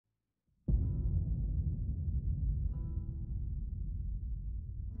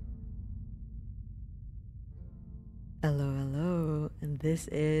Hello, hello, and this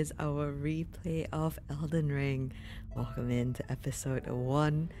is our replay of Elden Ring. Welcome into episode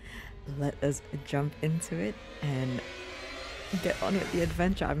 1. Let us jump into it and get on with the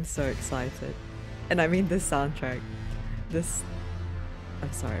adventure. I'm so excited. And I mean this soundtrack.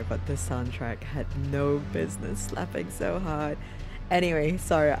 I'm sorry, but this soundtrack had no business slapping so hard. Anyway,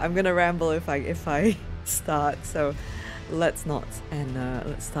 sorry, I'm gonna ramble if I start, so let's not, and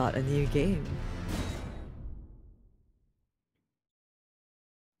let's start a new game.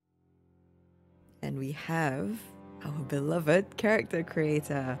 And we have our beloved character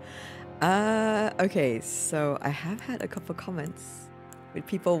creator. Okay, so I have had a couple comments with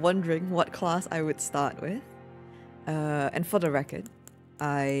people wondering what class I would start with. And for the record,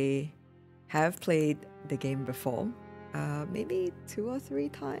 I have played the game before, maybe 2 or 3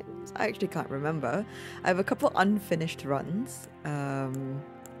 times. I actually can't remember. I have a couple unfinished runs, and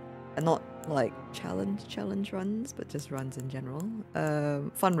not like challenge runs, but just runs in general.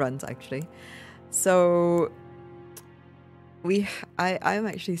 Fun runs actually. So I'm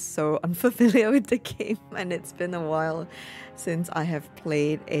actually so unfamiliar with the game, and it's been a while since I have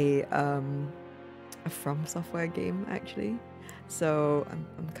played a From Software game actually. So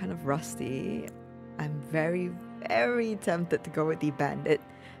I'm kind of rusty. I'm very tempted to go with the Bandit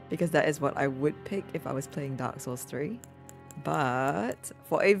because that is what I would pick if I was playing Dark Souls 3. But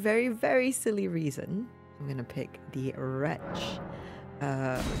for a very silly reason, I'm gonna pick the Wretch.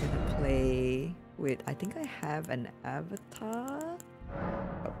 We're gonna play with, I think I have an avatar,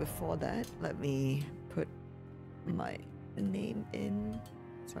 but before that, let me put my name in.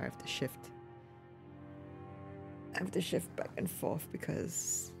 Sorry, I have to shift. Back and forth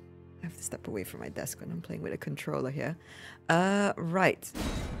because I have to step away from my desk when I'm playing with a controller here. Right.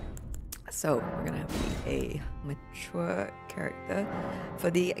 So we're gonna be a mature character. For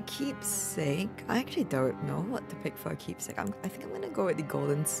the keepsake, I actually don't know what to pick for a keepsake. I think I'm gonna go with the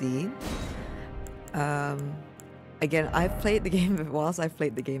Golden Seed. Again, I've played the game whilst I've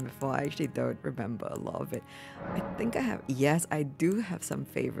played the game before. I actually don't remember a lot of it. I think I have, yes, I do have some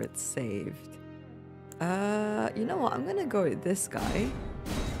favorites saved. You know what? I'm gonna go with this guy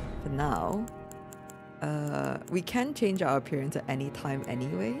for now. We can change our appearance at any time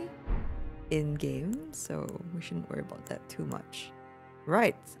anyway in game, so we shouldn't worry about that too much.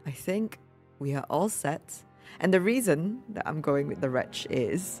 Right, I think we are all set. And the reason that I'm going with the Wretch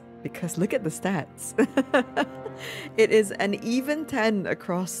is because look at the stats. It is an even 10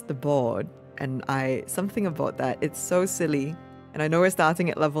 across the board, and something about that, it's so silly. And I know we're starting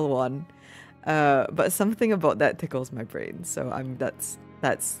at level 1, but something about that tickles my brain. So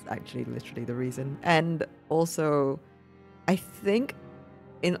that's actually literally the reason. And also, I think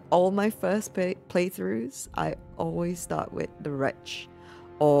in all my first playthroughs, I always start with the Wretch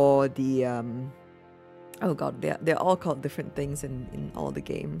or the oh god, they're all called different things in all the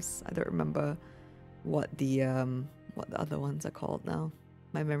games. I don't remember what the other ones are called now.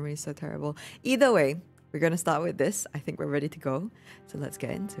 My memory is so terrible. Either way, we're gonna start with this. I think we're ready to go. So let's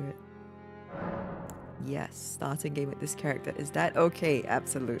get into it. Yes, starting game with this character. Is that okay?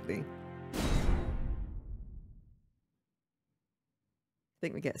 Absolutely. I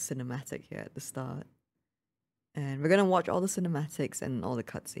think we get cinematic here at the start. And we're gonna watch all the cinematics and all the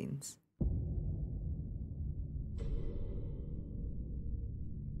cutscenes.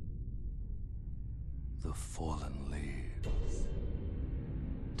 The fallen leaves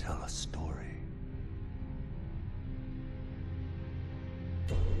tell a story.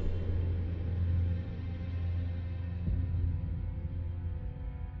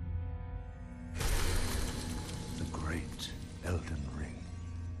 The great Elden Ring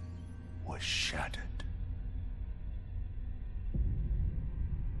was shattered.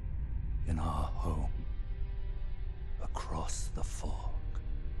 In our home, across the fog,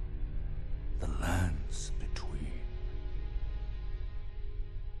 the lands between.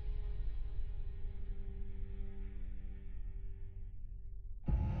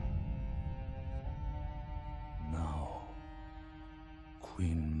 Now,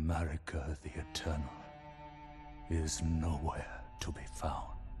 Queen Marika the Eternal is nowhere to be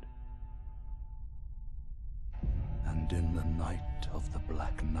found. And in the night of the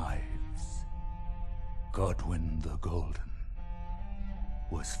Black Knives, Godwyn the Golden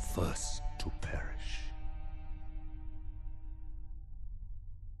was first to perish.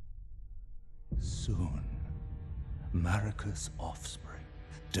 Soon, Marika's offspring,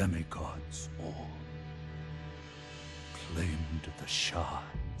 demigods all, claimed the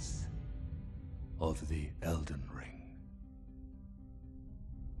shards of the Elden Ring.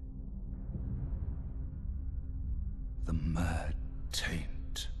 The mad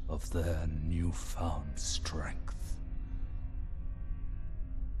taint of their newfound strength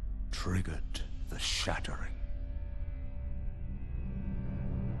triggered the shattering.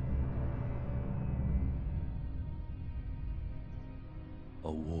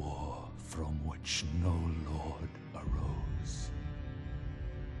 A war from which no lord arose.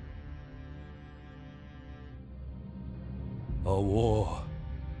 A war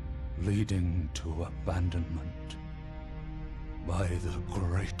leading to abandonment by the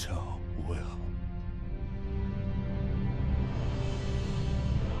greater will.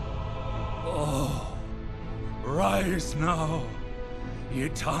 Oh, rise now, ye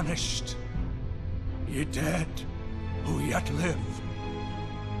tarnished, ye dead who yet live.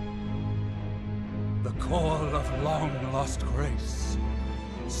 The call of long-lost grace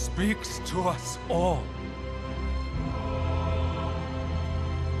speaks to us all.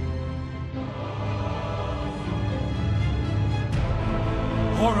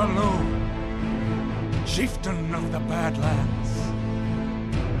 Horalu, chieftain of the Badlands,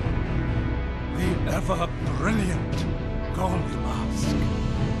 the ever-brilliant Gold Mask.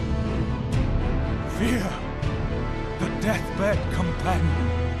 Fear, the deathbed companion,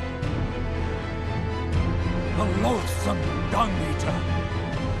 the loathsome dung-eater,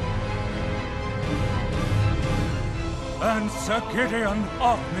 and Sir Gideon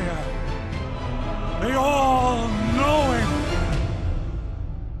Othmere, the all-knowing.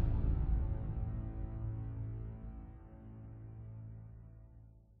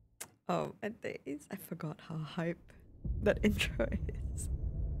 Oh, and I forgot how hype that intro is.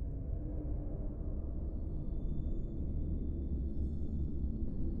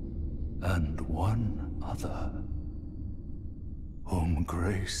 And one other, whom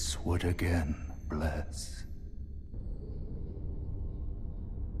grace would again bless.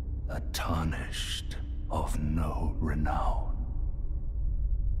 A tarnished of no renown.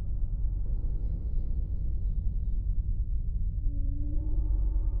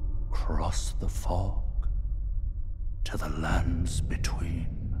 Cross the fog to the lands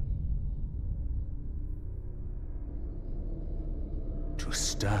between, to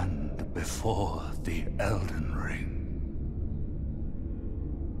stand before the Elden Ring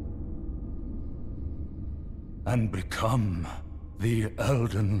and become the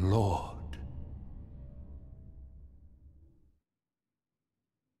Elden Lord.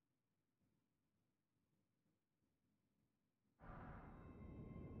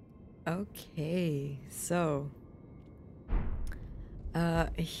 Okay, so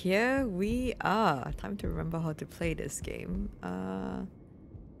here we are. Time to remember how to play this game.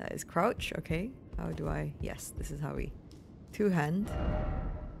 That is crouch, okay. How do I? Yes, this is how we... Two-hand.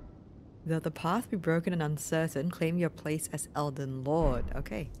 Though the path be broken and uncertain, claim your place as Elden Lord.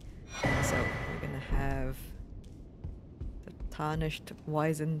 Okay, so we're gonna have the tarnished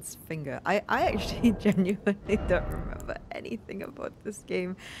Wizen's finger. I actually genuinely don't remember anything about this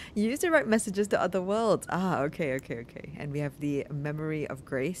game. You used to write messages to other worlds. Ah, okay. And we have the Memory of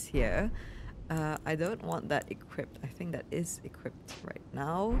Grace here. I don't want that equipped. I think that is equipped right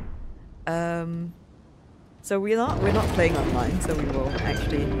now. So we're not playing online, so we will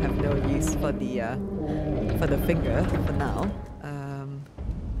actually have no use for the finger for now.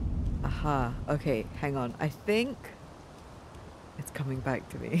 Aha. Okay, hang on. I think it's coming back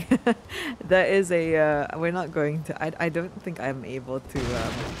to me. There is a we're not going to... I don't think I'm able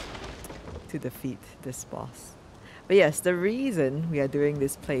to defeat this boss. But yes, the reason we are doing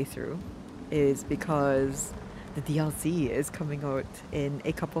this playthrough is because the DLC is coming out in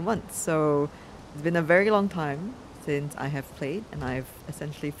a couple months. So it's been a very long time since I have played, and I've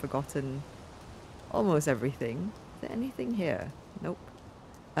essentially forgotten almost everything. Is there anything here? Nope.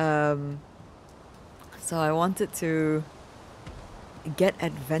 So I wanted to get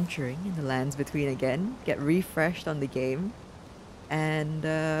adventuring in the lands between again, get refreshed on the game, and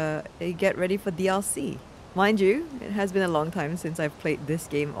get ready for DLC. Mind you, it has been a long time since I've played this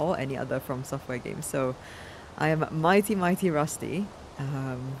game or any other From Software game, so I am mighty rusty.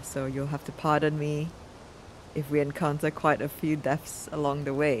 So you'll have to pardon me if we encounter quite a few deaths along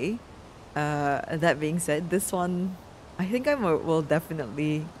the way. That being said, this one, I think I will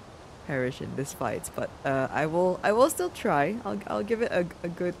definitely perish in this fight, but I will still try. I'll give it a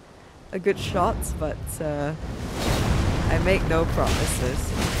good shot, but I make no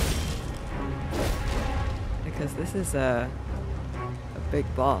promises because this is a big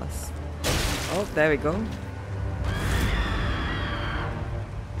boss. Oh, there we go.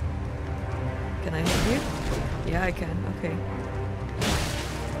 Can I hit you? Yeah, I can. Okay.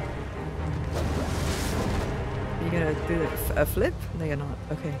 You're gonna do a flip? No, you're not.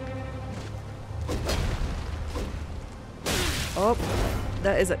 Okay. Oh,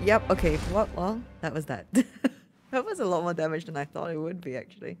 that is a... Yep, okay. Well, that was that. That was a lot more damage than I thought it would be,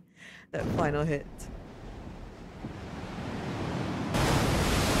 actually. That final hit.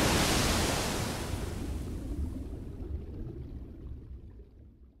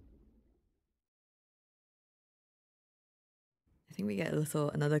 I think we get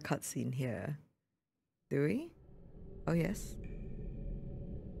another cutscene here. Do we? Oh yes.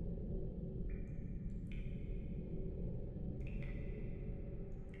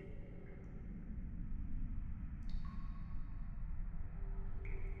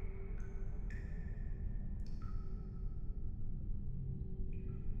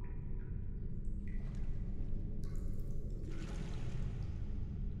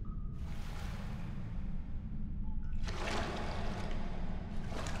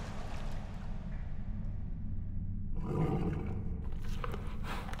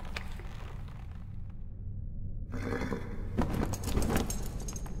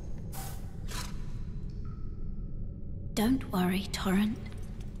 Don't worry, Torrent.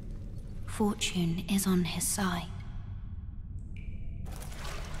 Fortune is on his side.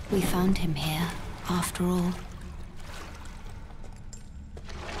 We found him here, after all.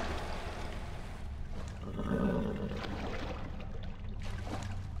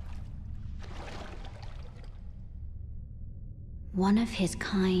 One of his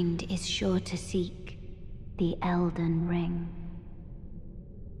kind is sure to seek the Elden Ring.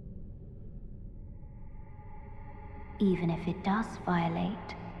 Even if it does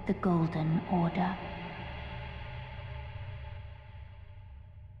violate the Golden Order.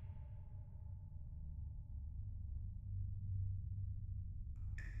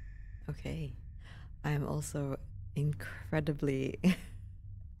 Okay. I am also incredibly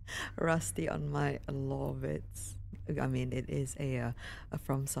rusty on my lore bits. I mean, it is a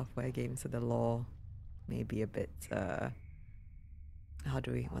From Software game, so the lore may be a bit,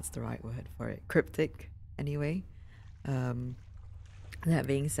 what's the right word for it? Cryptic, anyway. That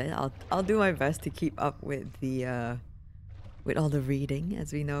being said, I'll do my best to keep up with the with all the reading,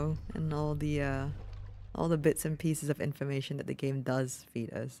 as we know, and all the bits and pieces of information that the game does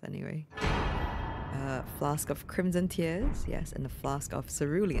feed us. Anyway, flask of crimson tears, yes, and a flask of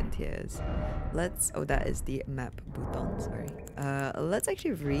cerulean tears. That is the map bouton. Sorry. Let's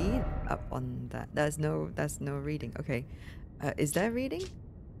actually read up on that. That's no reading. Okay, is there reading?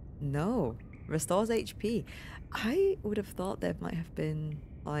 No. Restores HP. I would have thought there might have been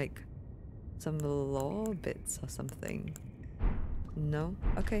like some lore bits or something. No?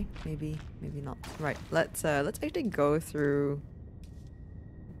 Okay, maybe not. Right, let's actually go through.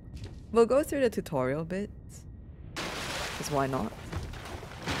 We'll go through the tutorial bits. Because why not?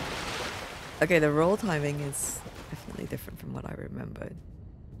 Okay, the roll timing is definitely different from what I remembered.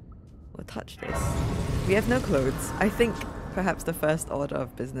 We'll touch this. We have no clothes. I think perhaps the first order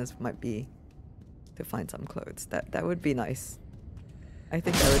of business might be to find some clothes. That would be nice. I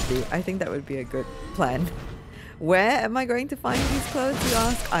think that would be a good plan. Where am I going to find these clothes, you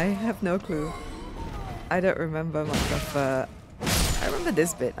ask? I have no clue. I don't remember much of I remember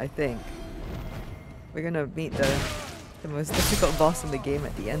this bit, I think. We're gonna meet the most difficult boss in the game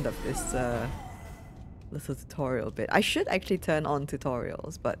at the end of this little tutorial bit. I should actually turn on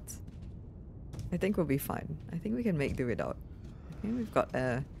tutorials, but I think we'll be fine. I think we can make do without. Okay, we've got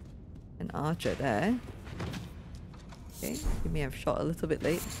an archer there. Okay, he may have shot a little bit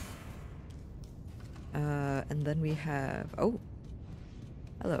late. And then we have... Oh!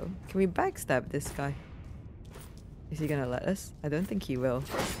 Hello. Can we backstab this guy? Is he gonna let us? I don't think he will.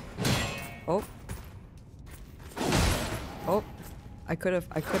 Oh! Oh! I could have...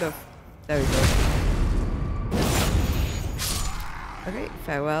 There we go. Okay,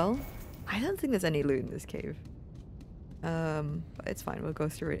 farewell. I don't think there's any loot in this cave. But it's fine, we'll go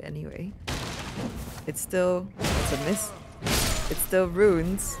through it anyway. It's a miss. It's still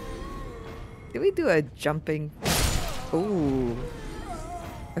runes. Did we do a jumping? Ooh.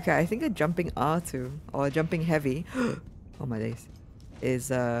 Okay, I think a jumping R2 or a jumping heavy. Oh my days.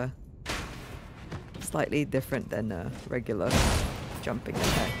 Is slightly different than a regular jumping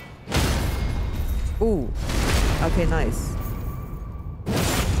attack. Ooh. Okay, nice.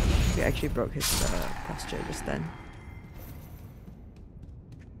 We actually broke his posture just then.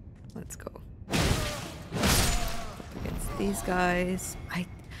 Let's go. Up against these guys.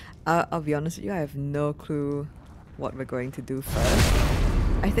 I'll be honest with you, I have no clue what we're going to do first.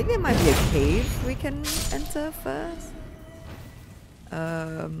 I think there might be a cave we can enter first.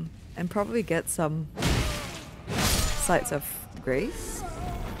 And probably get some sites of grace.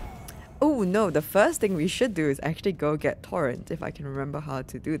 Oh no, the first thing we should do is actually go get Torrent, if I can remember how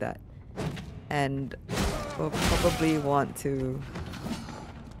to do that. And we'll probably want to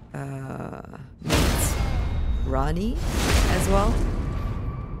meet Rani as well.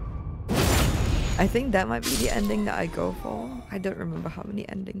 I think that might be the ending that I go for. I don't remember how many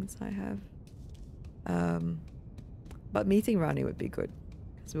endings I have. But meeting Rani would be good.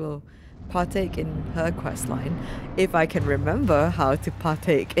 Because we'll partake in her questline. If I can remember how to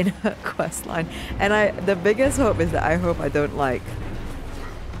partake in her questline. And the biggest hope is that I hope I don't like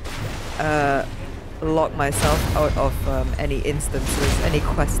lock myself out of any instances, any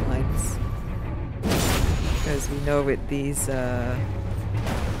questlines. Because we know with these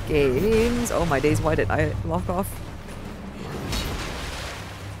games... Oh my days, why did I lock off?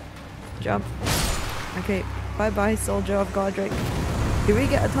 Jump. Okay, bye-bye, soldier of Godrick. Do we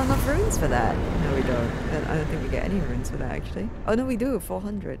get a ton of runes for that? No, we don't. I don't think we get any runes for that, actually. Oh, no, we do.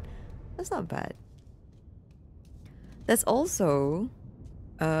 400. That's not bad. There's also...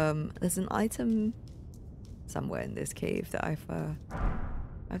 there's an item somewhere in this cave that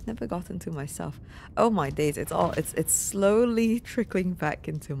I've never gotten to myself. Oh my days, it's slowly trickling back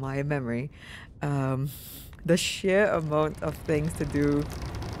into my memory. The sheer amount of things to do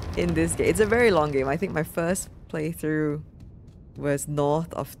in this game. It's a very long game. I think my first playthrough was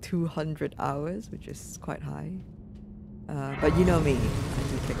north of 200 hours, which is quite high. But you know me, I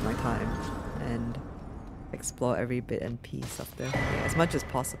do take my time and explore every bit and piece of the game, as much as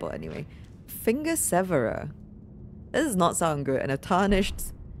possible anyway. Finger Severer. This does not sound good. And a tarnished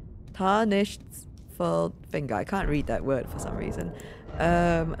furled finger. I can't read that word for some reason.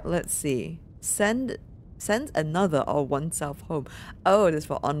 Let's see. Send another or oneself home. Oh, this is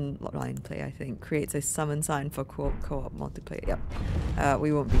for online play, I think. Creates a summon sign for co-op multiplayer. Yep.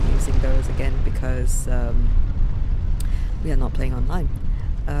 We won't be using those again because we are not playing online.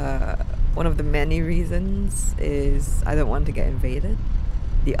 One of the many reasons is I don't want to get invaded.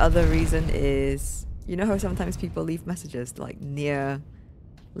 The other reason is, you know how sometimes people leave messages like near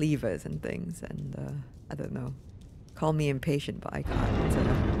levers and things, and I don't know. Call me impatient, but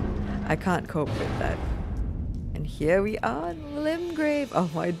I can't cope with that. And here we are in Limgrave. Oh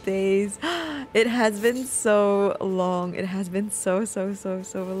my days. It has been so long. It has been so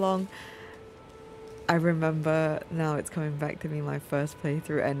long. I remember now it's coming back to me, my first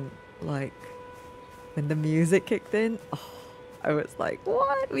playthrough, and like when the music kicked in, I was like,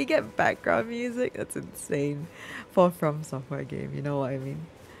 what? We get background music? That's insane for From Software game, you know what I mean?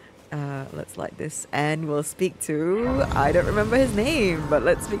 Let's like this, and we'll speak to, I don't remember his name, but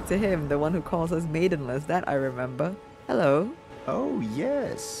let's speak to him, the one who calls us maidenless. That I remember. Hello. Oh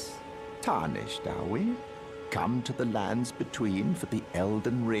yes, tarnished are we? Come to the lands between for the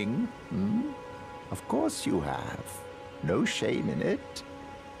Elden Ring? Of course you have. No shame in it.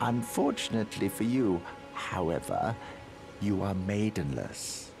 Unfortunately for you, however, you are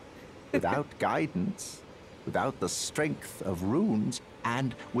maidenless. Without guidance, without the strength of runes,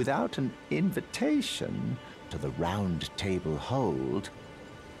 and without an invitation to the Round Table Hold,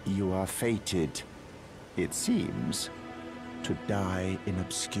 you are fated, it seems, to die in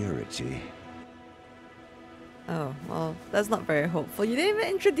obscurity. Oh, well, that's not very hopeful. You didn't even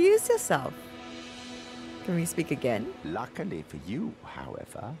introduce yourself. Can we speak again? Luckily for you,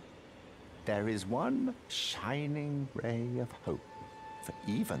 however, there is one shining ray of hope for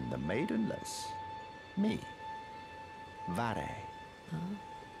even the maidenless. Me. Vare.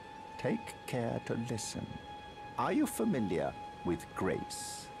 Take care to listen. Are you familiar with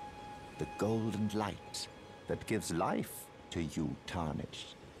grace? The golden light that gives life to you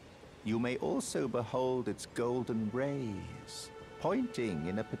tarnished. You may also behold its golden rays, pointing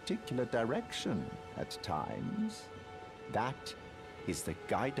in a particular direction at times. That is the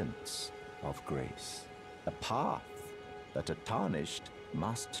guidance of grace, the path that a tarnished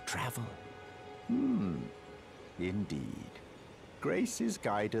must travel. Indeed. Grace's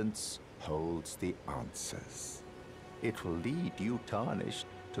guidance holds the answers. It will lead you tarnished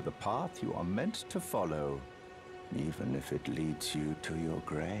to the path you are meant to follow, even if it leads you to your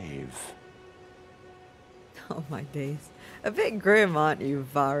grave. Oh my days. A bit grim, aren't you,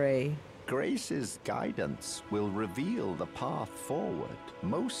 Vare? Grace's guidance will reveal the path forward,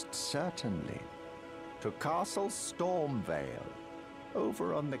 most certainly. To Castle Stormvale,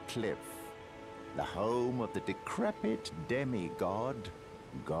 over on the cliff, the home of the decrepit demigod,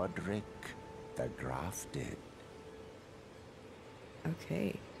 Godrick the Grafted.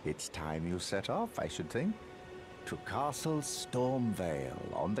 Okay. It's time you set off, I should think, to Castle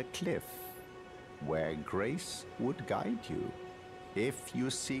Stormvale on the cliff, where Grace would guide you, if you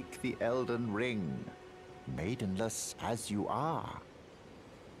seek the Elden Ring, maidenless as you are.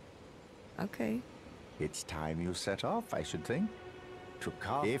 Okay. It's time you set off, I should think.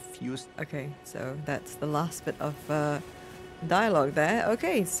 Okay, so that's the last bit of dialogue there.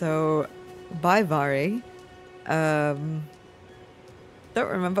 Okay, so bye, Vare. Don't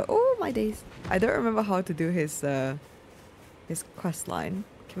remember. Oh my days! I don't remember how to do his quest line.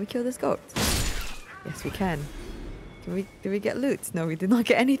 Can we kill this goat? Yes, we can. Did we get loot? No, we did not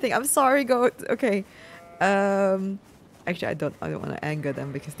get anything. I'm sorry, goat. Okay. Actually, I don't want to anger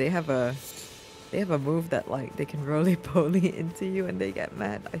them because they have a move that like they can roly-poly into you and they get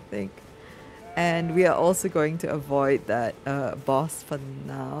mad, I think. And we are also going to avoid that boss for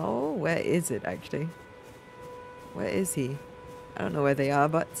now. Where is it actually? Where is he? I don't know where they are,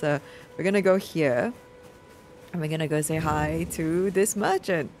 but we're gonna go here. And we're gonna go say hi to this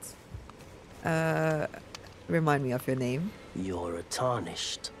merchant. Remind me of your name. You're a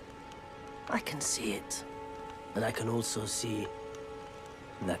tarnished. I can see it. And I can also see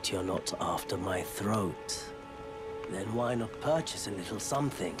that you're not after my throat. Then why not purchase a little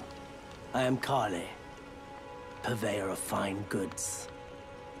something? I am Kale, purveyor of fine goods.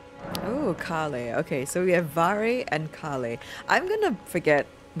 Oh, Kale. Okay, so we have Vare and Kale. I'm gonna forget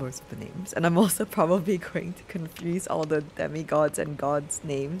most of the names, and I'm also probably going to confuse all the demigods and gods'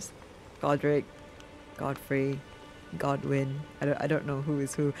 names. Godrick, Godfrey, Godwin. I don't know who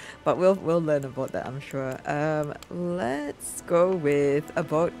is who, but we'll learn about that, I'm sure. Let's go with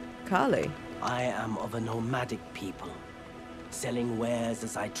about Kale. I am of a nomadic people, selling wares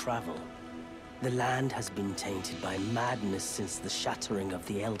as I travel. The land has been tainted by madness since the shattering of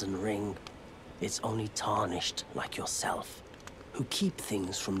the Elden Ring. It's only tarnished like yourself, who keep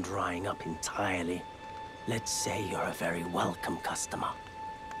things from drying up entirely. Let's say you're a very welcome customer.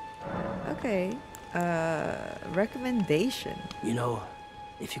 Okay. Recommendation. You know,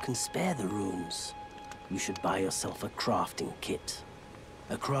 if you can spare the runes, you should buy yourself a crafting kit.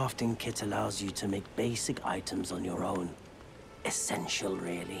 A crafting kit allows you to make basic items on your own. Essential,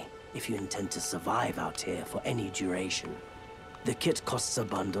 really, if you intend to survive out here for any duration. The kit costs a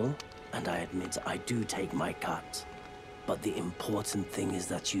bundle, and I admit I do take my cut. But the important thing is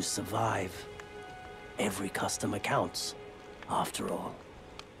that you survive. Every customer counts, after all.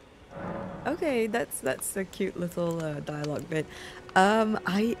 Okay, that's a cute little dialogue bit.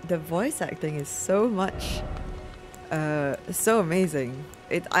 The voice acting is so much, so amazing.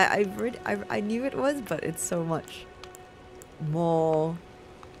 I knew it was, but it's so much more.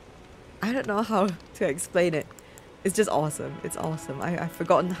 I don't know how to explain it. It's just awesome. It's awesome. I've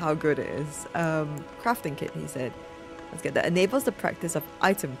forgotten how good it is. Crafting kit, he said. Let's get that. Enables the practice of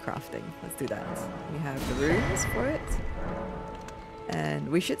item crafting. Let's do that. We have the runes for it. And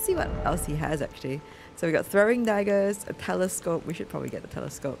we should see what else he has actually. So we got throwing daggers, a telescope. We should probably get the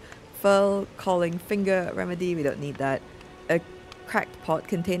telescope. Furl, calling finger remedy. We don't need that. A cracked pot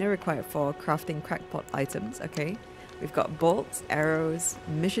container required for crafting cracked pot items. Okay. We've got bolts, arrows,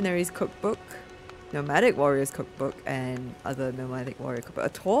 missionaries cookbook, nomadic warriors cookbook, and other nomadic warrior cookbook. A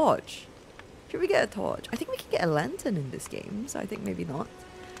torch. Should we get a torch? I think we can get a lantern in this game, so I think maybe not.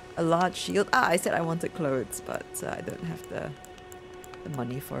 A large shield. I said I wanted clothes, but I don't have the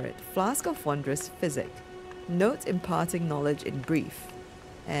money for it. Flask of Wondrous Physic. Note imparting knowledge in brief.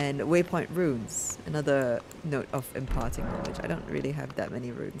 And waypoint runes. Another note of imparting knowledge. I don't really have that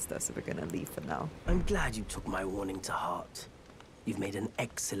many runes though, so we're gonna leave for now. I'm glad you took my warning to heart. You've made an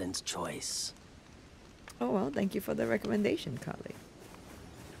excellent choice. Oh well, thank you for the recommendation, Carly.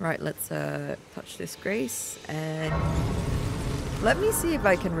 Right, let's touch this grace and let me see if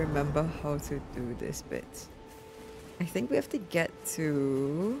I can remember how to do this bit. I think we have to get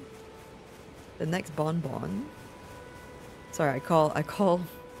to the next bonbon. Sorry, I call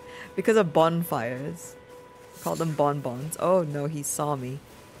because of bonfires. I call them bonbons. Oh no, he saw me.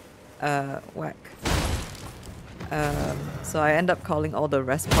 Whack. So I end up calling all the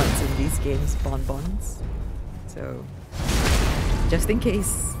rest points in these games bonbons. So just in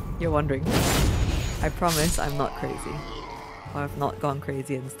case you're wondering, I promise I'm not crazy. Or I've not gone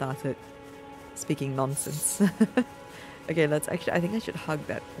crazy and started speaking nonsense. Okay, let's actually, I think I should hug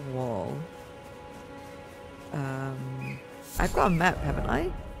that wall. I've got a map, haven't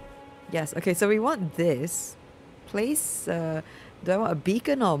I? Yes, okay, so we want this. Place, do I want a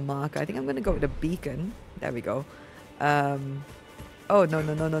beacon or a marker? I think I'm gonna go with a beacon. There we go. Oh,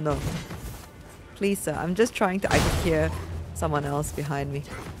 no. Please, sir, I'm just trying to, I can hear someone else behind me.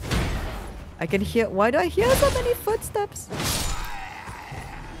 I can hear, why do I hear so many footsteps?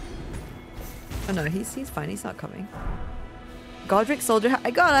 Oh no, he's fine, he's not coming. Godrick soldier,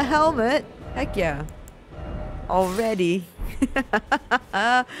 I got a helmet! Heck yeah. Already.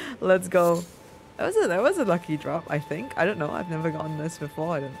 Let's go. That was a lucky drop, I think. I don't know, I've never gotten this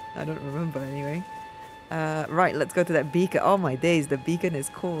before. I don't remember anyway. Right, let's go to that beacon. Oh my days, the beacon is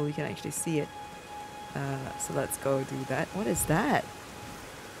cool. You can actually see it. So let's go do that. What is that?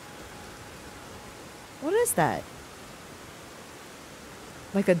 What is that?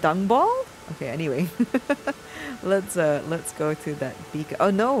 Like a dung ball? Okay, anyway. Let's go to that beacon.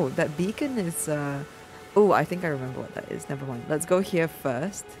 Oh no, that beacon is oh, I think I remember what that is. Never mind. Let's go here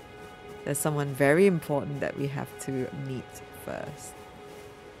first. There's someone very important that we have to meet first.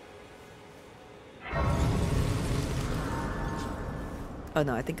 Oh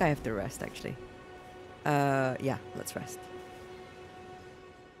no, I think I have to rest actually. Yeah, let's rest.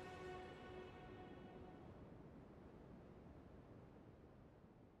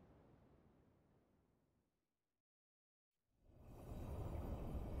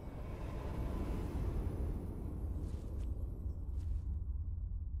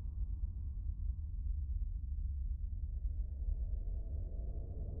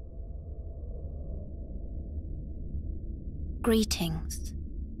 Greetings,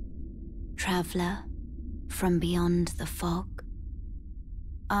 traveler from beyond the fog.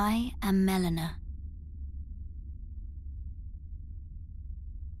 I am Melina.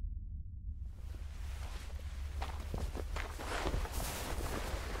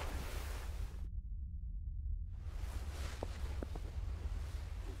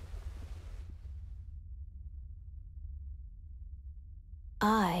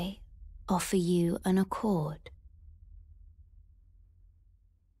 I offer you an accord.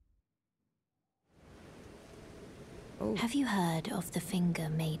 Oh. Have you heard of the Finger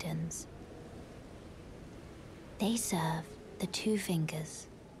Maidens? They serve the Two Fingers,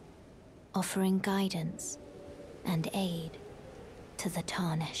 offering guidance and aid to the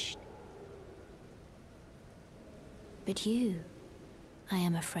Tarnished. But you, I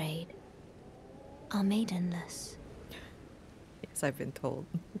am afraid, are maidenless. Yes, I've been told.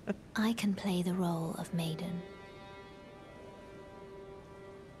 I can play the role of maiden,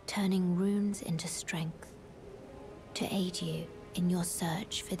 turning runes into strength to aid you in your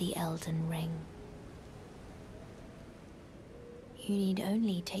search for the Elden Ring. You need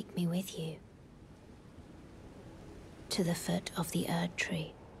only take me with you to the foot of the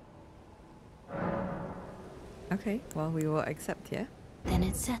Erdtree. Okay, well, we will accept, yeah? Then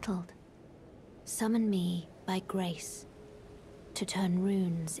it's settled. Summon me by grace to turn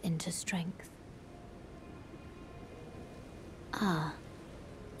runes into strength. Ah,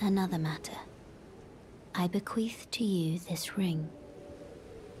 another matter. I bequeath to you this ring.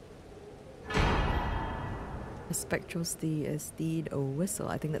 A spectral steed or whistle.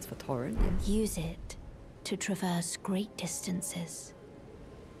 I think that's for Torrent, yes. Use it to traverse great distances.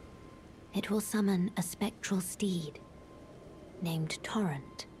 It will summon a spectral steed named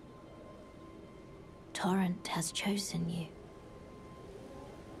Torrent. Torrent has chosen you.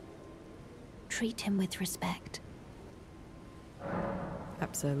 Treat him with respect.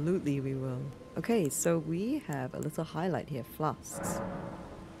 Absolutely, we will. Okay, so we have a little highlight here, flasks.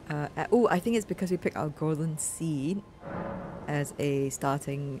 Oh, I think it's because we picked our golden seed as a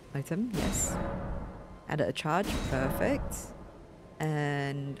starting item, yes. Added a charge, perfect.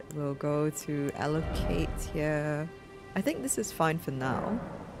 And we'll go to allocate here. I think this is fine for now.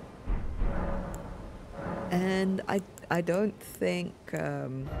 And I don't think,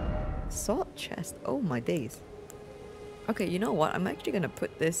 sword chest, oh my days. Okay, you know what? I'm actually gonna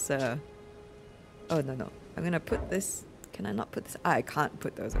put this, oh, no. I'm gonna put this, can I not put this? I can't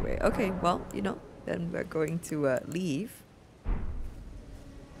put those away. Okay, well, you know, then we're going to leave.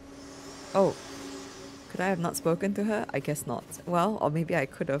 Oh, could I have not spoken to her? I guess not. Well, or maybe I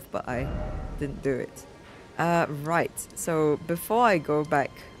could have, but I didn't do it. Right, so before I go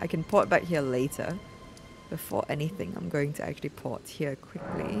back, I can port back here later. Before anything, I'm going to actually port here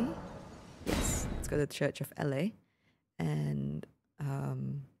quickly. Yes, let's go to the Church of LA. And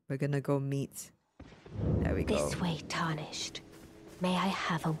we're gonna go meet. There we go. This way, Tarnished. May I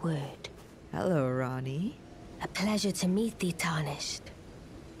have a word? Hello, Rani. A pleasure to meet thee, Tarnished.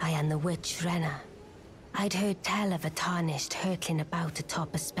 I am the witch Renna. I'd heard tell of a Tarnished hurtling about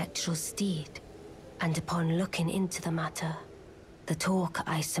atop a spectral steed, and upon looking into the matter, the talk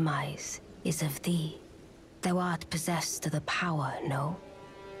I surmise is of thee. Thou art possessed of the power, no?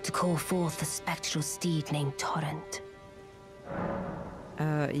 To call forth a spectral steed named Torrent.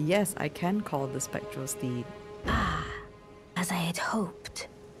 Yes, I can call the spectral steed. Ah, as I had hoped.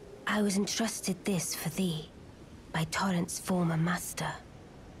 I was entrusted this for thee, by Torrent's former master.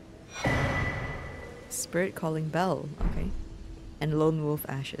 Spirit calling bell, okay. And lone wolf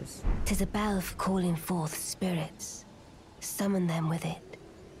ashes. 'Tis a bell for calling forth spirits. Summon them with it.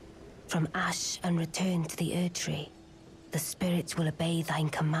 From ash and return to the Erdtree, the spirits will obey thine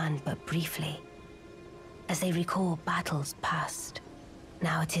command but briefly, as they recall battles past.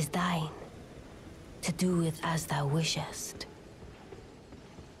 Now it is thine, to do with as thou wishest.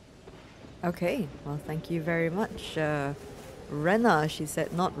 Okay, well, thank you very much. Renna, she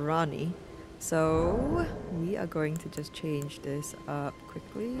said, not Rani. So, we are going to just change this up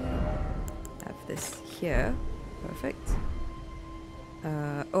quickly. Have this here. Perfect.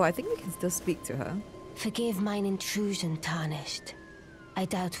 Oh, I think we can still speak to her. Forgive mine intrusion, Tarnished. I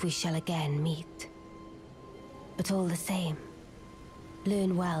doubt we shall again meet. But all the same,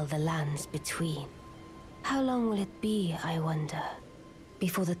 learn well the lands between. How long will it be, I wonder,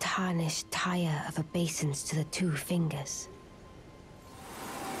 before the Tarnished tire of obeisance to the 2 fingers?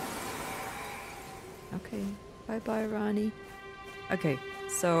 Okay, bye-bye, Rani. Okay,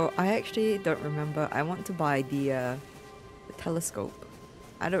 so I actually don't remember. I want to buy the telescope.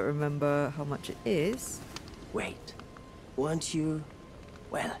 I don't remember how much it is. Wait, weren't you...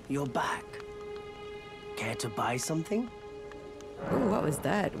 Well, you're back. Care to buy something? Oh, what was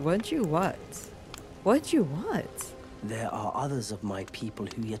that? Weren't you what? Weren't you what? There are others of my people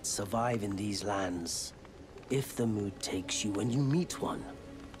who yet survive in these lands. If the mood takes you when you meet one,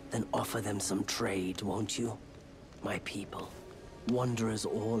 then offer them some trade, won't you? My people, wanderers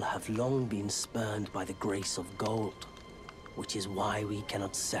all have long been spurned by the grace of gold, which is why we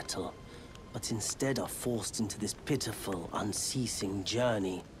cannot settle, but instead are forced into this pitiful, unceasing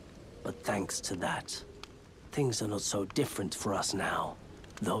journey. But thanks to that, things are not so different for us now,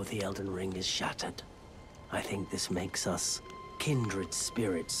 though the Elden Ring is shattered. I think this makes us kindred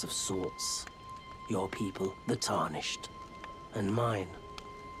spirits of sorts. Your people, the Tarnished, and mine.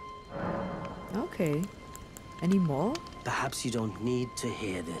 Okay. Any more? Perhaps you don't need to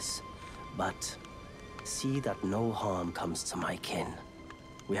hear this, but see that no harm comes to my kin.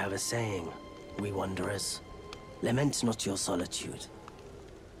 We have a saying, we wanderers. Lament not your solitude.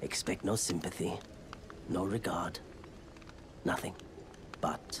 Expect no sympathy, no regard, nothing.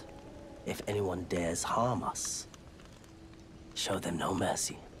 But if anyone dares harm us, show them no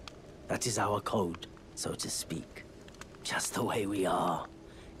mercy. That is our code, so to speak. Just the way we are.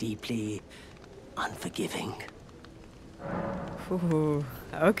 Deeply unforgiving. Ooh,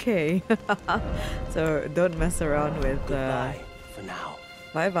 okay. So don't mess around with Goodbye for now.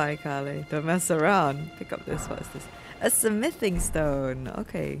 bye-bye, Kale. Don't mess around. Pick up this. What is this? A smithing stone.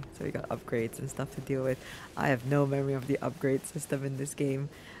 Okay, so we got upgrades and stuff to deal with. I have no memory of the upgrade system in this game.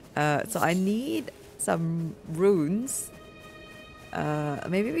 So I need some runes.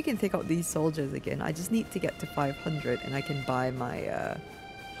 Maybe we can take out these soldiers again. I just need to get to 500 and I can buy my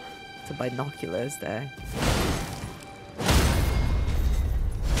some binoculars there.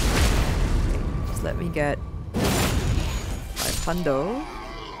 Just let me get 500.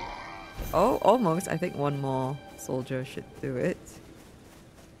 Oh, almost. I think one more soldier should do it.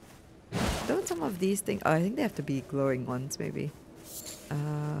 Don't some of these things... Oh, I think they have to be glowing ones, maybe.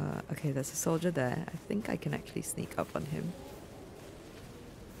 Okay, there's a soldier there. I think I can actually sneak up on him.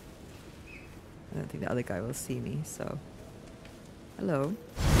 I don't think the other guy will see me, so... Hello.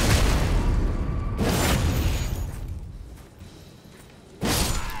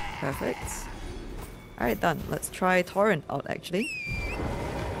 Perfect. Alright, done. Let's try Torrent out, actually.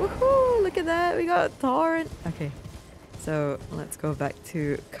 Woohoo! Look at that! We got Torrent! Okay. So, let's go back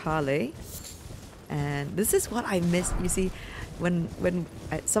to Kale. And this is what I missed. You see, when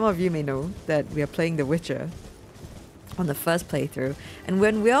some of you may know that we are playing The Witcher on the first playthrough, and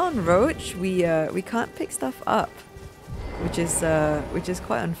when we're on Roach, we can't pick stuff up, which is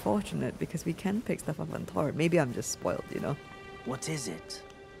quite unfortunate because we can pick stuff up on Torrent. Maybe I'm just spoiled, you know. What is it?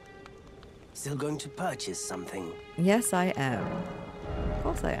 Still going to purchase something? Yes, I am. Of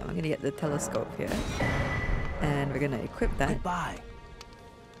course I am. I'm gonna get the telescope here, and we're gonna equip that. Goodbye.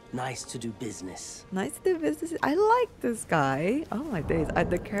 Nice to do business. Nice to do business. I like this guy. Oh my days.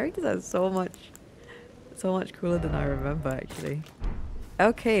 The characters are so much cooler than I remember, actually.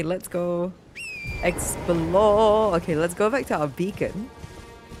 Okay, let's go explore. Okay, let's go back to our beacon.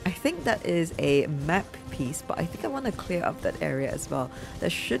 I think that is a map piece, but I think I want to clear up that area as well. There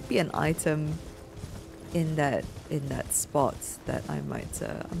should be an item in that spot that I might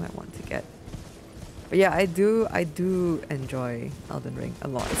want to get. But yeah, I do enjoy Elden Ring a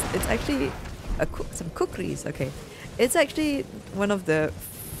lot. It's actually some cookeries. Okay, it's actually one of the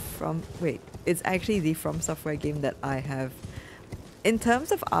it's actually the From Software game that I have. In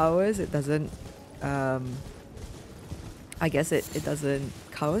terms of hours, it doesn't. I guess it doesn't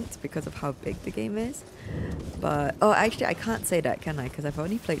count because of how big the game is. But oh, actually, I can't say that, can I? Because I've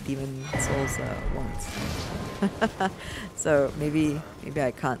only played Demon Souls once. So maybe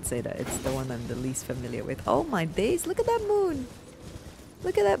I can't say that it's the one I'm the least familiar with. Oh my days, look at that moon!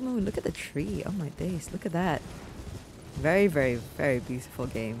 Look at that moon, look at the tree. Oh my days, look at that. Very, very, very beautiful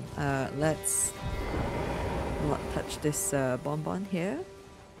game. Let's not touch this bonbon here.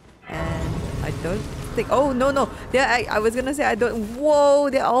 And I don't think... Oh, no, no. I was gonna say I don't... Whoa,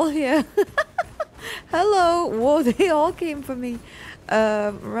 they're all here. Hello. Whoa, they all came for me.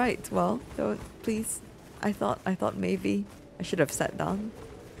 Right, well, don't... Please. I thought maybe I should have sat down.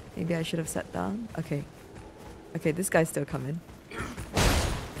 Maybe I should have sat down. Okay. Okay, this guy's still coming.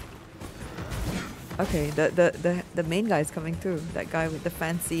 Okay, the main guy's coming too. That guy with the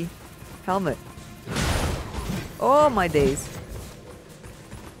fancy helmet. Oh my days.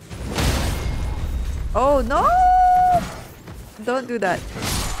 Oh no! Don't do that.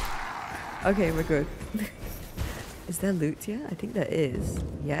 Okay, we're good. Is there loot here? I think there is.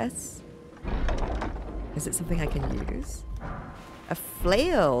 Yes? Is it something I can use? A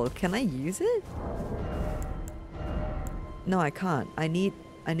flail! Can I use it? No, I can't. I need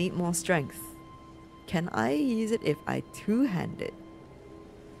more strength. Can I use it if I two-hand it?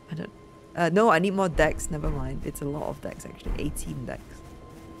 I don't... no, I need more dex. Never mind. It's a lot of dex actually. 18 dex.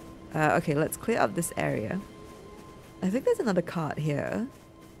 Okay, let's clear up this area. I think there's another cart here.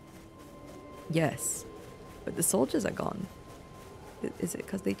 Yes. But the soldiers are gone. Is it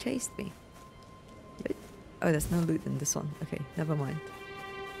because they chased me? Oh, there's no loot in this one. Okay, never mind.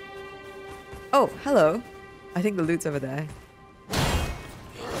 Oh, hello. I think the loot's over there.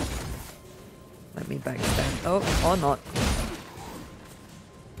 Let me backstand. Oh, or not.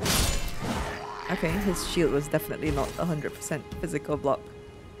 Okay, his shield was definitely not 100% physical block.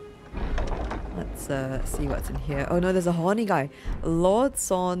 Let's see what's in here. Oh no, there's a horny guy. Lord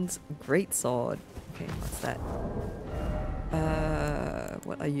Sorn's great sword. Okay, what's that?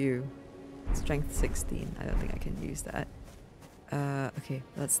 What are you? Strength 16. I don't think I can use that. Okay,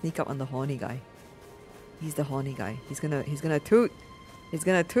 let's sneak up on the horny guy. He's the horny guy. He's gonna toot. He's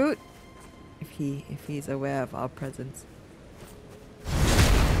gonna toot if he's aware of our presence.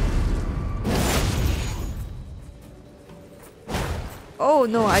 Oh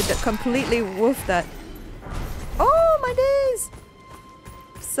no, I completely woofed that. Oh my days!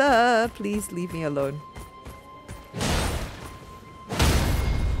 Sir, please leave me alone.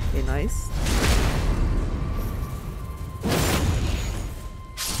 Okay, nice.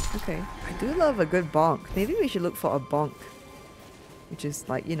 Okay, I do love a good bonk. Maybe we should look for a bonk. Which is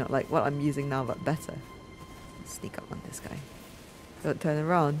like, you know, like what I'm using now but better. Let's sneak up on this guy. Don't turn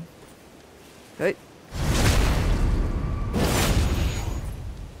around. Good.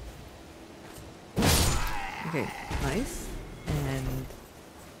 Okay, nice. And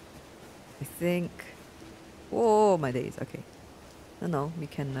I think... Oh my days, okay. No, we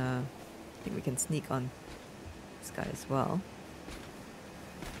can, I think we can sneak on this guy as well.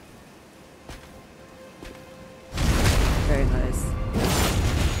 Very nice.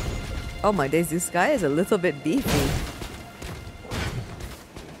 Oh my days, this guy is a little bit beefy.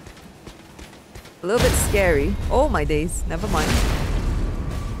 A little bit scary. Oh my days, never mind.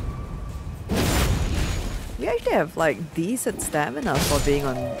 We actually have like decent stamina for being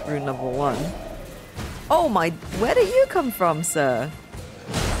on rune number 1. Oh my, where did you come from, sir?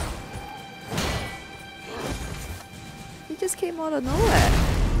 You just came out of nowhere.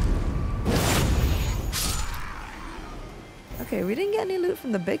 Okay, we didn't get any loot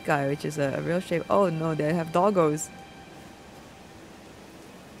from the big guy, which is a real shame. Oh no, they have doggos.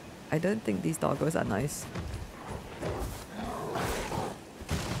 I don't think these doggos are nice.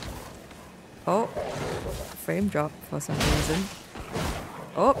 Oh, frame drop for some reason.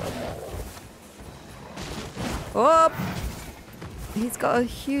 Oh! Oh! He's got a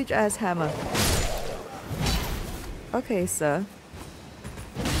huge ass hammer. Okay, sir.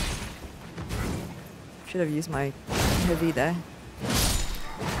 Should have used my heavy there.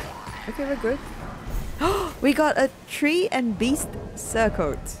 Okay, we're good. We got a tree and beast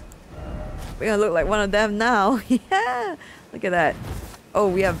surcoat. We're gonna look like one of them now. Yeah! Look at that. Oh,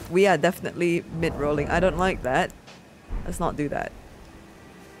 we are definitely mid-rolling. I don't like that. Let's not do that.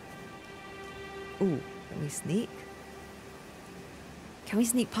 Ooh, can we sneak? Can we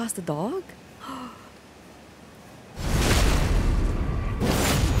sneak past the dog?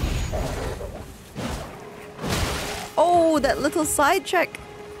 Oh, that little side check.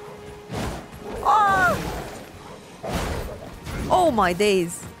 Oh! Oh my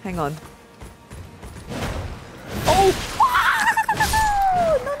days. Hang on. Oh!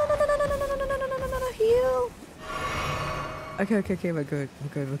 No, heal. Okay, we're good.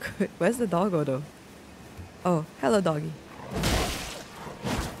 Where's the doggo though? Oh, hello doggy.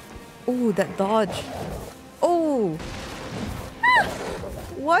 Oh, that dodge. Oh!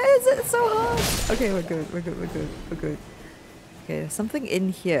 Why is it so hard? Okay, we're good. Okay, there's something in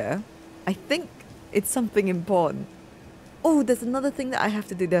here. I think it's something important. Oh, there's another thing that I have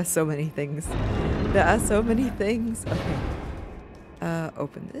to do. There are so many things. There are so many things. Okay.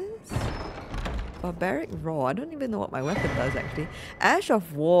 Open this. Barbaric Raw. I don't even know what my weapon does actually. Ash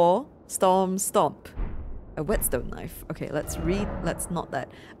of War, Storm Stomp. A whetstone knife. Okay, let's read. Let's not that.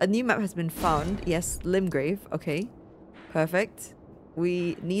 A new map has been found. Yes, Limgrave. Okay. Perfect.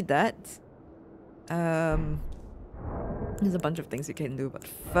 We need that. There's a bunch of things you can do, but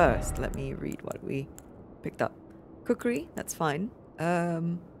first, let me read what we picked up. Cookery. That's fine.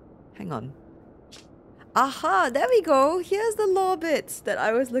 Hang on. Aha! There we go! Here's the lore bits that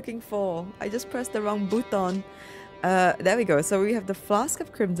I was looking for. I just pressed the wrong button. There we go. So we have the Flask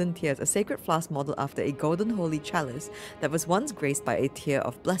of Crimson Tears, a sacred flask modeled after a golden holy chalice that was once graced by a tear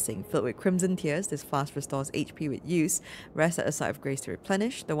of blessing. Filled with crimson tears, this flask restores HP with use, rests at a site of grace to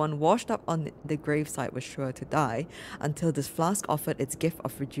replenish. The one washed up on the gravesite was sure to die, until this flask offered its gift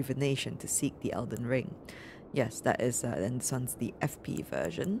of rejuvenation to seek the Elden Ring. Yes, that is, and this one's the FP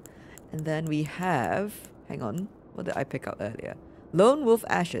version. And then we have, hang on, what did I pick up earlier? Lone Wolf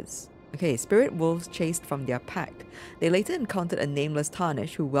Ashes. Okay, spirit wolves chased from their pack. They later encountered a nameless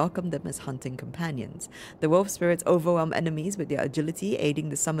Tarnish who welcomed them as hunting companions. The wolf spirits overwhelm enemies with their agility, aiding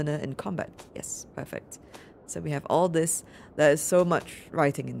the summoner in combat. Yes, perfect. So we have all this. There is so much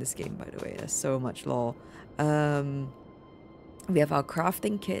writing in this game, by the way. There's so much lore. We have our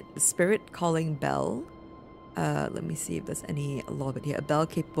crafting kit, the Spirit Calling Bell. Let me see if there's any lore bit here. A bell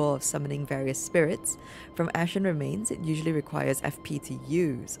capable of summoning various spirits from ashen remains. It usually requires FP to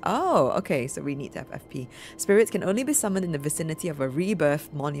use. Oh, okay, so we need to have FP. Spirits can only be summoned in the vicinity of a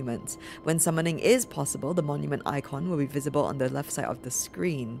rebirth monument. When summoning is possible, the monument icon will be visible on the left side of the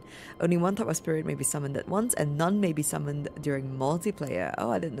screen. Only one type of spirit may be summoned at once, and none may be summoned during multiplayer.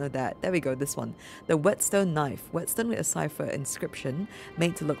 Oh, I didn't know that. There we go, this one. The Whetstone Knife. Whetstone with a cipher inscription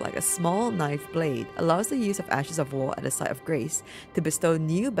made to look like a small knife blade. Allows the use of Ashes of War at a site of grace to bestow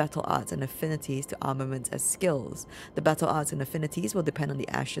new battle arts and affinities to armaments as skills. The battle arts and affinities will depend on the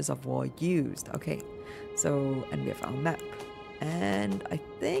Ashes of War used. Okay, so, and we have our map. And I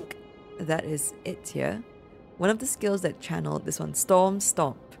think that is it here. One of the skills that channeled this one, Storm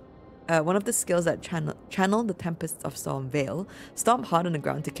Stomp. One of the skills that channel the Tempests of Storm Veil. Stomp hard on the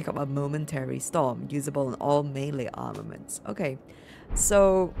ground to kick up a momentary storm, usable in all melee armaments. Okay,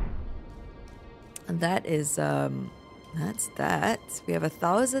 so that is that's that. We have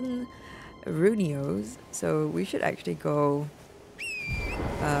 1,000 Runios, so we should actually go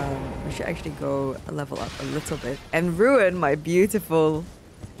level up a little bit and ruin my beautiful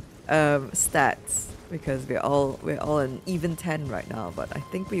stats, because we're all in even 10 right now, but I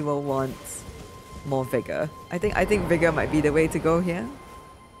think we will want more vigor. I think vigor might be the way to go here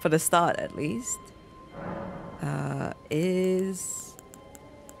for the start, at least.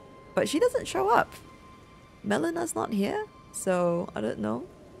 But she doesn't show up. Melina's not here, so I don't know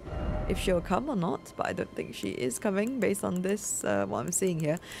if she'll come or not, but I don't think she is coming based on this, what I'm seeing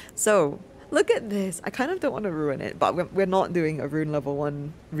here. So, look at this. I kind of don't want to ruin it, but we're not doing a Rune Level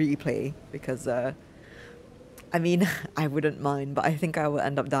 1 replay, because, I mean, I wouldn't mind, but I think I will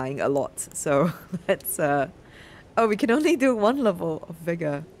end up dying a lot. So, let's, oh, we can only do 1 level of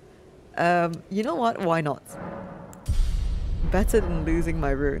Vigor. You know what? Why not? Better than losing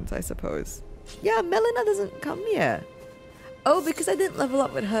my runes, I suppose. Yeah, Melina doesn't come here. Oh, because I didn't level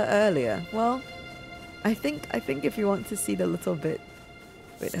up with her earlier. Well, I think if you want to see the little bit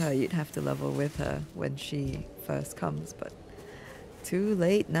with her, you'd have to level with her when she first comes, but too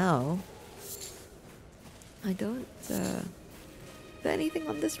late now. I don't, is there anything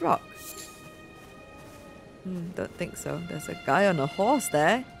on this rock? Don't think so. There's a guy on a horse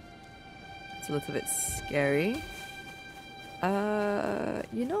there. It's a little bit scary.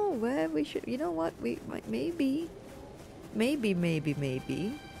 You know where we should, you know what, we might, maybe.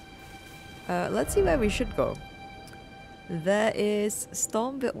 Let's see where we should go. There is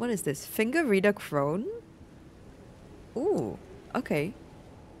Stormville, what is this? Finger Reader Crone? Ooh, okay.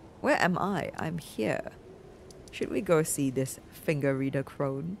 Where am I? I'm here. Should we go see this Finger Reader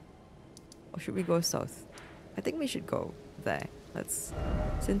Crone? Or should we go south? I think we should go there. Let's,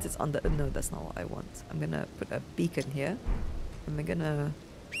 since it's on the, no, that's not what I want. I'm gonna put a beacon here. And we're gonna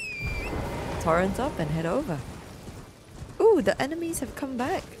torrent up and head over. Ooh, the enemies have come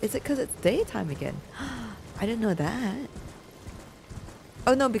back. Is it because it's daytime again? I didn't know that.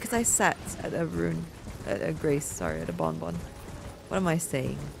 Oh no, because I sat at a rune, at a grace, sorry, at a bonbon. What am I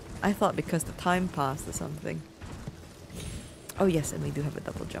saying? I thought because the time passed or something. Oh yes, and we do have a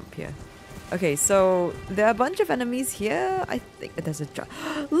double jump here. Okay, so there are a bunch of enemies here. I think there's a giant.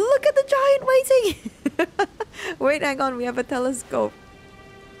 Look at the giant waiting! Wait, hang on, we have a telescope.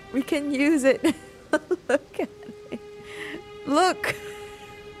 We can use it. Look at it. Look!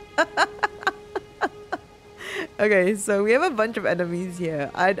 Okay, so we have a bunch of enemies here.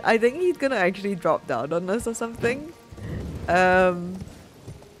 I think he's gonna actually drop down on us or something. I'm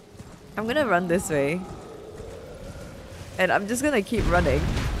gonna run this way. And I'm just gonna keep running,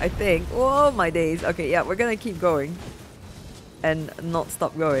 I think. Oh my days. Okay, yeah, we're gonna keep going. And not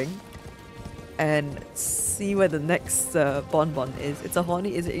stop going. And see where the next bonbon is. It's a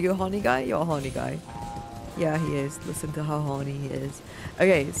horny. Is it you a horny guy? You're a horny guy. Yeah, he is. Listen to how horny he is.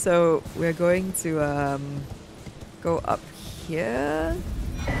 Okay, so we're going to go up here.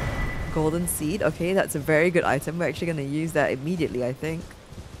 Golden seed. Okay, that's a very good item. We're actually gonna use that immediately, I think.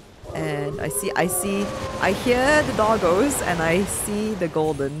 And I hear the doggos and I see the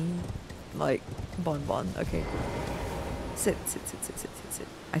golden, like, bonbon. Okay. Sit.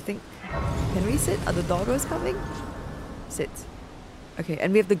 I think, can we sit? Are the doggos coming? Sit. Okay,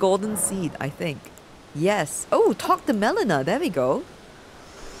 and we have the golden seed, I think. Yes. Oh, talk to Melina. There we go.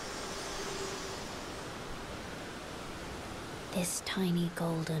 This tiny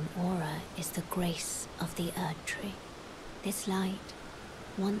golden aura is the grace of the Erdtree. This light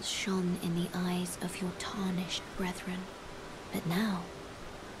once shone in the eyes of your tarnished brethren, but now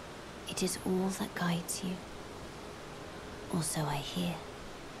it is all that guides you. Also, I hear.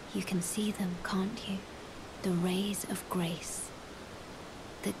 You can see them, can't you? The rays of grace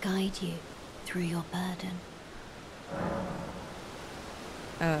that guide you through your burden.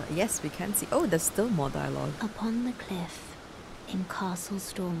 Yes, we can see. Oh, there's still more dialogue. Upon the cliff in Castle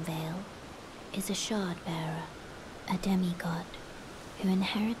Stormvale is a shard bearer, a demigod, who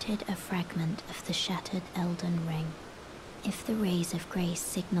inherited a fragment of the shattered Elden ring. If the rays of grace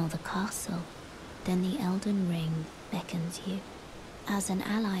signal the castle, then the Elden ring beckons you. As an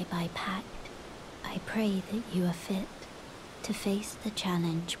ally by pact, I pray that you are fit to face the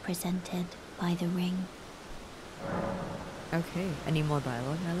challenge presented by the ring. Okay, any more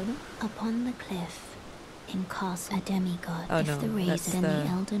dialogue, Melina? Upon the cliff in Castle, a demigod. Oh, if no, the rays that's of the... the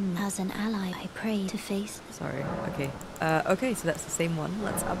Elden, as an ally, I pray to face. Sorry. Okay. Okay, so that's the same one.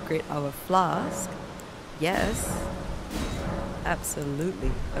 Let's upgrade our flask. Yes.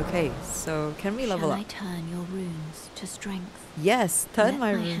 Absolutely. Okay, so can we level Shall up? I turn your runes to strength? Yes, turn Let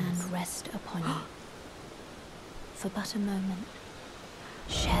my my runes. hand rest upon you. For but a moment.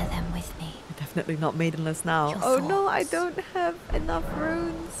 Share them with me. Definitely not maidenless now. Your Oh no, I thoughts. don't have enough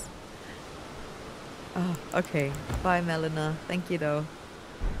runes. Oh, okay. Bye, Melina. Thank you, though.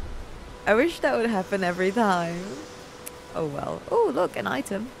 I wish that would happen every time. Oh well. Oh, look, an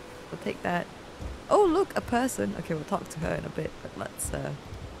item. We'll take that. Oh, look, a person. Okay, we'll talk to her in a bit, but let's...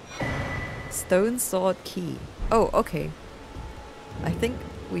 Stone sword key. Oh, okay. I think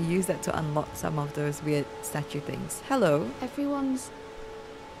we use that to unlock some of those weird statue things. Hello. Everyone's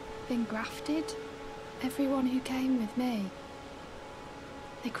been grafted. Everyone who came with me.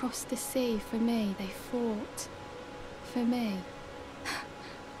 They crossed the sea for me. They fought for me.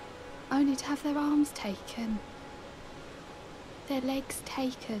 Only to have their arms taken. Their legs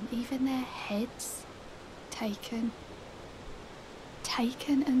taken. Even their heads taken.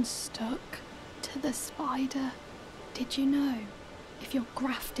 Taken and stuck to the spider. Did you know? If you're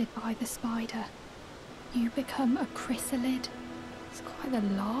grafted by the spider, you become a chrysalid. It's quite a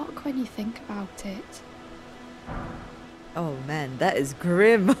lark when you think about it. Oh man, that is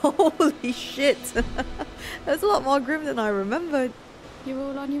grim. Holy shit. That's a lot more grim than I remembered. You're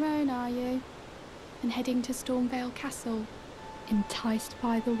all on your own, are you? And heading to Stormvale Castle? Enticed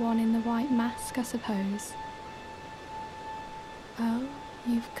by the one in the white mask, I suppose. Oh,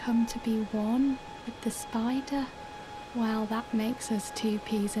 you've come to be one with the spider? Well, that makes us two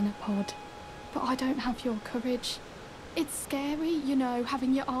peas in a pod. But I don't have your courage. It's scary, you know,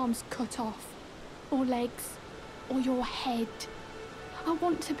 having your arms cut off. Or legs. Or your head. I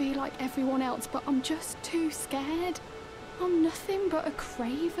want to be like everyone else, but I'm just too scared. I'm nothing but a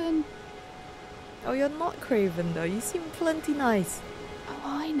craven. Oh, you're not Craven though. You seem plenty nice. Oh,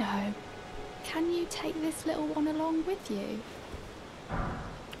 I know. Can you take this little one along with you?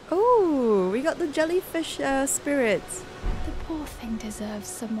 Oh, we got the jellyfish spirits. The poor thing deserves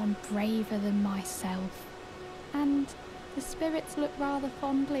someone braver than myself. And the spirits look rather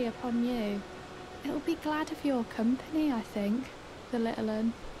fondly upon you. It'll be glad of your company, I think, the little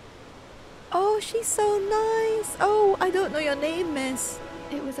un. Oh, she's so nice. Oh, I don't know your name, miss.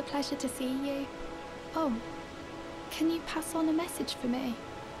 It was a pleasure to see you. Oh, can you pass on a message for me?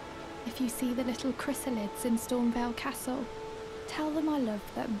 If you see the little chrysalids in Stormvale Castle, tell them I love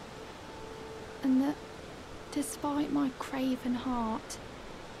them. And that, despite my craven heart,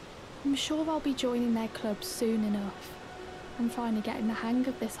 I'm sure I'll be joining their club soon enough. I'm finally getting the hang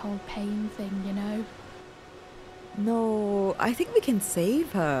of this whole pain thing, you know. No, I think we can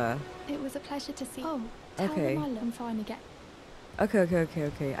save her. It was a pleasure to see. Oh, Okay. Tell them I'm trying to get.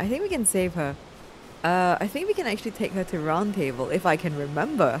 Okay. I think we can save her. I think we can actually take her to Round Table if I can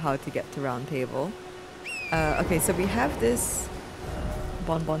remember how to get to Round Table. Okay, so we have this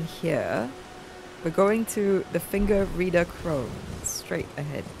bonbon here. We're going to the Finger Reader Crone. Straight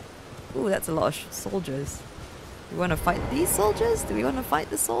ahead. Ooh, that's a lot of soldiers. Do we want to fight these soldiers? Do we want to fight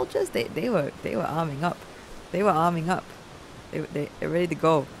the soldiers? They were arming up. They were arming up. They're ready to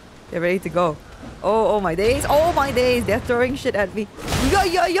go. They're ready to go. Oh my days! Oh my days! They're throwing shit at me. Yo!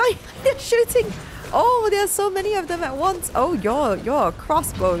 They're shooting. Oh, there's so many of them at once. Oh, you're a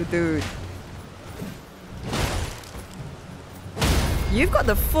crossbow dude. You've got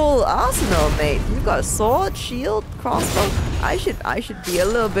the full arsenal, mate. You've got a sword, shield, crossbow. I should be a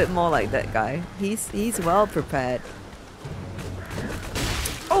little bit more like that guy. He's well prepared.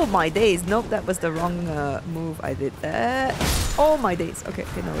 Oh my days! Nope, that was the wrong move I did there. Oh my days! Okay,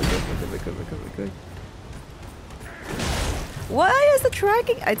 no, we're good. Why is the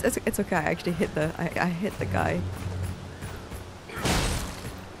tracking? It's okay. I actually hit I hit the guy.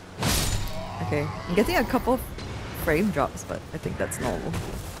 Okay, I'm getting a couple frame drops, but I think that's normal.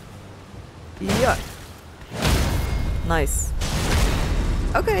 Yeah. Nice.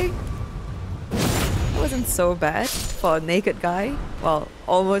 Okay. That wasn't so bad for a naked guy. Well,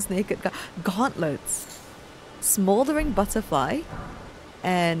 almost naked guy. Gauntlets. Smoldering butterfly.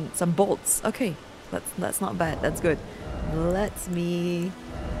 And some bolts. Okay. That's not bad. That's good. Let me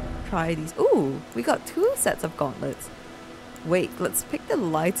try these. Ooh, we got 2 sets of gauntlets. Wait, let's pick the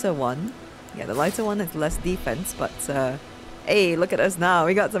lighter one. Yeah, the lighter one is less defense, but hey, look at us now.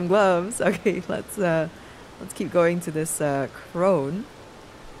 We got some gloves. Okay, let's keep going to this crone.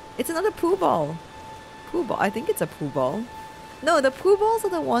 It's another poo ball. Poo ball. I think it's a poo ball. No, the poo balls are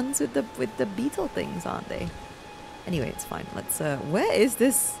the ones with the beetle things, aren't they? Anyway, it's fine. Let's where is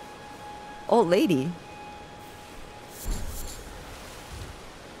this old lady?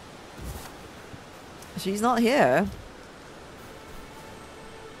 She's not here.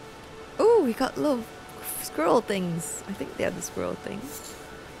 Oh, we got little squirrel things. I think they are the squirrel things.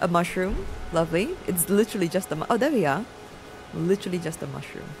 A mushroom. Lovely. It's literally just a oh, there we are. Literally just a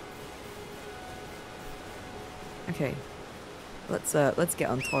mushroom. Okay. Let's get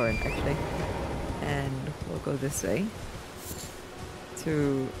on Torrent actually. And we'll go this way.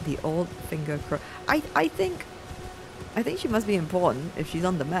 To the old finger crow. I think she must be important if she's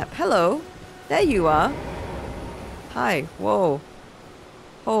on the map. Hello. There you are. Hi. Whoa.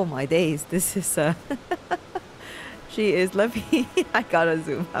 Oh my days. This is she is, let me I gotta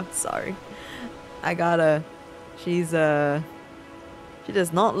zoom. I'm sorry. She's she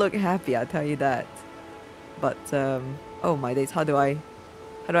does not look happy, I'll tell you that. But oh my days, how do I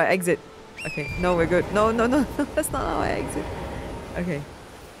exit? Okay, no, we're good. No, that's not how I exit. Okay.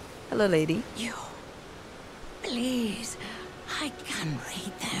 Hello, lady. You, please, I can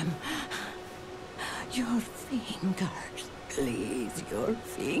read them. Your fingers, please, your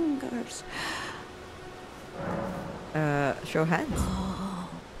fingers. Show hands. Oh,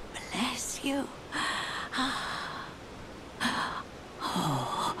 bless you.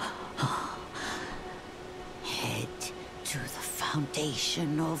 Head to the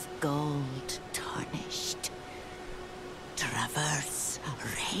foundation of gold tarnished. Traverse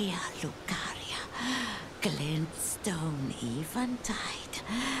Rea Lucaria, glintstone eventide,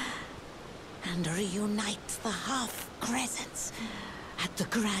 and reunite the half-crescents at the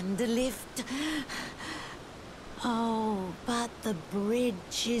grand lift. Oh, but the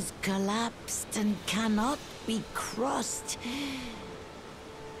bridge is collapsed and cannot be crossed.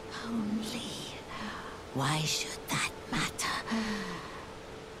 Only, why should that matter?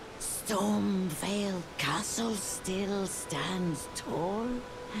 Stormvale Castle still stands tall.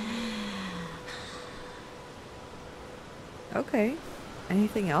 Okay.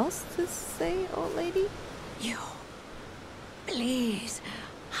 Anything else to say, old lady? You, please,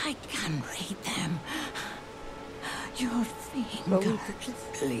 I can read them. Your fingers,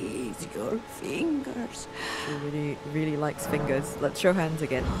 please, your fingers. She really likes fingers. Let's show hands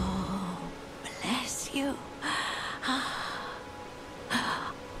again. Oh, bless you.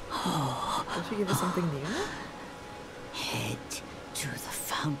 Will she give us something new? Head to the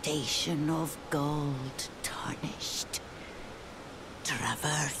foundation of gold tarnished.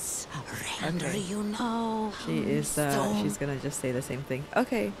 Traverse and reunite. She is she's gonna just say the same thing.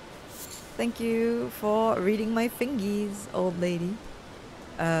 Okay. Thank you for reading my fingies, old lady.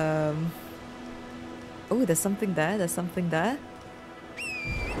 Oh, there's something there. There's something there.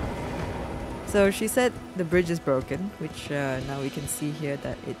 So she said the bridge is broken, which now we can see here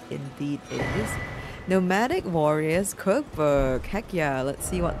that it indeed is. Nomadic Warriors Cookbook. Heck yeah, let's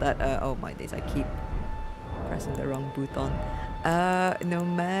see what that... oh my days, I keep pressing the wrong button.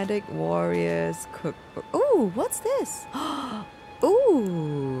 Nomadic Warriors Cookbook. Ooh, what's this?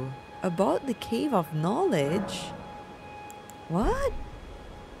 Ooh, about the Cave of Knowledge. What?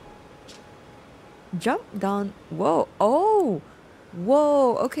 Jump down. Whoa. Oh.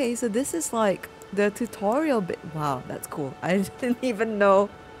 Whoa. Okay, so this is like the tutorial bit. Wow, that's cool. I didn't even know.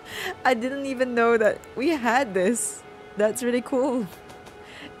 I didn't even know that we had this. That's really cool.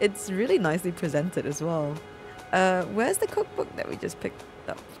 It's really nicely presented as well. Where's the cookbook that we just picked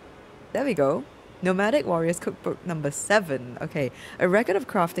up? There we go. Nomadic Warriors Cookbook number 7. Okay. A record of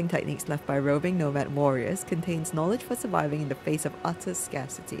crafting techniques left by roving nomad warriors contains knowledge for surviving in the face of utter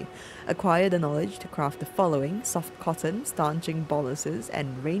scarcity. Acquire the knowledge to craft the following: soft cotton, stanching boluses,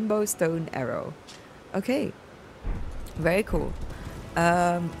 and rainbow stone arrow. Okay. Very cool.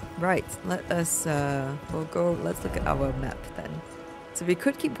 Right. Let us, let's look at our map then. So we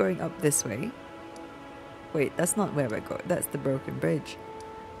could keep going up this way. Wait, that's not where we're going. That's the broken bridge.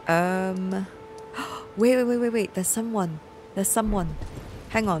 Wait. There's someone.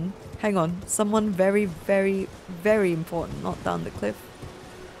 Hang on. Someone very, very, very important. Not down the cliff.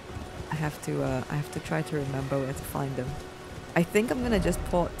 I have to try to remember where to find them. I think I'm gonna just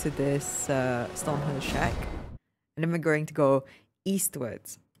port to this Stormhunter shack, and then we're going to go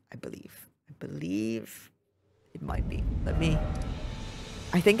eastwards. I believe it might be.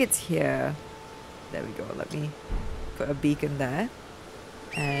 I think it's here. There we go. Let me put a beacon there.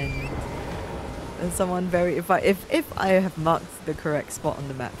 And there's someone very... If I have marked the correct spot on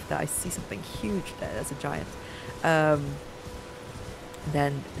the map, that I see something huge there. That's a giant.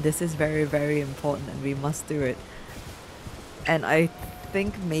 Then this is very, very important and we must do it. And I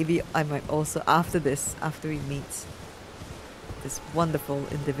think maybe I might also, after we meet this wonderful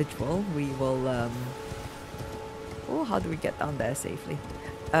individual, we will... Oh, how do we get down there safely?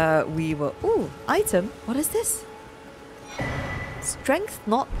 We will... Ooh, item? What is this? Strength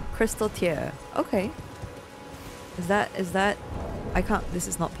not crystal tier. Okay. Is that... I can't... This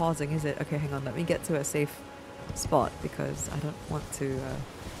is not pausing, is it? Okay, hang on. Let me get to a safe spot because I don't want to... I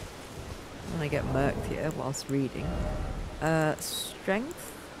don't want to get murked here whilst reading.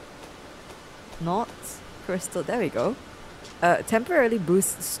 Strength not crystal... There we go. Temporarily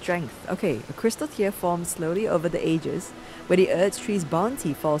boosts strength. Okay, a crystal tier forms slowly over the ages, where the Erdtree's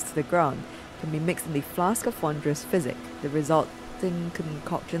bounty falls to the ground. Can be mixed in the flask of wondrous physic. The resulting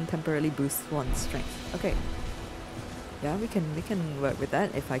concoction temporarily boosts one's strength. Okay. Yeah, we can work with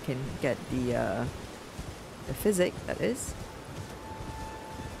that if I can get the physic, that is.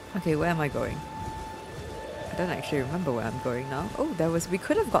 Okay, where am I going? I don't actually remember where I'm going now. Oh, we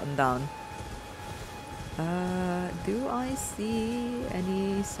could have gotten down. Do I see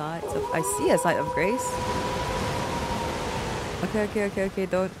any sites of... I see a site of grace. Okay,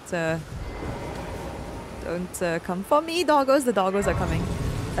 don't come for me, doggos. The doggos are coming.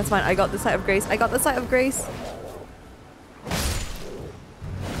 That's fine, I got the site of grace.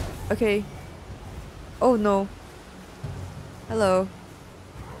 Okay. Oh no. Hello.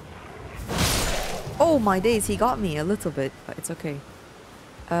 Oh my days, he got me a little bit, but it's okay.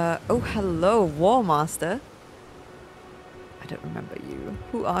 Oh, hello, War Master. I don't remember you.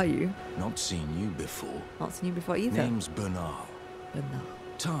 Who are you? Not seen you before. Not seen you before either. Name's Bernahl. Bernahl.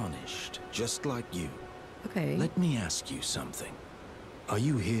 Tarnished, just like you. Okay. Let me ask you something. Are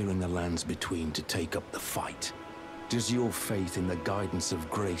you here in the lands between to take up the fight? Does your faith in the guidance of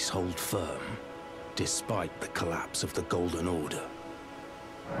grace hold firm, despite the collapse of the Golden Order?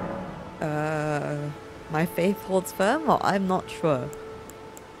 My faith holds firm, or I'm not sure.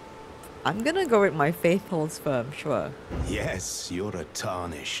 I'm gonna go with my faith holds firm, sure. Yes, you're a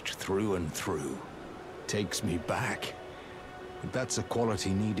Tarnished through and through. Takes me back. But that's a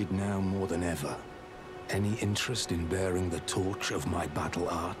quality needed now more than ever. Any interest in bearing the torch of my battle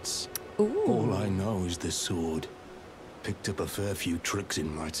arts? Ooh. All I know is the sword. Picked up a fair few tricks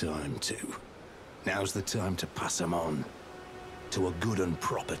in my time, too. Now's the time to pass them on. To a good and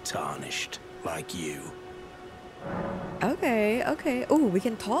proper Tarnished, like you. Okay. Oh, we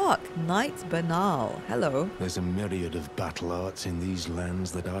can talk. Knight Bernahl. Hello. There's a myriad of battle arts in these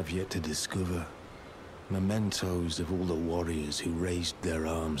lands that I've yet to discover. Mementos of all the warriors who raised their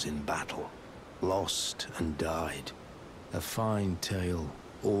arms in battle. Lost and died. A fine tale,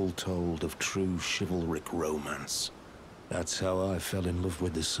 all told of true chivalric romance. That's how I fell in love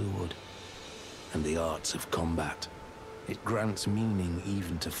with the sword. And the arts of combat. It grants meaning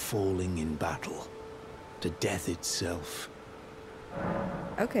even to falling in battle. To death itself.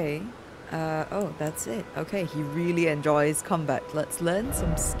 Okay. Oh, that's it. Okay, he really enjoys combat. Let's learn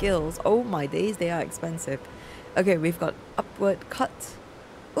some skills. Oh my days, they are expensive. Okay, we've got upward cut.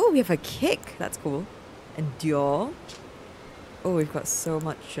 Oh, we have a kick. That's cool. Endure. Oh, we've got so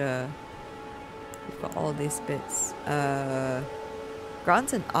much, we've got all these bits.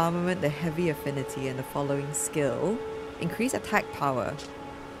 Grants an armament the heavy affinity and the following skill. Increase attack power.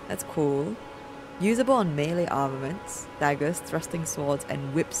 That's cool. Usable on melee armaments, daggers, thrusting swords,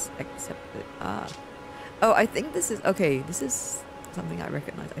 and whips accepted. Ah. Oh, I think this is... Okay, this is something I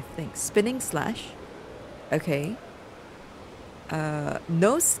recognize, I think. Spinning slash. Okay.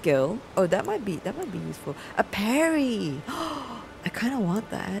 No skill. Oh, that might be useful. A parry! I kind of want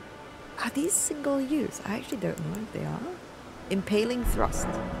that. Are these single use? I actually don't know if they are. Impaling thrust.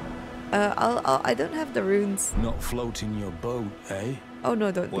 I don't have the runes. Not floating your boat, eh? Oh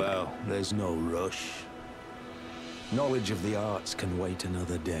no, don't. Well, there's no rush. Knowledge of the arts can wait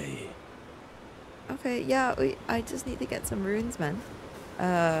another day. Okay, yeah, I just need to get some runes, man.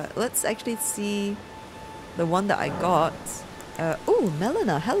 Let's actually see the one that I got. Oh,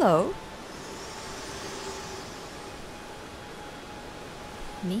 Melina, hello.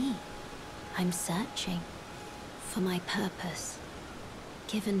 Me? I'm searching for my purpose,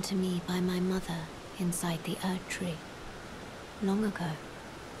 given to me by my mother inside the Erdtree, long ago,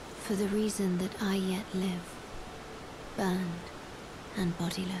 for the reason that I yet live, burned and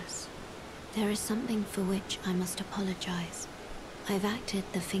bodiless. There is something for which I must apologize. I've acted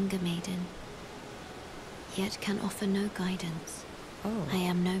the Finger Maiden, yet can offer no guidance. Oh. I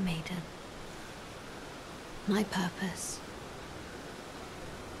am no maiden. My purpose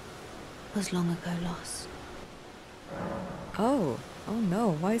was long ago lost. Oh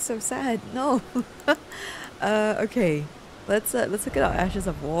no, why so sad? No. Okay. Let's look at our Ashes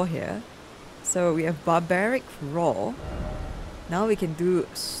of War here. So we have Barbaric Roar. Now we can do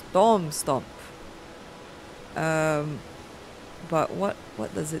Storm Stomp. But what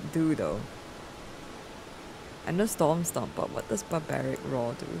does it do though? I know Storm Stomp, but what does Barbaric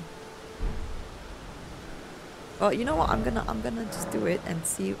Roar do? Well, you know what? I'm gonna just do it and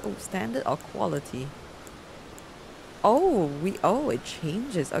see. Oh, standard or quality? Oh, it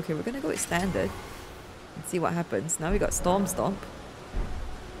changes. Okay, we're gonna go with standard and see what happens. Now we got Storm Stomp.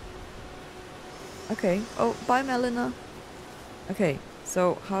 Okay. Oh, bye, Melina. Okay,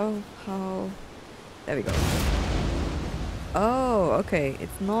 so how... There we go. Oh, okay.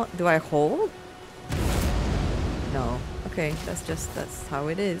 It's not... Do I hold? No. Okay, that's how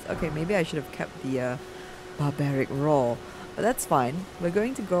it is. Okay, maybe I should have kept the Barbaric Roar. But that's fine. We're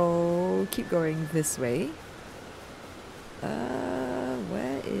going to keep going this way.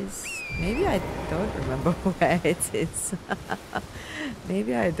 Where is... Maybe I don't remember where it is.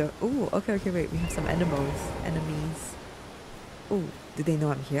 Maybe I don't... Ooh, okay, wait. We have some enemies. Ooh, do they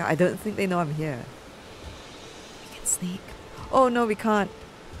know I'm here? I don't think they know I'm here. We can sneak. Oh, no, we can't.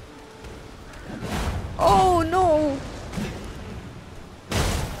 Oh, no!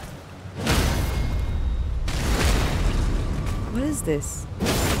 What is this?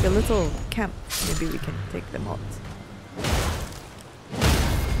 Like a little camp. Maybe we can take them out.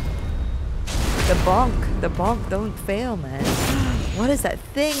 The bonk don't fail, man. What is that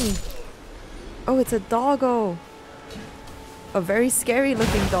thing? Oh, it's a doggo. A very scary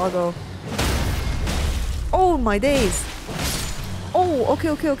looking doggo. Oh my days. Oh,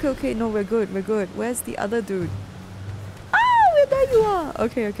 okay. No, we're good. Where's the other dude? Oh, there you are.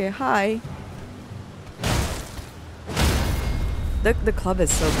 Okay, hi. The club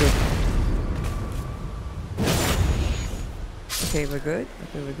is so good. Okay, we're good.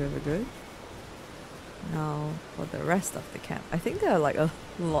 We're good. Now for the rest of the camp. I think there are like a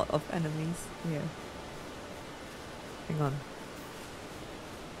lot of enemies here. Hang on.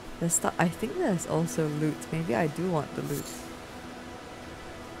 I think there's also loot. Maybe I do want the loot.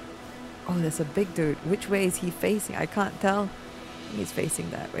 Oh, there's a big dude. Which way is he facing? I can't tell. I think he's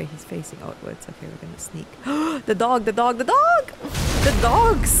facing that way. He's facing outwards. Okay, we're gonna sneak. The dog! The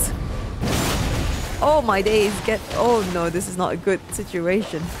dogs! Oh my days, oh no, this is not a good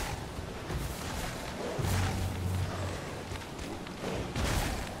situation.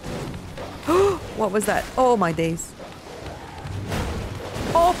 What was that? Oh my days.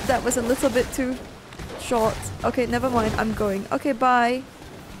 Oh, that was a little bit too short. Okay, never mind, I'm going. Okay, bye.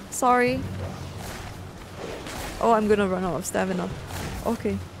 Sorry. Oh, I'm gonna run out of stamina.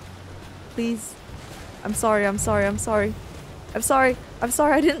 Okay. Please. I'm sorry. I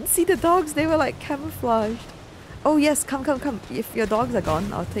didn't see the dogs. They were like camouflaged. Oh yes, come. If your dogs are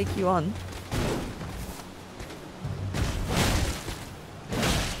gone, I'll take you on.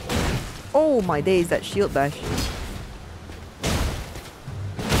 Oh my days, that shield bash.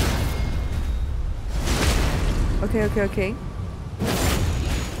 Okay.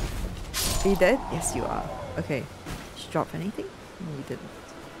 Are you dead? Yes, you are. Okay. Did you drop anything? No, you didn't.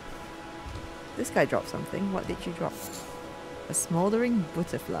 This guy dropped something. What did you drop? A smoldering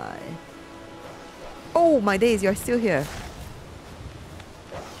butterfly. Oh my days, you're still here.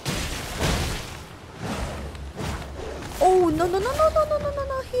 Oh no no no no no no no no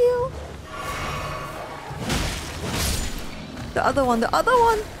no, heal. The other one, the other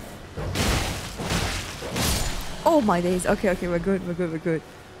one. Oh my days. Okay, okay, we're good, we're good, we're good.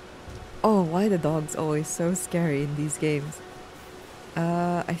 Oh, why are the dogs always so scary in these games?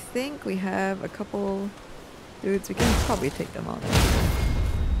 I think we have a couple dudes. We can probably take them out.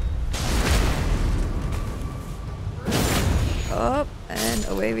 Up and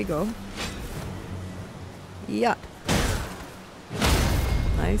away we go. Yeah.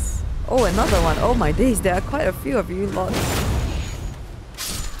 Nice. Oh, another one. Oh my days, there are quite a few of you lot.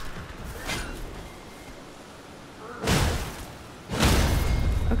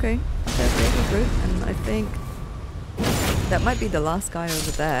 Okay, okay, okay, we're good. And I think that might be the last guy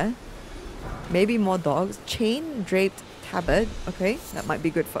over there. Maybe more dogs. Chain draped tabard. Okay, that might be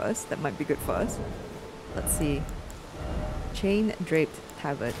good for us. That might be good for us. Let's see. Chain draped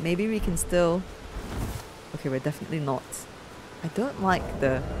tabard. Maybe we can still... Okay, we're definitely not. I don't like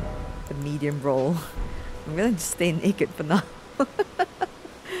the medium roll. I'm gonna just stay naked for now.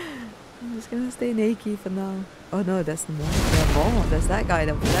 I'm just gonna stay naked for now. Oh no, there's more. There are more. There's that guy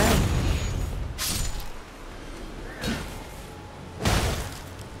over there.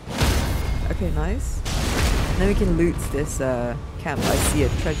 Okay, nice. And then we can loot this camp. I see a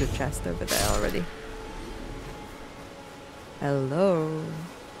treasure chest over there already. Hello.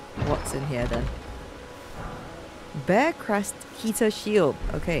 What's in here then? Bear crest heater shield.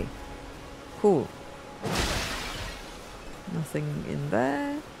 Okay. Cool. Nothing in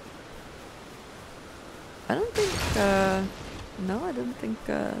there. I don't think, no, I don't think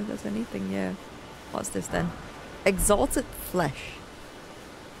there's anything here. What's this then? Exalted flesh.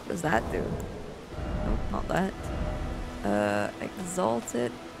 What does that do? Nope, not that.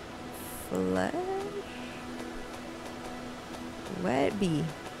 Exalted flesh? Where it be?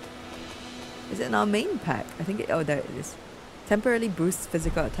 Is it in our main pack? I think it, oh, there it is. Temporarily boosts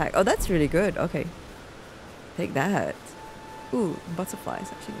physical attack. Oh, that's really good. Okay. Take that. Ooh,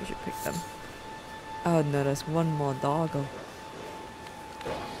 butterflies. Actually, we should pick them. Oh no, there's one more doggo.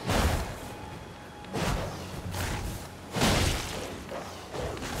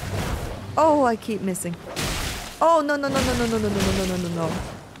 Oh, I keep missing. Oh no no no no no no no no no no no no.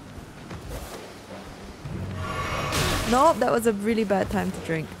 Nope, that was a really bad time to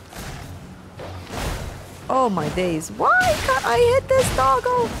drink. Oh my days. Why can't I hit this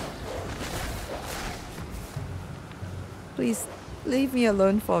doggo? Please leave me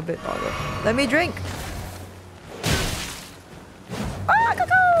alone for a bit, doggo. Let me drink. Ah,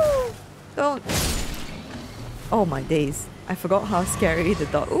 cuckoo! Don't. Oh my days. I forgot how scary the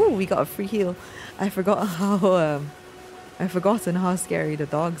dog. Ooh, we got a free heal. I've forgotten how scary the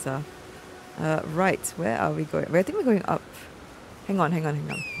dogs are. Right, where are we going? I think we're going up. Hang on, hang on,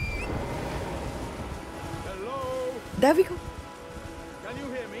 hang on. Hello? There we go. Can you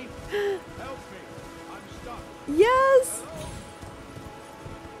hear me? Help me. I'm stuck. Yes!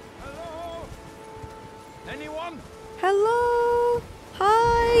 Hello? Hello? Anyone? Hello!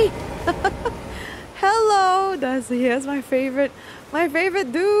 Hi! Hello! Here's my favorite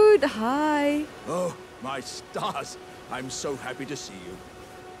dude. Hi. Oh, my stars. I'm so happy to see you.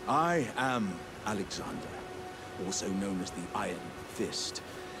 I am Alexander, also known as the Iron Fist.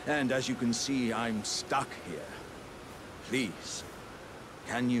 And as you can see, I'm stuck here. Please,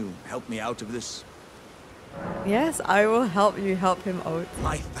 can you help me out of this? Yes, I will help you help him out.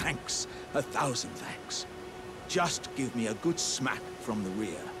 My thanks. 1,000 thanks. Just give me a good smack from the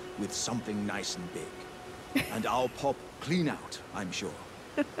rear with something nice and big. And I'll pop clean out, I'm sure.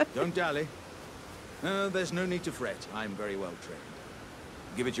 Don't dally. There's no need to fret. I'm very well trained.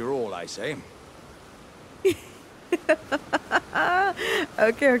 Give it your all, I say.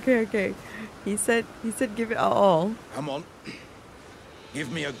 Okay. He said give it our all. Come on.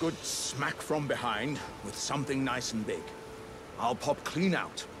 Give me a good smack from behind with something nice and big. I'll pop clean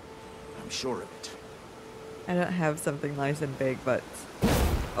out. I'm sure of it. I don't have something nice and big, but...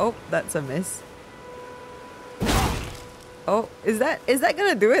 Oh, that's a miss. Oh, is that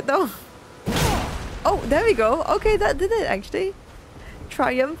gonna do it though? Oh, there we go. Okay, that did it actually.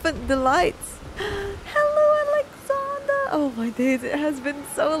 Triumphant delights. Hello, Alexander. Oh my days, it has been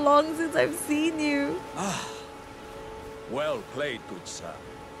so long since I've seen you. Ah, well played, good sir.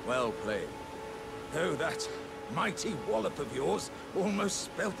 Well played. Though that mighty wallop of yours almost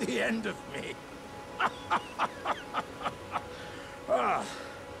spelled the end of me. Ah.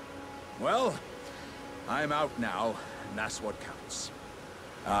 Well, I'm out now, and that's what counts.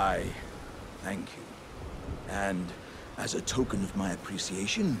 I Thank you. And as a token of my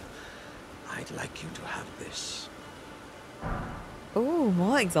appreciation, I'd like you to have this. Oh,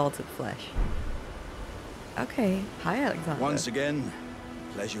 more exalted flesh. Okay. Hi, Alexander. Once again,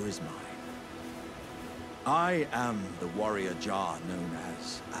 pleasure is mine. I am the warrior Jar known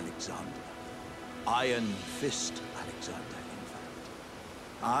as Alexander. Iron Fist Alexander, in fact.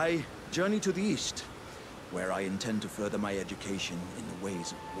 I journey to the east, where I intend to further my education in the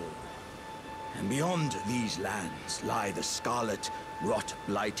ways of war. And beyond these lands lie the scarlet,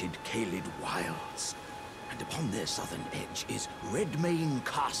 rot-blighted Kaled wilds. And upon their southern edge is Redmane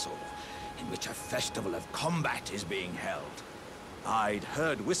Castle, in which a festival of combat is being held. I'd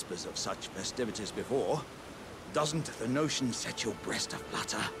heard whispers of such festivities before. Doesn't the notion set your breast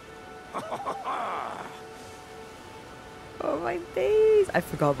aflutter? Oh my days! I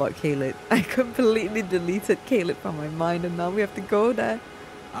forgot about Kaled. I completely deleted Kaled from my mind and now we have to go there.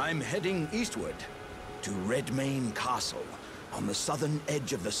 I'm heading eastward to Redmane Castle on the southern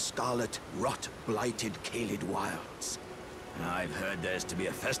edge of the scarlet, rot-blighted Kaled wilds. I've heard there's to be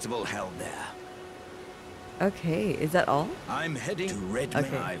a festival held there. Okay, is that all? I'm heading to Redmane.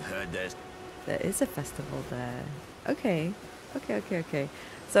 Okay. I've heard there's... There is a festival there. Okay. Okay.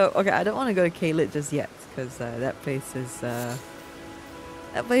 So, okay, I don't want to go to Kaled just yet because that place is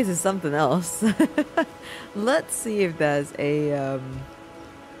something else. Let's see if there's a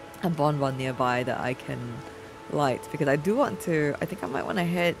bonbon nearby that I can light because I do want to. I think I might want to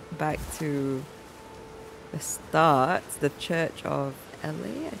head back to the start, the Church of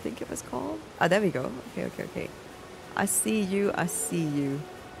LA, I think it was called. Ah, there we go. Okay. I see you.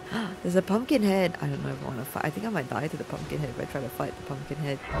 There's a pumpkin head. I don't know if I want to fight. I think I might die to the pumpkin head if I try to fight the pumpkin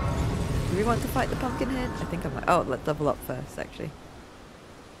head. Do we want to fight the pumpkin head? I think I might. Oh, let's level up first, actually.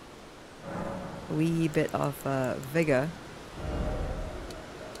 A wee bit of vigor.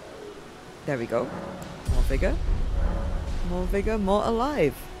 There we go. More vigor. More vigor, more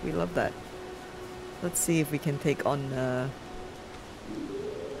alive. We love that. Let's see if we can take on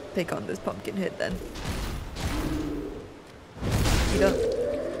this pumpkin head then. You don't.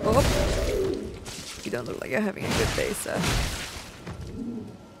 Oh, you don't look like you're having a good day, sir.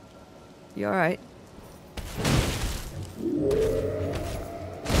 You alright?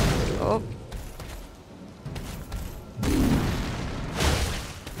 Oh.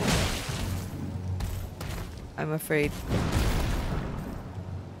 I'm afraid.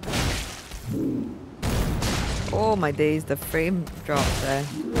 Oh my days, the frame dropped there.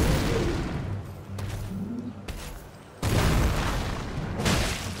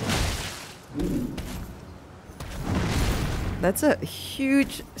 That's a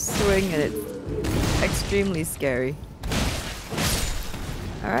huge swing and it's extremely scary.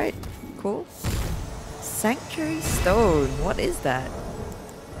 Alright, cool. Sanctuary Stone, what is that?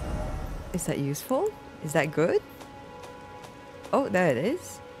 Is that useful? Is that good? Oh, there it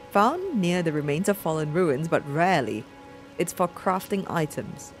is. Found near the remains of fallen ruins, but rarely. It's for crafting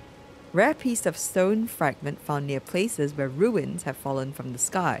items. Rare piece of stone fragment found near places where ruins have fallen from the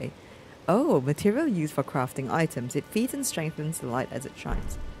sky. Oh, material used for crafting items. It feeds and strengthens the light as it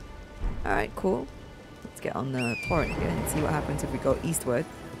shines. Alright, cool. Let's get on the Torrent here and see what happens if we go eastward.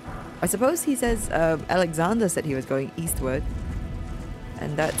 I suppose he says Alexander said he was going eastward.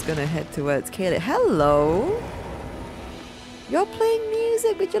 And that's gonna head towards Kale. Hello! You're playing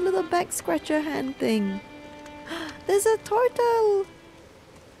music with your little back scratcher hand thing. There's a turtle!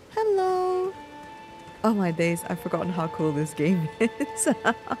 Hello! Oh my days, I've forgotten how cool this game is.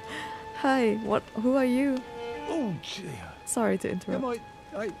 Hi, who are you? Oh dear. Sorry to interrupt.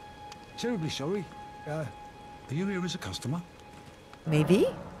 I'm terribly sorry. Are you here as a customer? Maybe?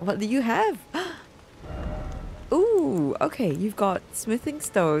 What do you have? Ooh, okay, you've got smithing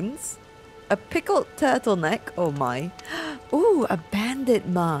stones, a pickled turtleneck, oh my. Ooh, a bandit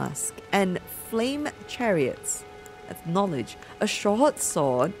mask, and flame chariots. That's knowledge. A short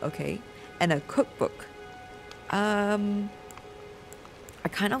sword, okay, and a cookbook. I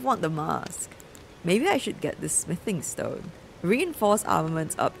kind of want the mask. Maybe I should get this smithing stone. Reinforced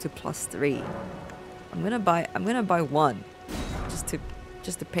armaments up to +3. I'm gonna buy one, just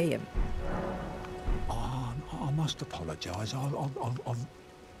to pay him. I must apologise.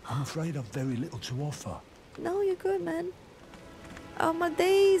 I'm afraid I've very little to offer. No, you're good, man. Oh my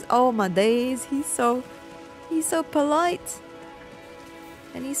days! Oh my days! He's so polite,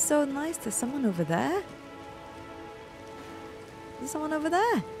 and he's so nice. There's someone over there. There's someone over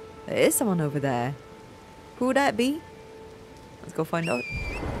there. There is someone over there. Who would that be? Let's go find out.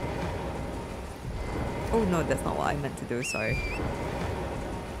 Oh no, that's not what I meant to do. Sorry.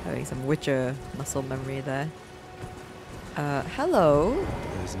 Having some Witcher muscle memory there. Hello.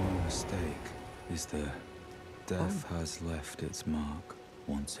 There's no mistake, is there? Death has left its mark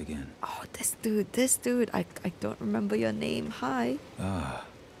once again. Oh, this dude. I don't remember your name. Hi. Ah,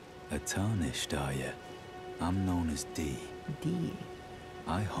 a tarnished, are you? I'm known as D. D.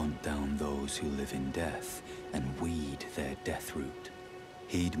 I hunt down those who live in death and weed their death root.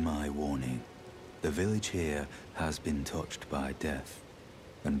 Heed my warning. The village here has been touched by death.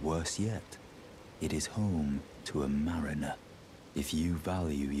 And worse yet, it is home to a mariner. If you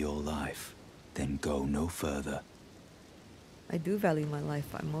value your life, then go no further. I do value my life,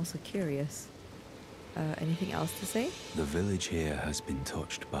 but I'm also curious. Anything else to say? The village here has been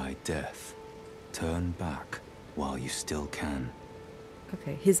touched by death. Turn back while you still can.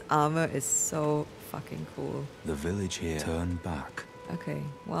 Okay, his armor is so fucking cool. The village here. Turn back. Okay,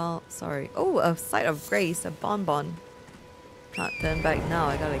 well, sorry. Oh, a site of grace, a bonbon. Can't turn back now,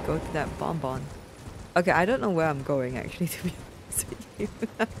 I gotta go to that bonbon. Okay, I don't know where I'm going actually, to be honest with you.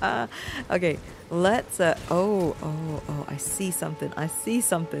 Okay, let's, oh, I see something,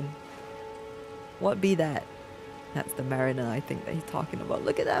 What be that? That's the mariner, I think, that he's talking about.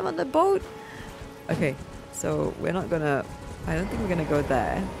 Look at them on the boat! Okay, so we're not gonna, I don't think we're gonna go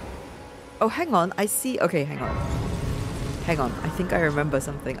there. Oh, hang on, I see, okay, hang on. I think I remember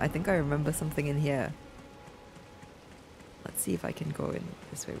something. In here. Let's see if I can go in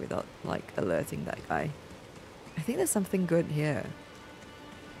this way without, like, alerting that guy. I think there's something good here.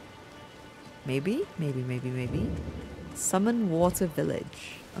 Maybe? Summon Water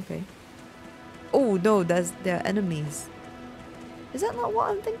Village. Okay. Oh, no, there are enemies. Is that not what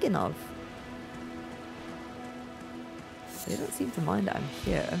I'm thinking of? They don't seem to mind that I'm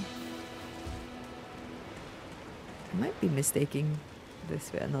here. I might be mistaking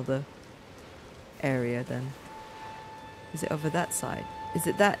this with another area then. Is it over that side? Is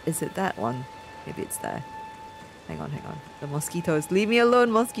it that one? Maybe it's there. Hang on. The mosquitoes. Leave me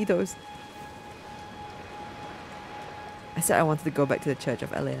alone, mosquitoes! I said I wanted to go back to the Church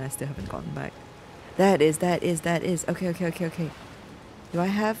of LA and I still haven't gotten back. That is. Okay. Do I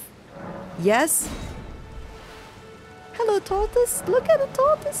have... Yes? Hello, tortoise! Look at the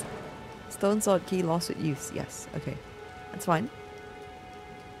tortoise! Stone sword key lost with use. Yes, okay. That's fine.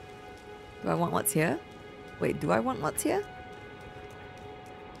 Do I want what's here? Wait, do I want what's here?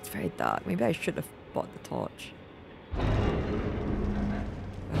 It's very dark. Maybe I should have bought the torch.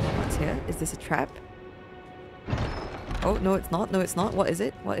 What's here? Is this a trap? Oh, no, it's not. What is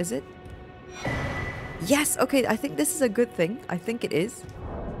it? Yes! Okay, I think this is a good thing. I think it is.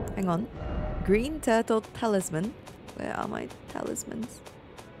 Hang on. Green turtle talisman. Where are my talismans?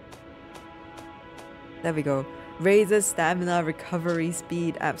 There we go. Raises stamina recovery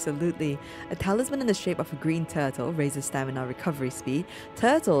speed. Absolutely. A talisman in the shape of a green turtle raises stamina recovery speed.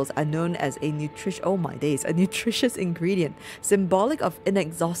 Turtles are known as a nutritious ingredient, symbolic of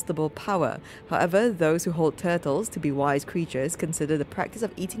inexhaustible power. However, those who hold turtles to be wise creatures consider the practice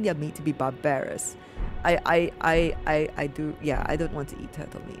of eating their meat to be barbarous. I don't want to eat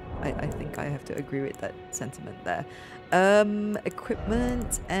turtle meat. I think I have to agree with that sentiment there.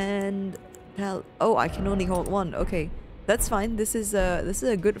 Equipment and... Oh, I can only hold one. Okay, that's fine. This is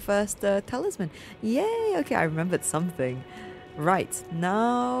a good first talisman. Yay! Okay, I remembered something. Right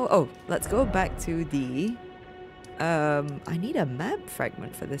now, oh, let's go back to the. I need a map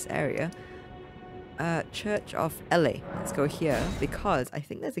fragment for this area. Church of LA. Let's go here because I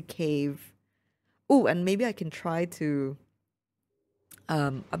think there's a cave. Oh, and maybe I can try to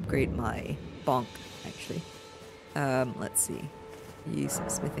upgrade my bonk actually. Let's see. Use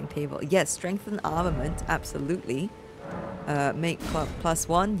smithing table. Yes, strengthen armament. Absolutely. Make club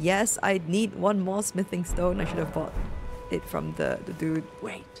 +1. Yes, I need one more smithing stone. I should have bought it from the dude.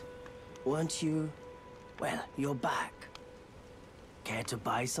 Wait, weren't you... Well, you're back. Care to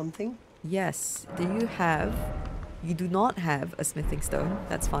buy something? Yes. You do not have a smithing stone.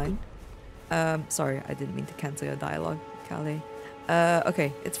 That's fine. Sorry, I didn't mean to cancel your dialogue, Kale.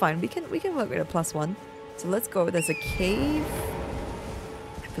 Okay, it's fine. We can work with a +1. So let's go. There's a cave.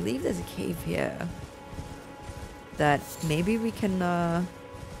 I believe there's a cave here that maybe we can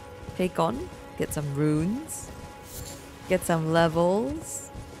take on, get some runes, get some levels.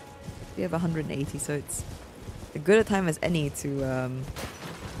 We have 180, so it's as good a time as any to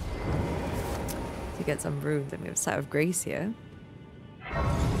get some runes. And we have Sight of Grace here.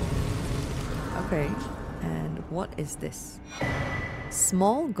 Okay, and what is this?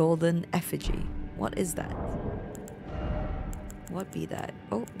 Small golden effigy. What is that? What be that?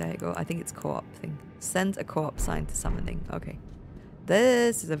 Oh, there you go. I think it's co-op thing. Send a co-op sign to summoning. Okay.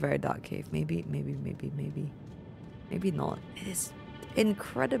 This is a very dark cave. Maybe not. It is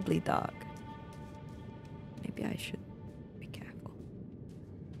incredibly dark. Maybe I should be careful.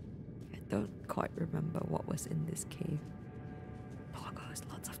 don't quite remember what was in this cave. Doggos,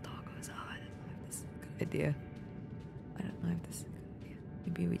 lots of doggos. Oh, I don't know if this is a good idea. I don't know if this is a good idea.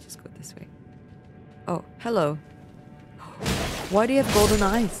 Maybe we just go this way. Oh, hello. Why do you have golden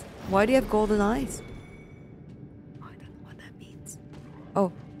eyes? Why do you have golden eyes? Oh, I don't know what that means.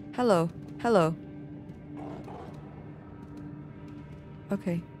 Oh, hello. Hello.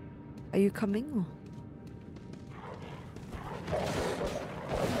 Okay. Are you coming? Or?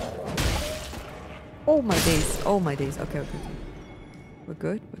 Oh my days. Oh my days. Okay, okay, okay. We're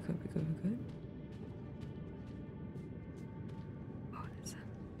good. We're good. We're good. We're good. Oh,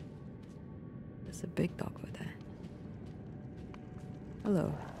 there's a big dog over there.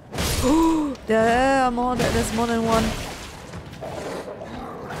 Hello. Oh, there are more. There's more than one.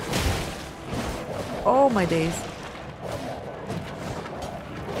 Oh my days.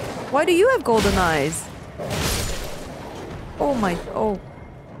 Why do you have golden eyes? Oh my. Oh.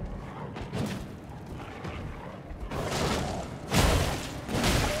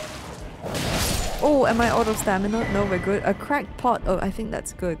 Oh, am I out of stamina? No, we're good. A cracked pot. Oh, I think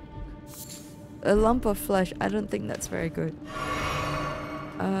that's good. A lump of flesh. I don't think that's very good.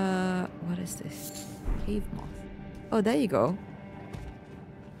 What is this? Cave moth. Oh, there you go.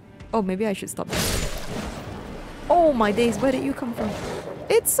 Oh, maybe I should stop there. Oh my days, where did you come from?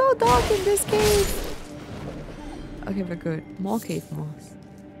 It's so dark in this cave! Okay, we're good. More cave moths.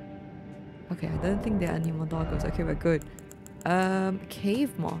 Okay, I don't think there are any more doggos. Okay, we're good.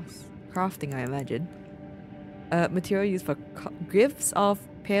 Cave moths. Crafting, I imagine. Material used for gifts of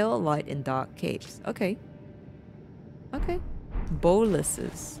pale light in dark caves. Okay. Okay.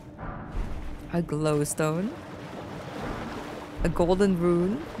 Boluses. A glowstone. A golden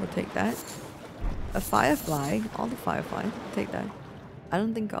rune. We'll take that. A firefly. All the fireflies. Take that. I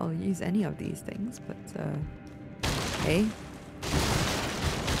don't think I'll use any of these things, but hey.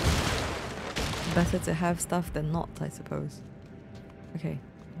 Better to have stuff than not, I suppose. Okay.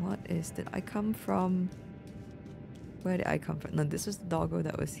 What is... Did I come from... Where did I come from? No, this was the doggo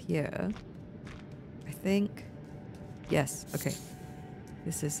that was here. I think... Yes, okay.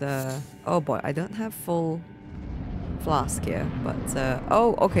 This is oh boy, I don't have full flask here, but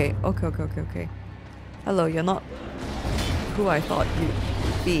oh, okay. Okay. Hello, you're not who I thought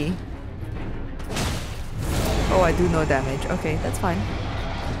you'd be. Oh, I do no damage. Okay, that's fine.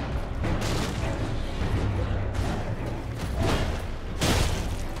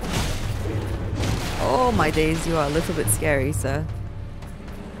 Oh my days, you are a little bit scary, sir.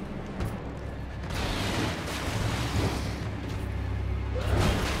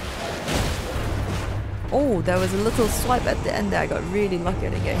 Oh, there was a little swipe at the end there. I got really lucky I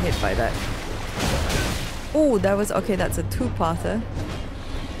didn't get hit by that. Oh, that was... Okay, that's a two-parter.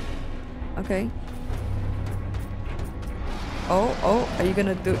 Okay. Oh, are you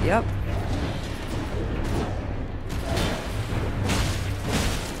gonna do... Yep.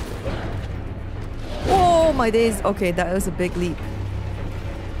 Oh my days. Okay, that was a big leap.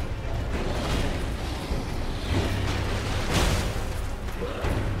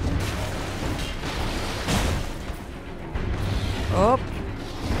 Oh,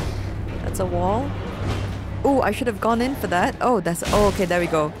 that's a wall. Oh, I should have gone in for that. Oh, that's... Oh, okay, there we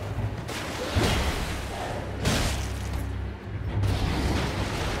go.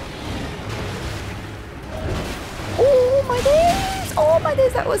 Oh my days! Oh my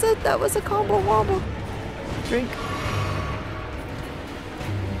days! That was a combo wobble. Drink.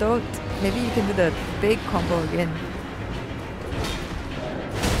 Don't. Maybe you can do the big combo again.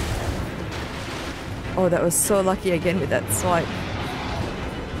 Oh, that was so lucky again with that swipe.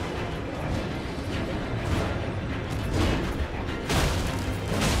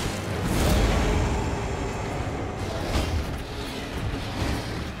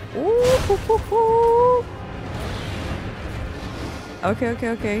 Ooh, hoo, hoo, hoo.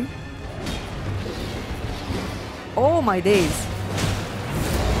 Okay. Oh my days.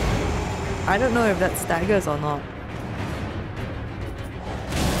 I don't know if that staggers or not.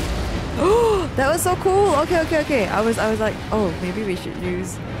 That was so cool. Okay. I was like, oh, maybe we should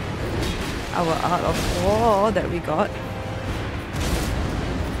use our art of war that we got.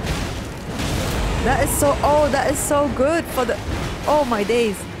 That is so... Oh, that is so good for the... Oh my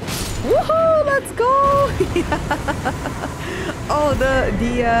days. Woohoo! Let's go! Oh,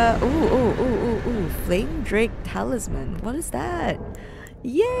 ooh, Flame Drake Talisman. What is that?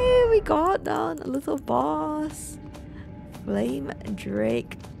 Yay! We got down a little boss. Flame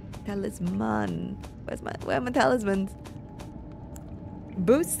Drake Talisman. Where are my talismans?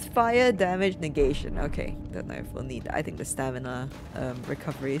 Boost fire damage negation. Okay, don't know if we'll need that. I think the stamina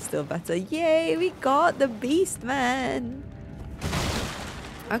recovery is still better. Yay! We got the beast man.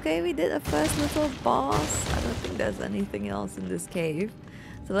 Okay, we did a first little boss. I don't think there's anything else in this cave.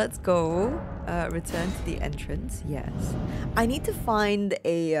 So let's go. Return to the entrance. Yes. I need to find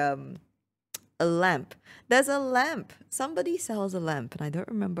a lamp. There's a lamp. Somebody sells a lamp and I don't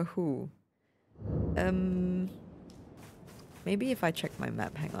remember who. Maybe if I check my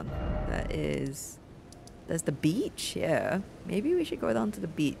map, hang on. There's the beach here. Maybe we should go down to the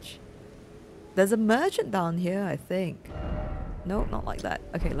beach. There's a merchant down here, I think. No, not like that.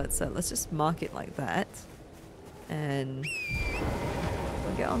 Okay, let's just mark it like that. And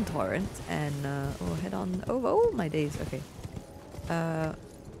we'll get on Torrent and we'll head on. Oh my days. Okay.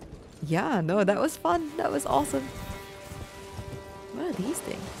 Yeah, no, that was fun. That was awesome. What are these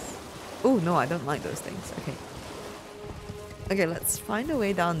things? Oh no, I don't like those things. Okay. Okay, let's find a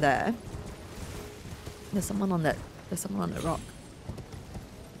way down there. There's someone on that. There's someone on that rock.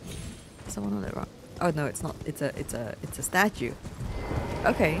 There's someone on that rock. Oh no, it's not. It's a statue.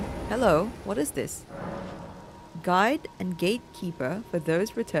 Okay. Hello. What is this? Guide and gatekeeper for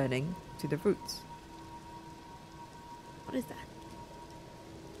those returning to the roots. What is that?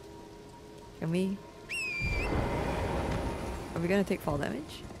 Can we? Are we gonna take fall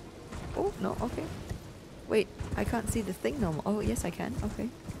damage? Oh no. Okay. Wait, I can't see the thing no more. Oh yes, I can. Okay.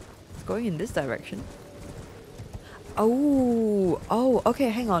 It's going in this direction. Oh. Oh. Okay.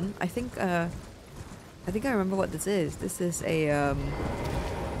 Hang on. I think I remember what this is. This is a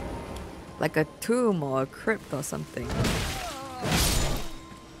like a tomb or a crypt or something.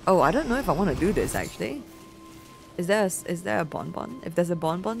 Oh, I don't know if I want to do this actually. Is there a bonbon? If there's a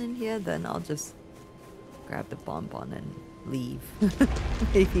bonbon in here, then I'll just grab the bonbon and leave.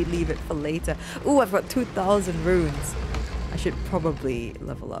 Maybe leave it for later. Ooh, I've got 2,000 runes. I should probably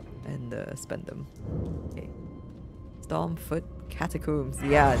level up and spend them. Okay. Stormfoot Catacombs.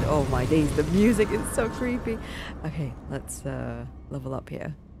 Yeah, oh my days, the music is so creepy. Okay, let's level up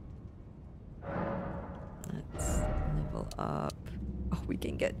here. Let's level up. Oh, we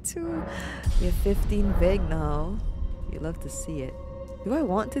can get 2. We have 15 Vig now. You love to see it. Do I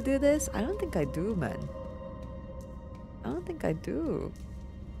want to do this? I don't think I do, man. I don't think I do.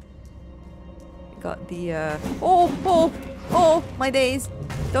 We got the oh, my days.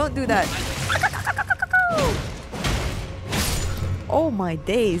 Don't do that. Oh my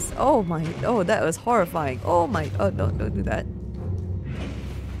days. Oh my, oh, that was horrifying. Oh my, oh, don't do that.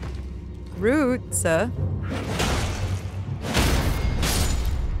 Rude, sir.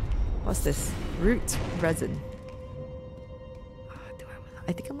 What's this? Root resin.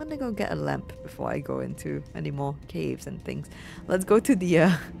 I think I'm gonna go get a lamp before I go into any more caves and things. Let's go to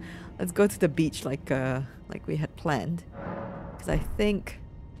the beach like we had planned, because I think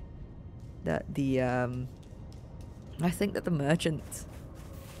that the merchant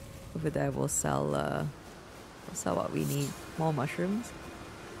over there will sell what we need. More mushrooms.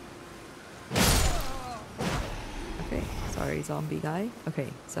 Okay, sorry zombie guy. Okay,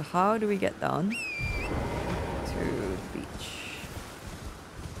 so how do we get down to the beach?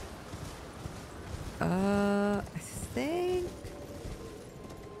 I think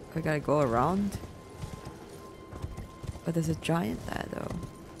we gotta go around. But there's a giant there though.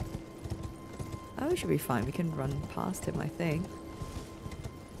 Oh, we should be fine. We can run past him, I think.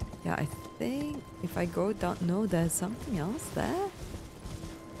 Yeah, I think if I go down... No, there's something else there.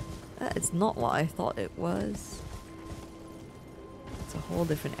 It's not what I thought it was. It's a whole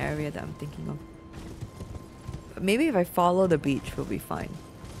different area that I'm thinking of. But maybe if I follow the beach, we'll be fine.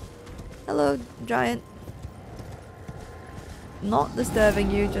 Hello, giant. Not disturbing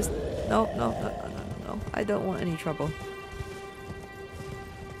you, just... No. I don't want any trouble.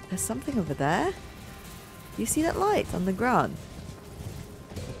 There's something over there. You see that light on the ground?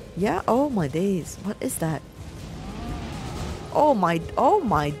 Yeah? Oh my days. What is that? Oh my...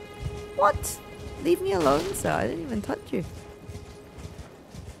 What? Leave me alone, sir. I didn't even touch you.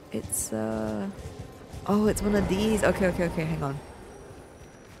 It's oh, it's one of these. Okay, hang on.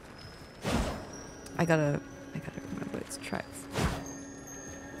 I gotta remember its tracks.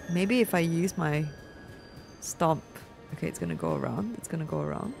 Maybe if I use my stomp. Okay, it's gonna go around.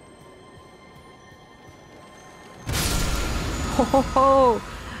 Ho ho ho!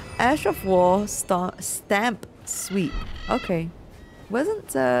 Ash of War stamp sweep. Okay. Wasn't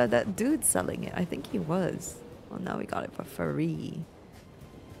that dude selling it? I think he was. Well, now we got it for free.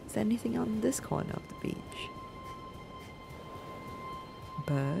 Is there anything on this corner of the beach?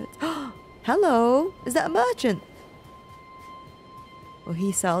 Birds. Hello! Is that a merchant? Will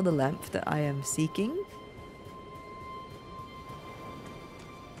he sell the lamp that I am seeking?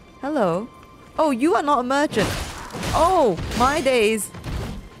 Hello? Oh, you are not a merchant! Oh, my days!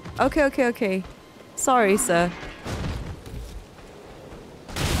 Okay. Sorry, sir.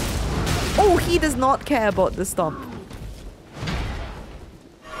 Oh, he does not care about the stomp.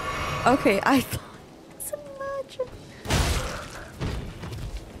 Okay, I thought it's a merchant.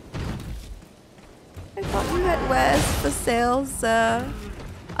 I thought you had wares for sale, sir.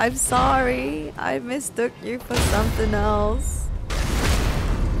 I'm sorry. I mistook you for something else.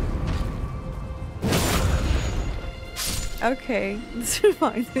 Okay, this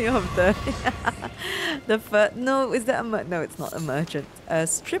reminds me of the no, is that a no? It's not a merchant. A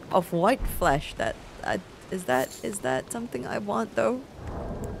strip of white flesh. Is that something I want though?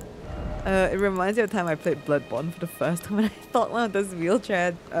 It reminds me of the time I played Bloodborne for the first time, and I thought one of those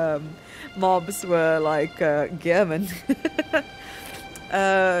wheelchair mobs were like gearmen.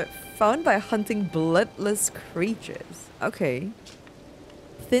 Found by hunting bloodless creatures. Okay.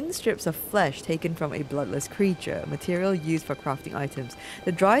 Thin strips of flesh taken from a bloodless creature, material used for crafting items.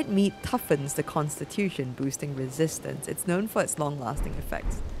 The dried meat toughens the constitution, boosting resistance. It's known for its long-lasting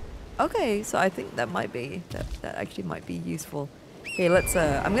effects. Okay, so I think that might be, that actually might be useful. Okay, let's,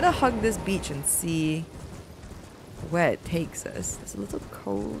 I'm gonna hug this beach and see where it takes us. There's a little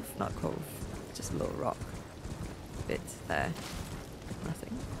cove, not cove, just a little rock bit there.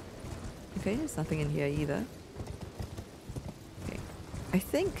 Nothing. Okay, there's nothing in here either. I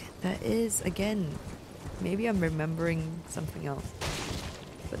think that is, again, maybe I'm remembering something else.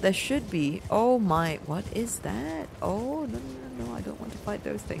 But there should be, oh my, what is that? Oh, no, I don't want to fight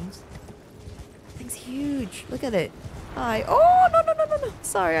those things. That thing's huge, look at it. Hi, oh, no,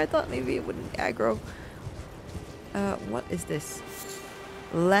 sorry, I thought maybe it wouldn't aggro. What is this?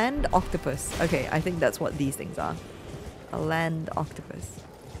 Land octopus. Okay, I think that's what these things are. A land octopus.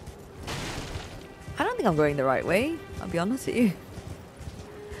 I don't think I'm going the right way, I'll be honest with you.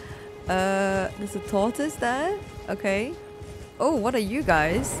 There's a tortoise there. Okay. Oh, what are you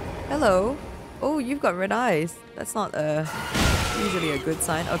guys? Hello. Oh, you've got red eyes. That's not usually a good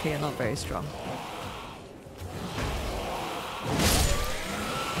sign. Okay, you're not very strong.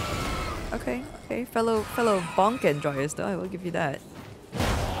 Okay, fellow bonk enjoyers though, I will give you that.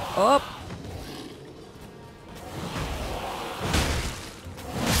 Oh!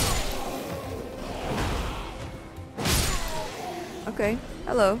 Okay,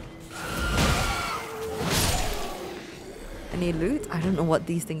 hello. Any loot? I don't know what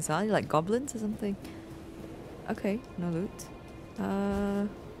these things are. Like goblins or something? Okay, no loot.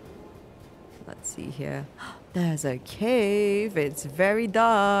 Let's see here. There's a cave. It's very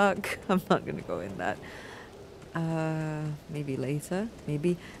dark. I'm not gonna go in that. Maybe later.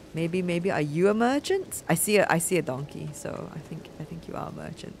 Maybe. Are you a merchant? I see a donkey. So I think you are a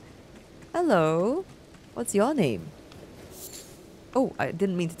merchant. Hello. What's your name? Oh, I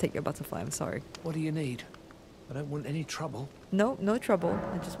didn't mean to take your butterfly. I'm sorry. What do you need? I don't want any trouble. No trouble.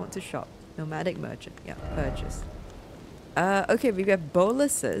 I just want to shop. Nomadic merchant. Yeah, purchase. Okay, we have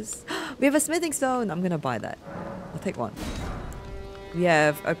boluses. We have a smithing stone. I'm gonna buy that. I'll take one. We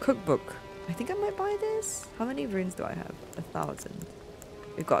have a cookbook. I think I might buy this. How many runes do I have? 1,000.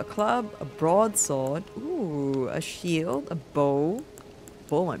 We've got a club, a broadsword. Ooh, a shield, a bow.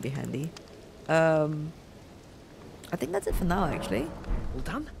 Bow might be handy. I think that's it for now, actually. All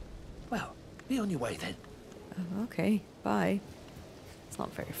done? Well, be on your way then. Okay, bye. It's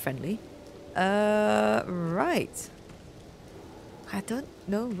not very friendly. Right. I don't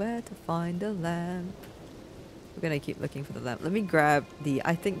know where to find a lamp. We're gonna keep looking for the lamp. Let me grab the...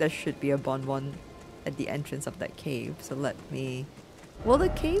 I think there should be a bonbon at the entrance of that cave. So let me... Will the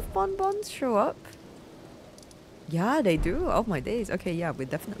cave bonbons show up? Yeah, they do. Oh my days. Okay, yeah, we're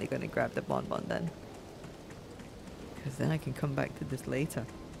definitely gonna grab the bonbon then. Because then I can come back to this later.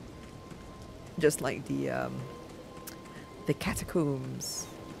 Just like the catacombs.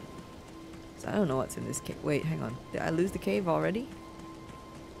 So I don't know what's in this cave. Wait, hang on. Did I lose the cave already?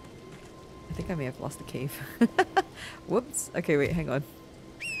 I think I may have lost the cave. Whoops. Okay, wait, hang on.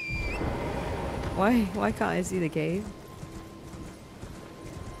 Why can't I see the cave?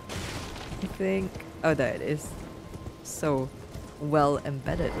 I think... Oh, there it is. So well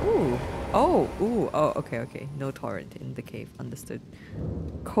embedded. Ooh. Oh, ooh. Oh, okay. No torrent in the cave. Understood.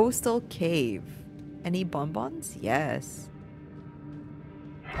 Coastal cave. Any bonbons? Yes.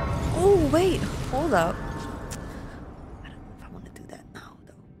 Oh, wait. Hold up. I don't know if I want to do that now,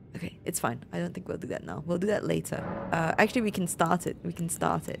 though. Okay, it's fine. I don't think we'll do that now. We'll do that later. Actually, we can start it.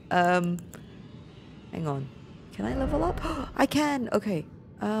 Hang on. Can I level up? I can. Okay.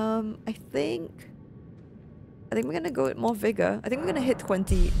 I think we're gonna go with more vigor. I think we're gonna hit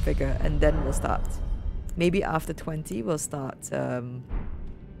 20 vigor and then we'll start. Maybe after 20 we'll start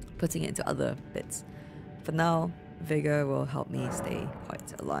putting it into other bits. For now, vigor will help me stay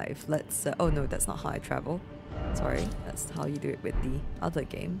quite alive. Let's... oh no, that's not how I travel. Sorry, that's how you do it with the other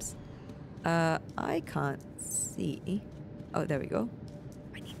games. I can't see. Oh, there we go.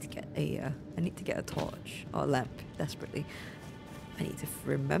 I need to get a torch or a lamp desperately. I need to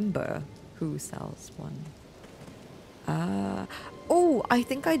remember who sells one. Oh, I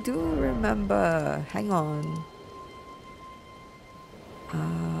think I do remember. Hang on.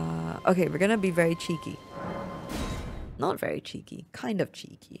 Okay, we're gonna be very cheeky. Not very cheeky, kind of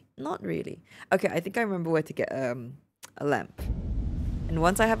cheeky. Not really. Okay, I think I remember where to get a lamp. And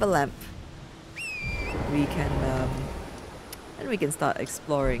once I have a lamp, we can start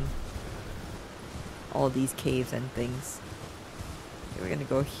exploring all these caves and things. Okay, we're gonna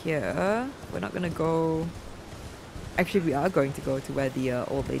go here. We're not gonna go... Actually, we are going to go to where the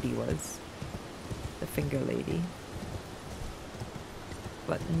old lady was. The finger lady.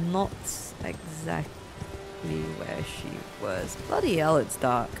 But not exactly where she was. Bloody hell, it's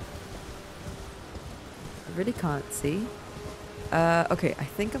dark. I really can't see. Okay, I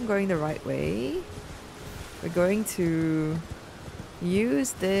think I'm going the right way. We're going to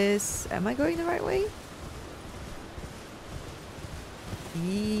use this. Am I going the right way?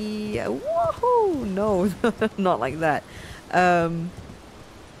 Yeah. Woohoo! No, not like that. I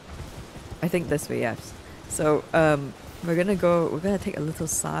think this way, yes. So, we're gonna take a little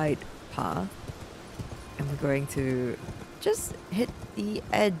side path. And we're going to just hit the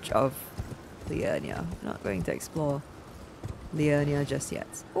edge of Liurnia. We're not going to explore Liurnia just yet.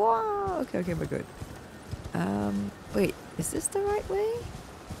 Wow! Okay, we're good. Wait, is this the right way?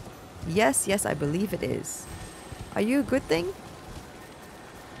 Yes, I believe it is. Are you a good thing?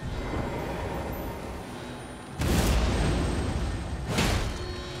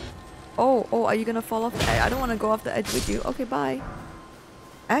 Oh, are you gonna fall off the edge? I don't want to go off the edge with you. Okay, bye.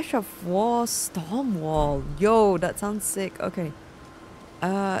 Ash of War, Storm Wall. Yo, that sounds sick. Okay.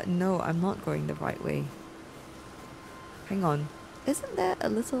 No, I'm not going the right way. Hang on. Isn't there a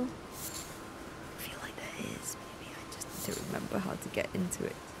little... I feel like there is. Maybe I just need to remember how to get into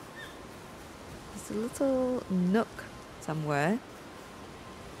it. There's a little nook somewhere.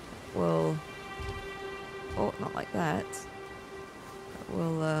 Well... Oh, not like that. That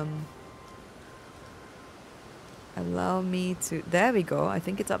will, allow me to... There we go. I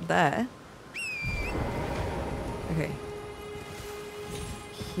think it's up there. Okay.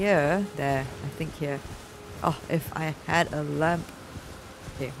 Here. There. I think here. Oh, if I had a lamp.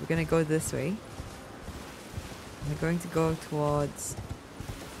 Okay, we're gonna go this way. We're going to go towards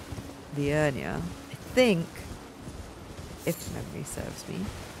Liurnia. I think, if memory serves me,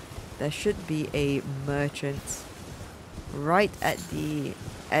 there should be a merchant right at the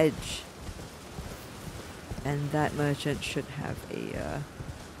edge. And that merchant should have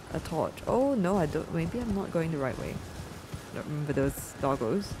a torch. Oh no, I don't. Maybe I'm not going the right way. I don't remember those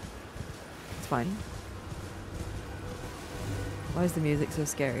doggos. It's fine. Why is the music so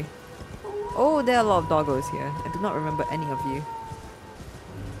scary? Oh, there are a lot of doggos here. I do not remember any of you.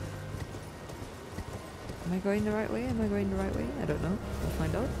 Am I going the right way? Am I going the right way? I don't know. We'll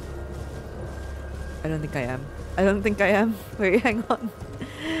find out. I don't think I am. I don't think I am. Wait, hang on.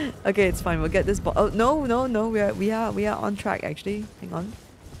 Okay, it's fine. We'll get this. Oh no! We are on track actually. Hang on.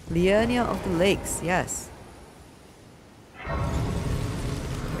 Liurnia of the Lakes. Yes. Okay,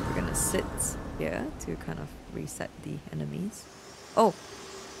 we're gonna sit here to kind of reset the enemies. Oh.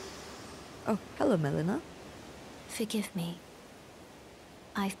 Oh, hello, Melina. Forgive me.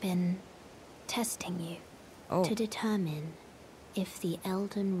 I've been testing you to determine if the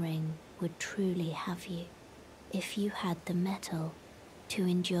Elden Ring would truly have you. If you had the mettle to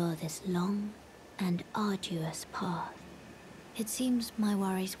endure this long and arduous path. It seems my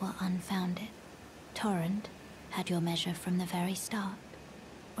worries were unfounded. Torrent had your measure from the very start,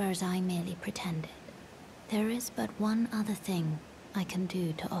 whereas I merely pretended. There is but one other thing I can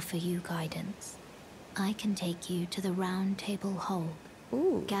do to offer you guidance. I can take you to the Round Table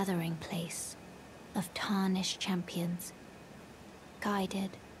Hold, gathering place of tarnished champions,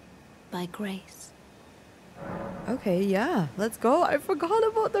 guided by grace. Okay, yeah, let's go. I forgot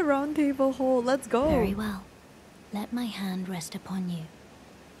about the Round Table Hold. Let's go. Very well. Let my hand rest upon you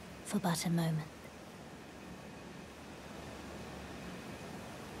for but a moment.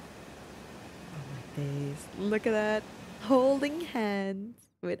 Oh my days. Look at that. Holding hands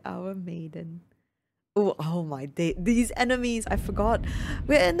with our maiden. Oh my day. These enemies, I forgot.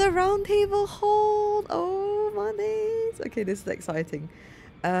 We're in the Round Table Hold. Oh my days. Okay, this is exciting.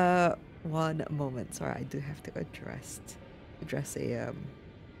 One moment. Sorry, I do have to address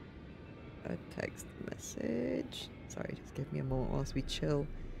a text message. Sorry, just give me a moment whilst we chill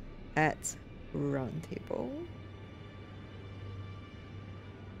at Round Table.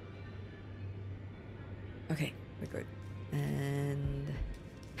 Okay, we're good. And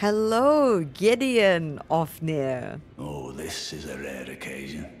Hello, Gideon Ofnir. Oh, this is a rare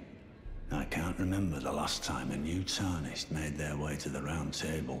occasion. I can't remember the last time a new Tarnished made their way to the Round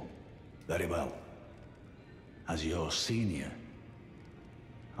Table. Very well. As your senior,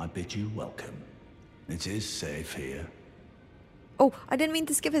 I bid you welcome. It is safe here. Oh, I didn't mean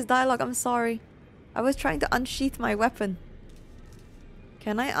to skip his dialogue. I'm sorry. I was trying to unsheath my weapon.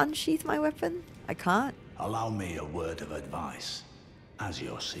 Can I unsheath my weapon? I can't. Allow me a word of advice. As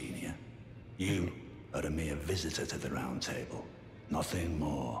your senior, you are a mere visitor to the Round Table. Nothing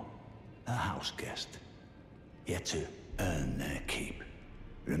more. A house guest. Yet to earn their keep.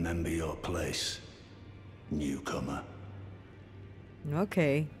 Remember your place, newcomer.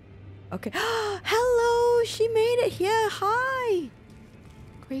 Okay. Okay. Hello! She made it here. Hi!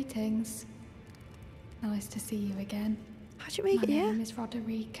 Greetings. Nice to see you again. How'd you make it here? My name is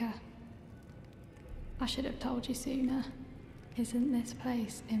Roderika. I should have told you sooner. Isn't this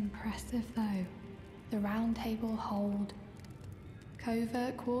place impressive, though? The Round Table Hold.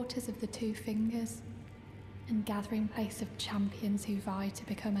 Covert quarters of the Two Fingers. And gathering place of champions who vie to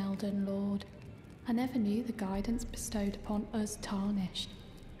become Elden Lord. I never knew the guidance bestowed upon us Tarnished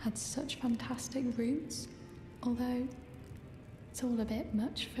had such fantastic roots. Although, it's all a bit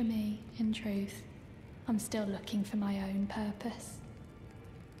much for me, in truth. I'm still looking for my own purpose.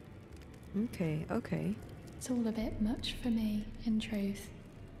 Okay, okay. It's all a bit much for me, in truth.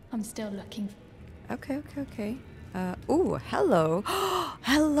 I'm still looking for... Okay. Oh, hello.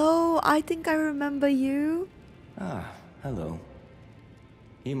 Hello, I think I remember you. Ah, hello.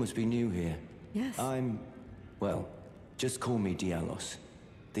 You must be new here. Yes. Well, just call me Dialos.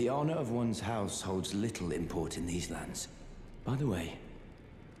 The honor of one's house holds little import in these lands. By the way,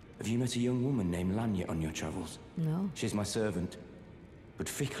 have you met a young woman named Lanya on your travels? No. She's my servant, but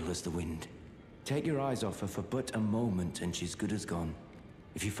fickle as the wind. Take your eyes off her for but a moment and she's good as gone.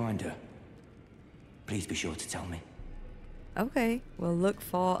 If you find her, please be sure to tell me. Okay, we'll look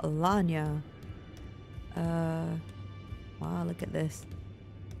for Lanya. Wow, look at this.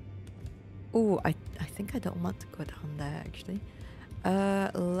 Oh, I think I don't want to go down there, actually.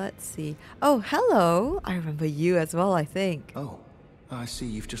 Let's see. Oh, hello! I remember you as well, I think. Oh, I see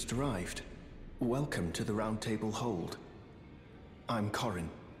you've just arrived. Welcome to the Round Table Hold. I'm Corin,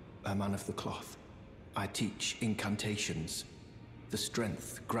 a man of the cloth. I teach incantations, the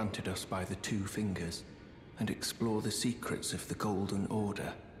strength granted us by the Two Fingers, and explore the secrets of the Golden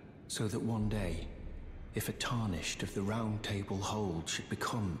Order, so that one day, if a Tarnished of the Round Table Hold should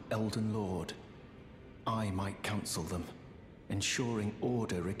become Elden Lord, I might counsel them, ensuring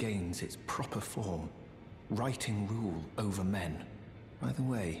order regains its proper form, righting rule over men. By the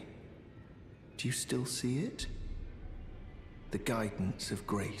way, do you still see it? The guidance of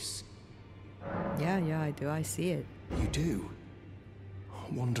grace. Yeah, I do. I see it. You do?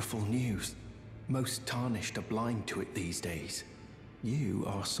 Wonderful news. Most Tarnished are blind to it these days. You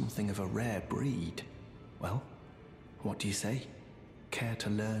are something of a rare breed. Well, what do you say? Care to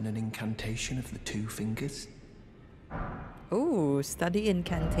learn an incantation of the Two Fingers? Oh, study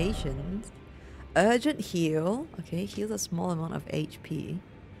incantations. Urgent heal. Okay, heals a small amount of HP.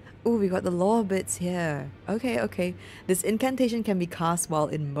 Oh, we got the lore bits here. Okay. This incantation can be cast while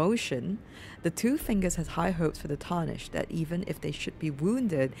in motion. The Two Fingers has high hopes for the Tarnished that even if they should be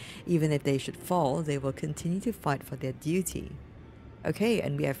wounded, even if they should fall, they will continue to fight for their duty. Okay,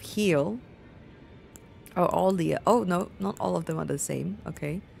 and we have heal. Oh, no, not all of them are the same.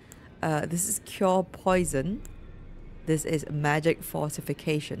 Okay. This is cure poison. This is magic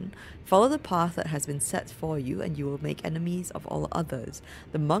fortification. Follow the path that has been set for you and you will make enemies of all others.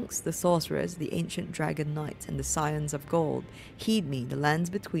 The monks, the sorcerers, the ancient dragon knights, and the scions of gold. Heed me, the lands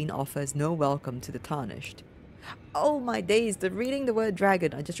between offers no welcome to the Tarnished. Oh my days, reading the word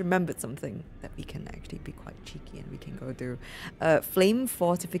dragon, I just remembered something that we can actually be quite cheeky and we can go do. Flame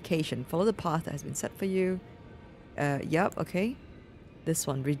fortification. Follow the path that has been set for you. Yep, okay. This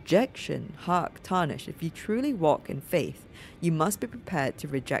one, rejection. Hark, Tarnished. If you truly walk in faith, you must be prepared to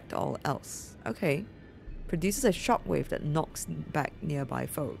reject all else. Okay. Produces a shockwave that knocks back nearby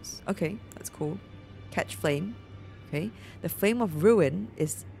foes. Okay, that's cool. Catch flame. Okay. The flame of ruin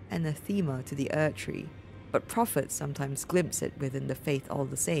is anathema to the Erdtree, but prophets sometimes glimpse it within the faith all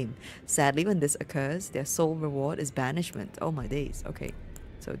the same. Sadly, when this occurs, their sole reward is banishment. Oh my days. Okay,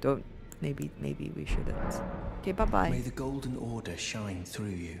 so don't. Maybe we shouldn't. Okay, bye-bye. May the Golden Order shine through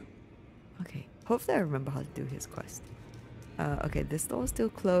you. Okay, hopefully I remember how to do his quest. Okay, this door is still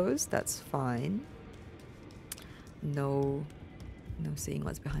closed. That's fine. No seeing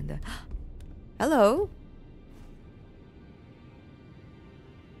what's behind there. Hello?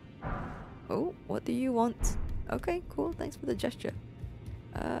 Oh, what do you want? Okay, cool. Thanks for the gesture.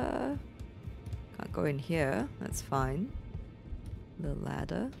 Can't go in here. That's fine. The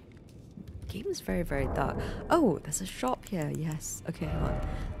ladder. Game is very, very dark. Oh, there's a shop here. Yes. Okay, hang on.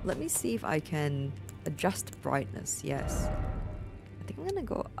 Let me see if I can adjust brightness. Yes. I think I'm gonna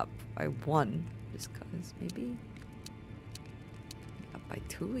go up by 1, just cause maybe up by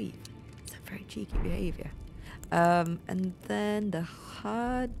 2 even. It's a very cheeky behavior. And then the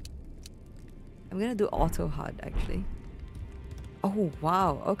HUD. I'm gonna do auto HUD actually. Oh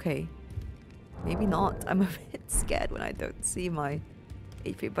wow. Okay. Maybe not. I'm a bit scared when I don't see my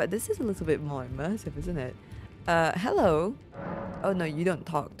HP, but this is a little bit more immersive, isn't it? Hello. Oh no, you don't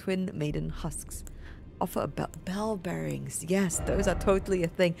talk. Twin maiden husks. Offer a bell bearings. Yes, those are totally a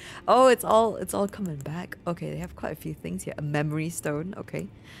thing. Oh, it's all coming back. Okay, they have quite a few things here. A memory stone. Okay.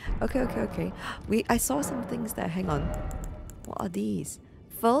 Okay. I saw some things there. Hang on. What are these?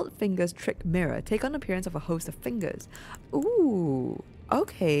 Furled fingers trick mirror. Take on appearance of a host of fingers. Ooh.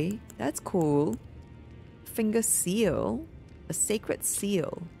 Okay, that's cool. Finger seal. A sacred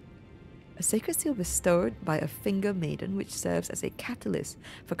seal. A sacred seal bestowed by a finger maiden which serves as a catalyst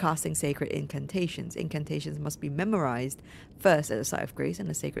for casting sacred incantations. Incantations must be memorized first at the site of grace and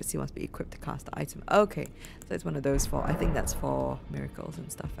the sacred seal must be equipped to cast the item. Okay, so it's one of those for, I think that's for miracles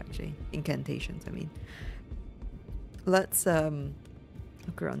and stuff actually. Incantations, I mean. Let's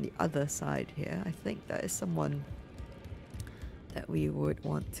look around the other side here. I think there is someone that we would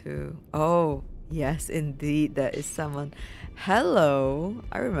want to... Oh, yes, indeed, there is someone. Hello,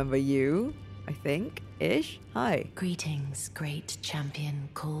 I remember you, I think, ish. Hi. Greetings, great champion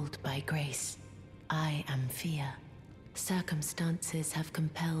called by grace. I am Fia. Circumstances have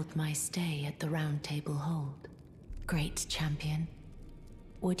compelled my stay at the Round Table Hold. Great champion,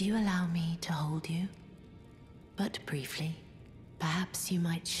 would you allow me to hold you? But briefly, perhaps you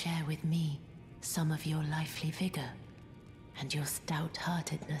might share with me some of your lively vigor and your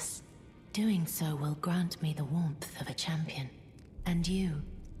stout-heartedness. Doing so will grant me the warmth of a champion, and you,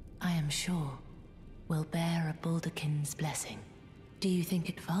 I am sure, will bear a Baldakin's blessing. Do you think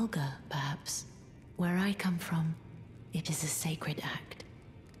it vulgar, perhaps? Where I come from, it is a sacred act.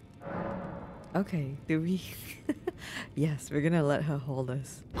 Okay, do we... Yes, we're gonna let her hold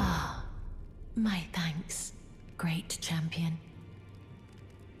us. Ah, my thanks, great champion.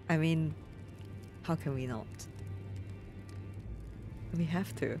 I mean, how can we not? We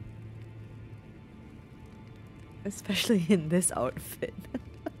have to. Especially in this outfit.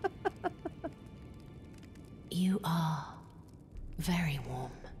 You are very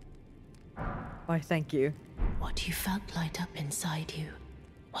warm. Why, thank you. What you felt light up inside you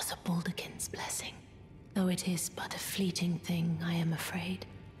was a Baldakin's blessing. Though it is but a fleeting thing, I am afraid.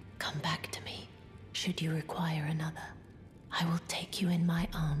 Come back to me, should you require another. I will take you in my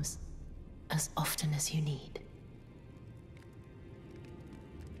arms as often as you need.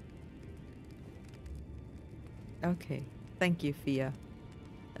 Okay, thank you, Fia.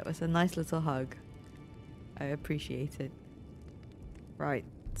 That was a nice little hug. I appreciate it. Right,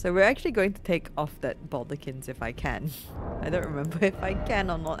 so we're actually going to take off that Baldachin's if I can. I don't remember if I can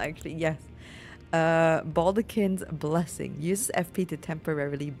or not actually. Yes. Baldachin's Blessing. Uses FP to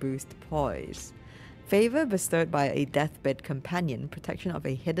temporarily boost poise. Favor bestowed by a deathbed companion. Protection of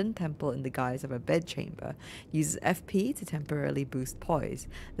a hidden temple in the guise of a bedchamber. Uses FP to temporarily boost poise.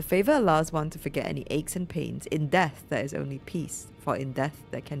 The favor allows one to forget any aches and pains. In death, there is only peace. For in death,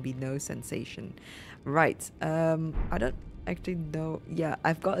 there can be no sensation. Right. I don't actually know. Yeah,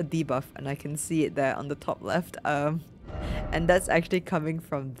 I've got a debuff and I can see it there on the top left. And that's actually coming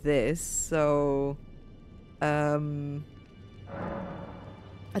from this. So, I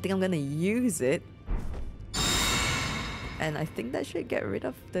think I'm gonna use it. And I think that should get rid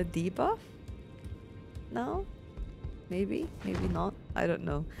of the debuff? No? Maybe? Maybe not? I don't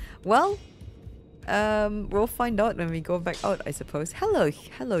know. Well, we'll find out when we go back out, I suppose. Hello,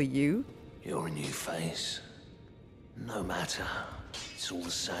 hello you. You're a new face. No matter. It's all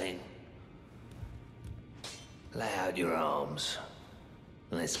the same. Lay out your arms.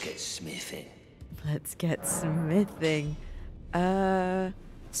 Let's get smithing. Let's get smithing.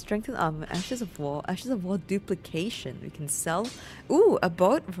 Strengthen armor, ashes of war duplication. We can sell. Ooh, a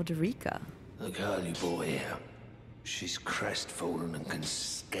boat, Roderika. The girly boy here. She's crestfallen and can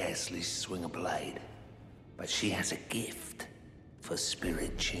scarcely swing a blade. But she has a gift for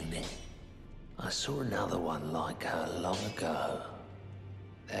spirit tuning. I saw another one like her long ago.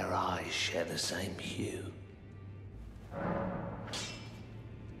 Their eyes share the same hue.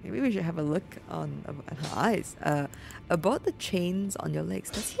 Maybe we should have a look on her eyes. About the chains on your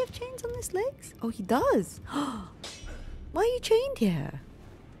legs. Does he have chains on his legs? Oh, he does. Why are you chained here?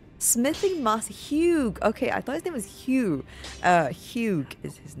 Smithing Master Hugh. Okay, I thought his name was Hugh. Hugh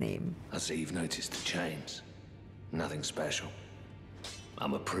is his name. I see you've noticed the chains. Nothing special.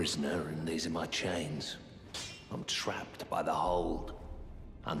 I'm a prisoner and these are my chains. I'm trapped by the hold.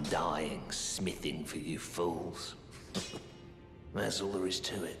 I'm dying, smithing for you fools. That's all there is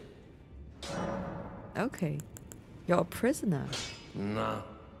to it. Okay. You're a prisoner. No,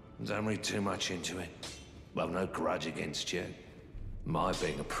 don't read too much into it. I've no grudge against you. My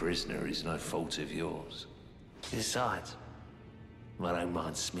being a prisoner is no fault of yours. Besides, I don't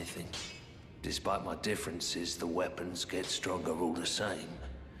mind smithing. Despite my differences, the weapons get stronger all the same.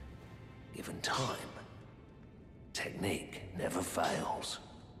 Given time, technique never fails.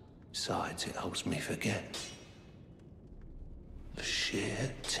 Besides, it helps me forget the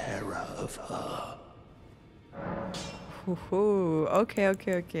sheer terror of her. Ooh,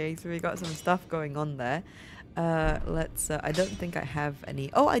 okay. So we got some stuff going on there. Let's. I don't think I have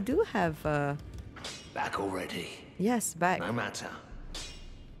any. Oh, I do have. Back already? Yes, back. No matter.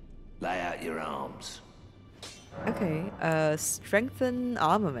 Lay out your arms. Okay. Strengthen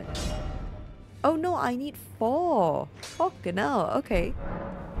armament. Oh no, I need 4. Fucking hell. Okay.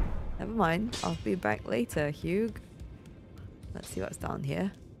 Never mind. I'll be back later, Hugh. Let's see what's down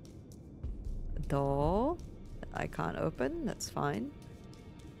here. A door that I can't open. That's fine.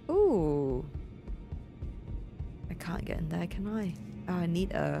 Ooh. I can't get in there, can I? Oh, I need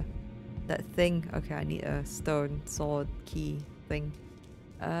that thing. Okay, I need a stone sword key thing.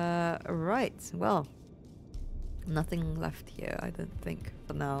 Right. Well, nothing left here, I don't think,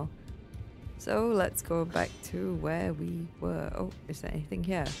 for now. So let's go back to where we were. Oh, is there anything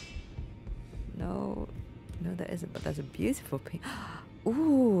here? No, there isn't, but there's a beautiful paint.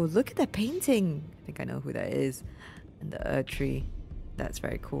 Ooh, look at that painting. I think I know who that is. And the Erdtree. That's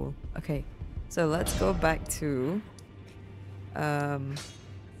very cool. Okay, so let's go back to let's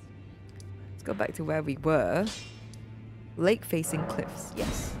go back to where we were. Lake facing cliffs.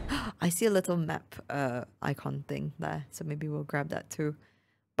 Yes. I see a little map icon thing there, so maybe we'll grab that too.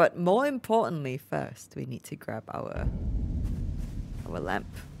 But more importantly, first we need to grab our lamp.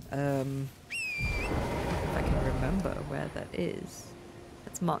 If I can remember where that is.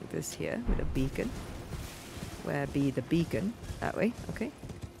 Let's mark this here with a beacon. Where be the beacon? That way, okay.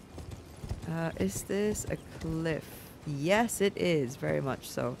 Is this a cliff? Yes, it is, very much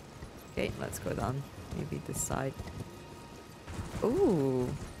so. Okay, let's go down. Maybe this side. Ooh.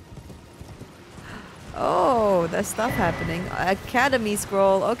 Oh, there's stuff happening. Academy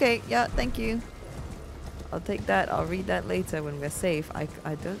scroll. Okay, yeah, thank you. I'll take that. I'll read that later when we're safe. I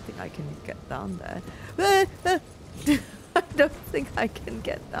don't think I can get down there. I don't think I can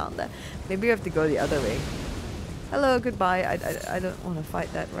get down there. Maybe we have to go the other way. Hello, goodbye. I don't want to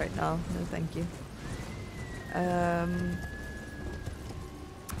fight that right now. No, thank you.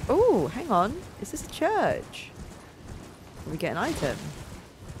 Oh, hang on. Is this a church? Can we get an item?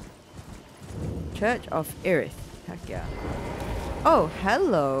 Church of Irith. Heck yeah. Oh,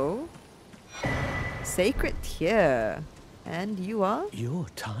 hello. Sacred Tear. And you are? You're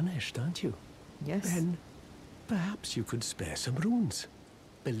tarnished, aren't you? Yes. Then perhaps you could spare some runes.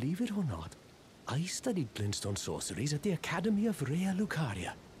 Believe it or not, I studied glintstone sorceries at the Academy of Rea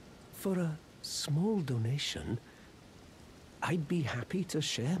Lucaria. For a small donation, I'd be happy to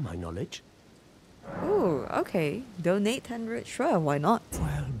share my knowledge. Ooh, okay. Donate 100. Sure, why not?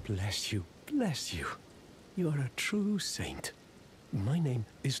 Well, bless you, bless you. You're a true saint. My name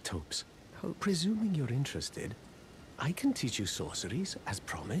is Topes. Presuming you're interested, I can teach you sorceries, as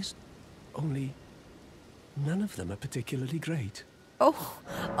promised. Only, none of them are particularly great.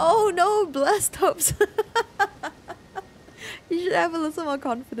 Oh no, blessed hopes. You should have a little more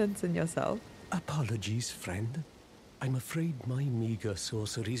confidence in yourself. Apologies, friend. I'm afraid my meager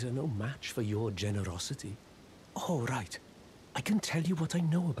sorceries are no match for your generosity. Oh, right. I can tell you what I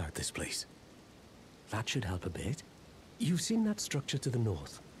know about this place. That should help a bit. You've seen that structure to the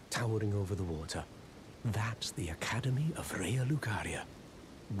north, towering over the water. That's the Academy of Rea Lucaria,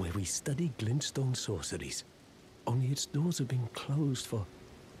 where we study glintstone sorceries. Only its doors have been closed for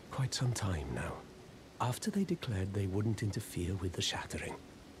quite some time now. After they declared they wouldn't interfere with the shattering,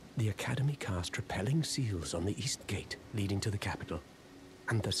 the Academy cast repelling seals on the east gate leading to the capital,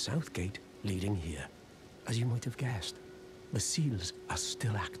 and the south gate leading here. As you might have guessed, the seals are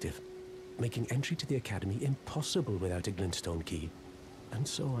still active, making entry to the Academy impossible without a glintstone key. And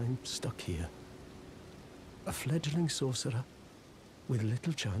so I'm stuck here. A fledgling sorcerer with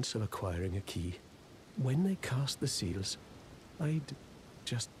little chance of acquiring a key. When they cast the seals, I'd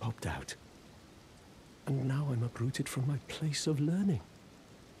just popped out. And now I'm uprooted from my place of learning.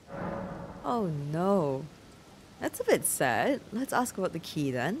 Oh no. That's a bit sad. Let's ask about the key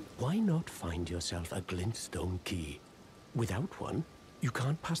then. Why not find yourself a glintstone key? Without one, you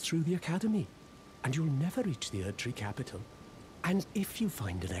can't pass through the academy, and you'll never reach the Erdtree capital. And if you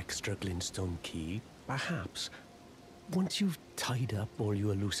find an extra glintstone key, perhaps, once you've tied up all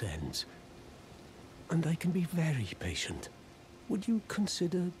your loose ends, and I can be very patient, would you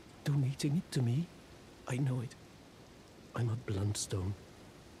consider donating it to me? I know it. I'm a bluntstone.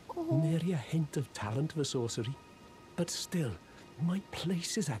 Nary a hint of talent for sorcery. But still, my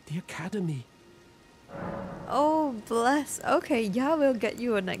place is at the academy. Oh, bless. Okay, yeah, we'll get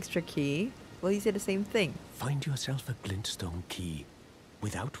you an extra key. Will you say the same thing? Find yourself a glintstone key.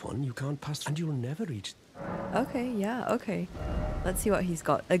 Without one, you can't pass, and you'll never reach. Okay, yeah, okay. Let's see what he's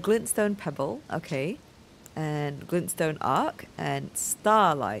got. A glintstone pebble, okay. And glintstone arc and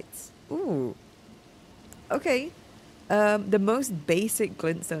starlights. Ooh. Okay. The most basic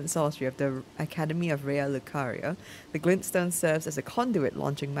glintstone sorcery of the Academy of Rea Lucaria, the glintstone serves as a conduit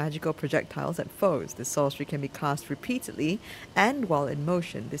launching magical projectiles at foes. The sorcery can be cast repeatedly and while in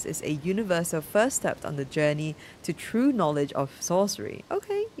motion. This is a universal first step on the journey to true knowledge of sorcery.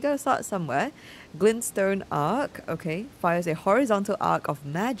 Okay, you gotta start somewhere. Glintstone arc, okay, fires a horizontal arc of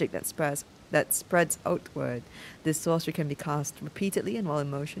magic that spreads outward. This sorcery can be cast repeatedly and while in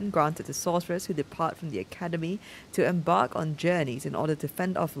motion, granted to sorcerers who depart from the academy to embark on journeys in order to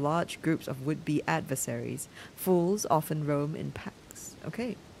fend off large groups of would-be adversaries. Fools often roam in packs.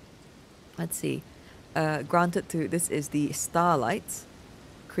 Okay, let's see. Granted to, this is the starlights.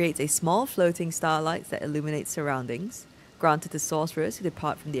 Creates a small floating starlight that illuminates surroundings. Granted to sorcerers who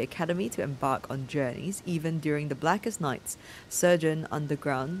depart from the academy to embark on journeys, even during the blackest nights, surgeons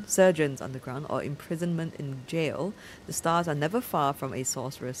underground, or imprisonment in jail. The stars are never far from a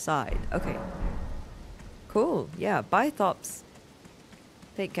sorcerer's side. Okay. Cool. Yeah, bye, Thops.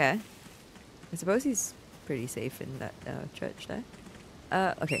 Take care. I suppose he's pretty safe in that church there.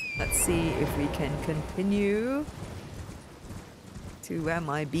 Okay, let's see if we can continue to where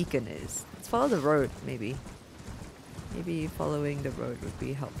my beacon is. Let's follow the road, maybe. Maybe following the road would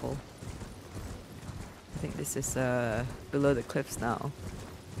be helpful. I think this is below the cliffs now.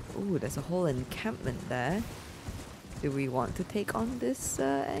 Ooh, there's a whole encampment there. Do we want to take on this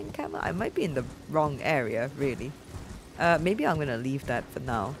encampment? I might be in the wrong area, really. Maybe I'm gonna leave that for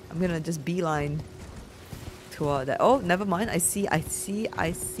now. I'm gonna just beeline toward that. Oh, never mind. I see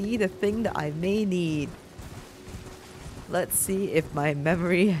the thing that I may need. Let's see if my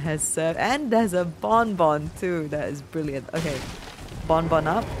memory has served. And there's a bonbon too. That is brilliant. Okay. Bonbon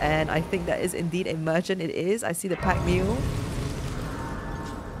up. And I think that is indeed a merchant. It is. I see the pack mule.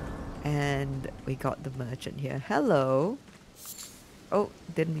 And we got the merchant here. Hello. Oh,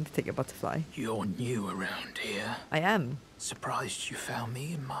 didn't mean to take a butterfly. You're new around here. I am. Surprised you found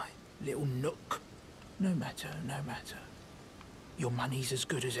me in my little nook. No matter, no matter. Your money's as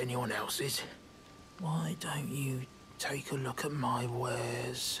good as anyone else's. Why don't you take a look at my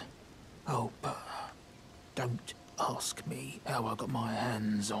wares? Oh, but don't ask me how I got my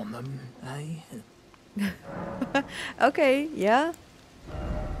hands on them, eh? Okay, yeah.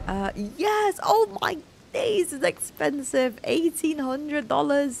 Yes! Oh my days, it's expensive.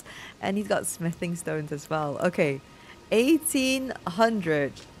 $1,800. And he's got smithing stones as well. Okay.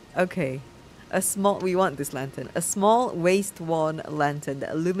 1,800. Okay. We want this lantern. A small waist-worn lantern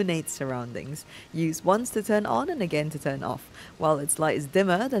that illuminates surroundings. Used once to turn on and again to turn off. While its light is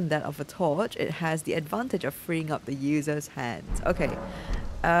dimmer than that of a torch, it has the advantage of freeing up the user's hands. Okay.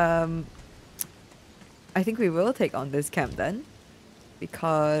 I think we will take on this camp then.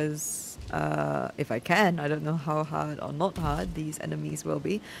 Because if I can, I don't know how hard or not hard these enemies will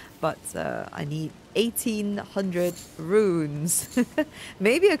be. But I need 1,800 runes.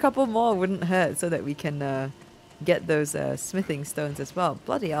 Maybe a couple more wouldn't hurt so that we can get those smithing stones as well.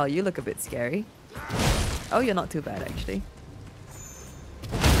 Bloody hell, you look a bit scary. Oh, you're not too bad actually.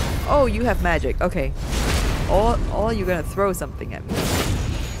 Oh, you have magic. Okay. Or you're gonna throw something at me.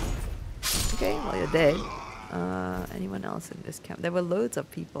 Okay, well you're dead. Anyone else in this camp? There were loads of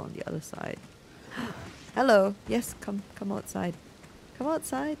people on the other side. Hello. Yes, come outside. Come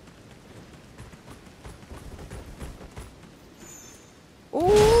outside.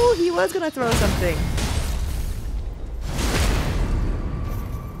 Oh, he was gonna throw something.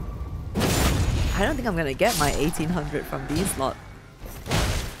 I don't think I'm gonna get my 1,800 from these lot.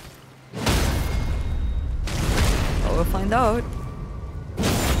 But we'll find out.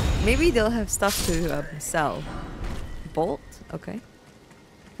 Maybe they'll have stuff to sell. Bolt? Okay.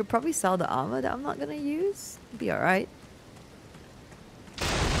 Could probably sell the armor that I'm not gonna use. Be alright.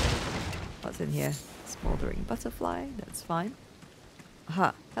 What's in here? Smoldering butterfly. That's fine.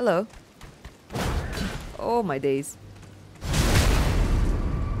 Aha. Hello. Oh my days.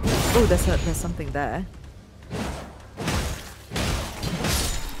 Oh, there's something there.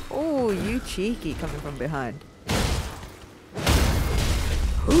 Oh, you cheeky, coming from behind.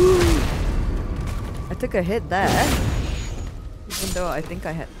 I took a hit there. Even though I think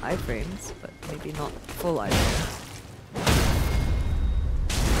I had iframes, but maybe not full iframes.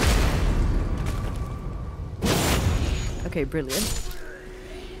 Okay, brilliant.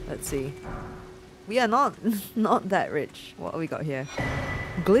 Let's see. We are not that rich. What have we got here?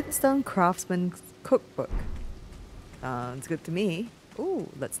 Glintstone Craftsman's Cookbook. Sounds good to me. Ooh,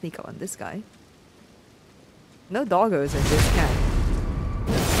 let's sneak up on this guy. No doggos in this camp.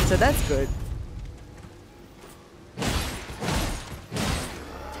 So that's good.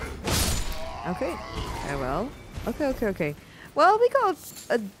 Okay. Well. Okay. Well, we got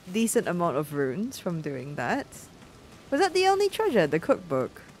a decent amount of runes from doing that. Was that the only treasure? The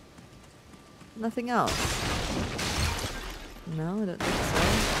cookbook? Nothing else? No, I don't think so.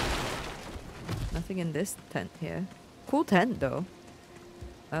 Nothing in this tent here. Cool tent though.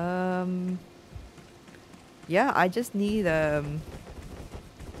 Yeah, I just need hang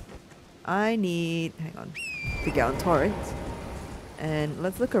on, to get on Torrent. And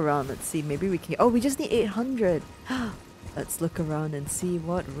let's look around, let's see, maybe we can, oh, we just need 800! Let's look around and see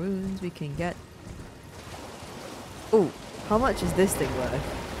what runes we can get. Oh, how much is this thing worth?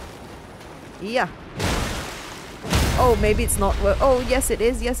 Yeah. Oh, maybe it's not worth, oh, yes it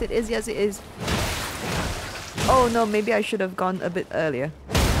is, yes it is, yes it is. Oh no, maybe I should have gone a bit earlier.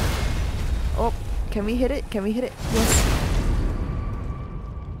 Oh, can we hit it? Can we hit it? Yes.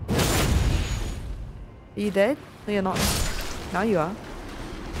 Are you dead? No, you're not. Now you are.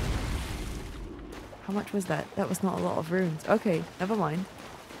 How much was that? That was not a lot of runes. Okay, never mind.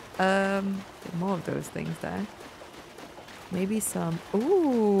 More of those things there. Maybe some...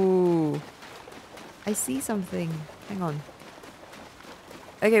 Ooh! I see something. Hang on.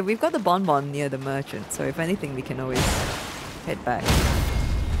 Okay, we've got the bonbon near the merchant, so if anything we can always head back.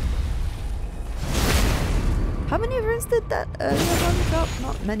 How many runes did that earlier one drop?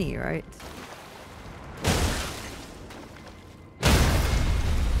 Not many, right?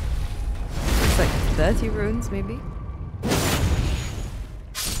 It's like 30 runes, maybe?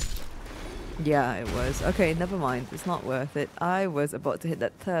 Yeah, it was. Okay, never mind. It's not worth it. I was about to hit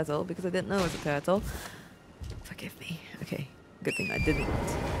that turtle because I didn't know it was a turtle. Forgive me. Okay, good thing I didn't.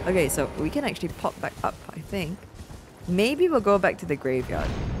 Okay, so we can actually pop back up, I think. Maybe we'll go back to the graveyard.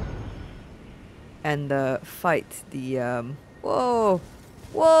 And fight the... Whoa!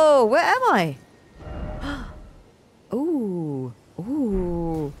 Whoa! Where am I? Ooh!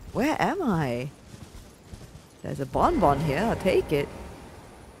 Ooh! Where am I? There's a bonbon here. I'll take it.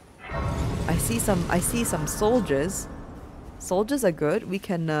 I see some soldiers. Soldiers are good. We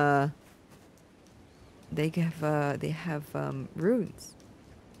can they have runes.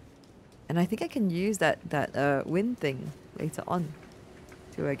 And I think I can use that wind thing later on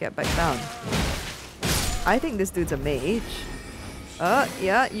to get back down. I think this dude's a mage.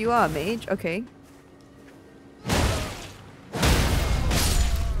 Yeah, you are a mage. Okay.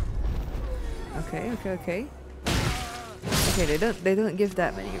 Okay. Okay, they don't give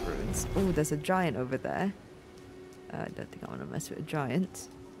that many runes. Oh, there's a giant over there. I don't think I want to mess with a giant.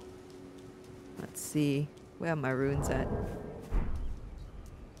 Let's see. Where are my runes at?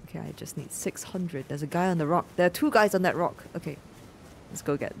 Okay, I just need 600. There's a guy on the rock. There are two guys on that rock. Okay. Let's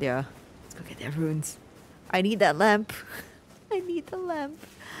go get their runes. I need that lamp. I need the lamp.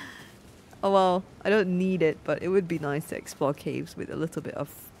 Oh well, I don't need it, but it would be nice to explore caves with a little bit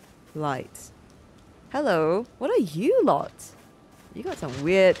of light. Hello, what are you lot? You got some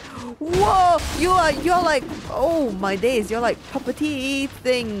weird... Whoa! You're like... Oh my days, you're like puppety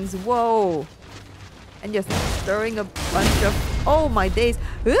things. Whoa. And you're throwing a bunch of... Oh my days.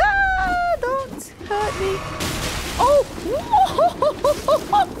 Ah, don't hurt me. Oh!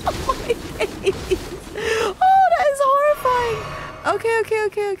 Whoa! My days. Oh, that is horrifying.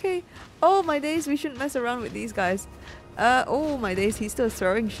 Okay. Oh my days, we shouldn't mess around with these guys. Oh my days, he's still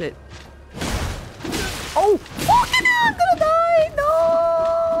throwing shit. Oh! Fucking hell, I'm gonna die!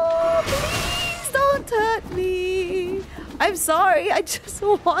 No! Please don't hurt me! I'm sorry, I just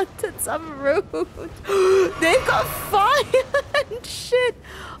wanted some runes. They've got fire and shit!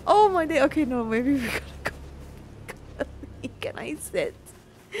 Oh my day. Okay, no, maybe we gotta go. Can I sit?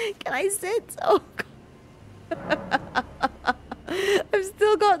 Can I sit? Oh god. I've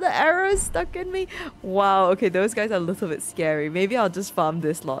still got the arrows stuck in me. Wow, okay, those guys are a little bit scary. Maybe I'll just farm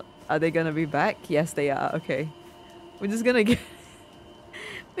this lot. Are they gonna be back? Yes, they are. Okay. We're just gonna get...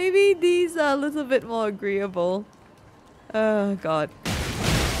 Maybe these are a little bit more agreeable. Oh, God.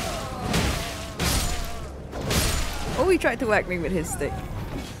 Oh, he tried to whack me with his stick.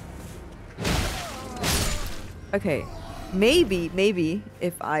 Okay, maybe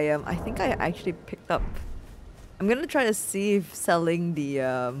if I think I actually picked up. I'm gonna try to see if selling the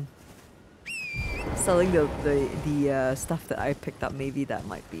stuff that I picked up, maybe that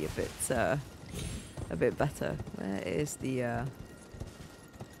might be a bit better. Where is the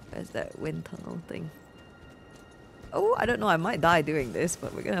where's that wind tunnel thing? Oh, I don't know. I might die doing this,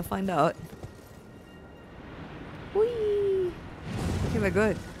 but we're gonna find out. Whee! Okay, we're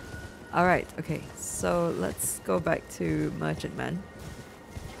good. Alright, okay. So let's go back to Merchantman.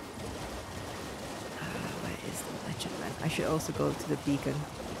 Where is the Merchantman? I should also go to the beacon.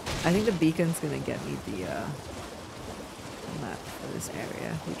 I think the beacon's gonna get me the map for this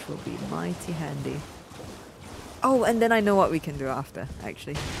area, which will be mighty handy. Oh, and then I know what we can do after,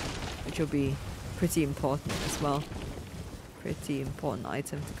 actually. Which will be pretty important as well. Pretty important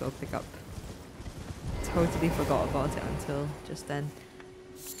item to go pick up. Totally forgot about it until just then.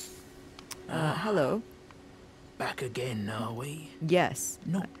 Hello. Back again, are we? Yes.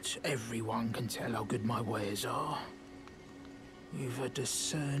 Not everyone can tell how good my wares are. You've a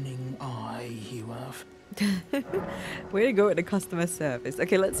discerning eye, you have. Way to go with the customer service.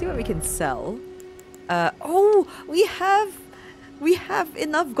 Okay, let's see what we can sell. Oh, we have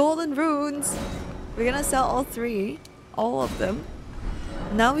enough golden runes. We're gonna sell all three, all of them.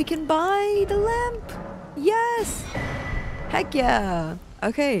 Now we can buy the lamp. Yes. Heck yeah.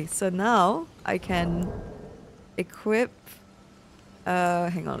 Okay, so now I can equip.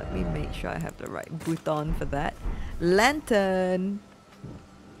 Hang on, let me make sure I have the right bouton for that. Lantern.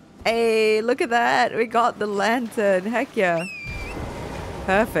 Hey, look at that. We got the lantern. Heck yeah.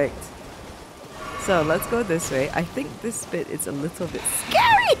 Perfect. So let's go this way. I think this bit is a little bit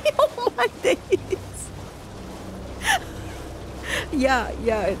scary. Oh my days. Yeah,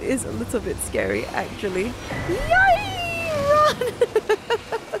 it is a little bit scary actually. Yay! Run!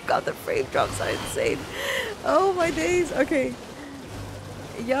 God, the frame drops are insane. Oh my days. Okay.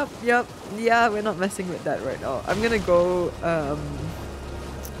 Yup. Yeah, we're not messing with that right now. I'm gonna go.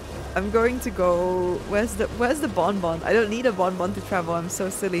 I'm going to go. Where's the bonbon? I don't need a bonbon to travel. I'm so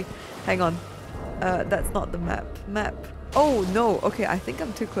silly. Hang on. That's not the map. Oh no. Okay, I think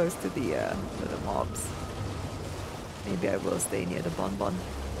I'm too close to the mobs. Maybe I will stay near the bonbon.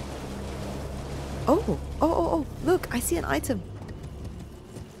 Oh! Look, I see an item.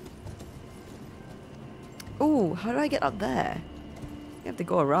 Oh, how do I get up there? You have to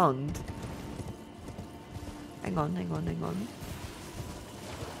go around. Hang on.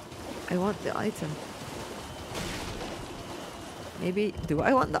 I want the item. Maybe, do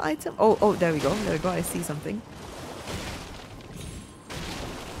I want the item? Oh, there we go. I see something.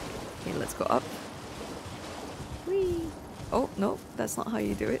 Okay, let's go up. Whee! Oh, no, that's not how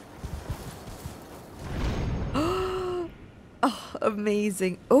you do it. Oh,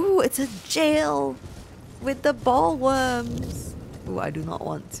 amazing. Oh, it's a jail with the ball worms. Oh, I do not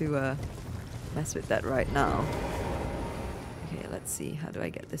want to mess with that right now. Okay, let's see. How do I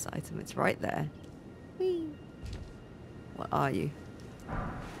get this item? It's right there. Whee! What are you?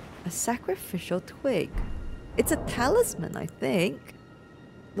 A sacrificial twig. It's a talisman, I think.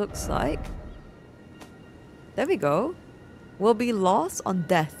 Looks like. There we go. Will be lost on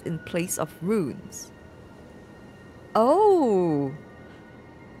death in place of runes. Oh!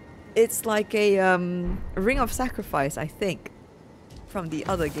 It's like a ring of sacrifice, I think. From the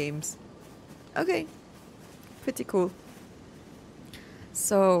other games. Okay. Pretty cool.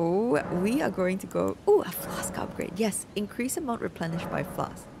 So, we are going to go... Oh, a flask upgrade. Yes, increase amount replenished by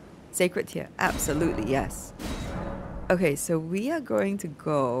flask. Sacred tier. Absolutely, yes. Okay, so we are going to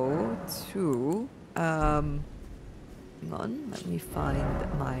go to... hang on, let me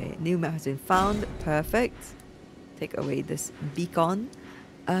find my new map has been found. Perfect. Take away this beacon.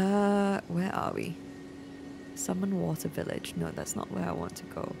 Where are we? Summon Water Village. No, that's not where I want to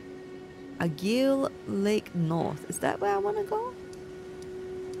go. Agil Lake North. Is that where I want to go?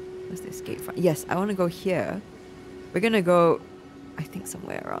 What's this Gatefront? Yes, I want to go here. We're gonna go, I think,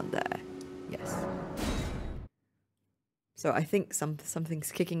 somewhere around there. Yes. So I think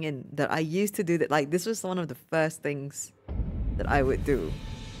something's kicking in that I used to do. That, like, this was one of the first things that I would do.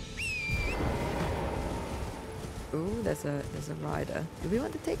 Ooh, there's a rider. Do we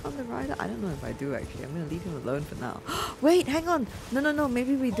want to take on the rider? I don't know if I do actually. I'm gonna leave him alone for now. Wait, hang on. No.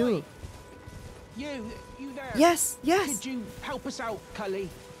 Maybe we do. You there? Yes. Could you help us out, Cully?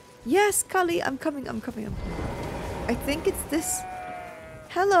 Yes, Cully, I'm coming. I think it's this.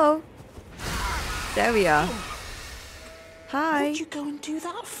 Hello. There we are. Hi. What'd you go and do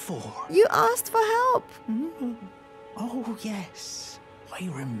that for? You asked for help. Oh, yes. I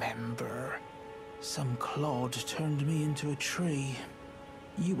remember. Some clod turned me into a tree.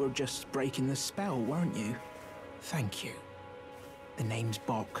 You were just breaking the spell, weren't you? Thank you. The name's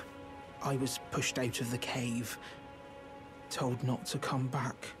Bok. I was pushed out of the cave. Told not to come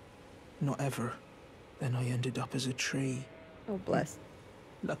back. Not ever. Then I ended up as a tree. Oh, bless.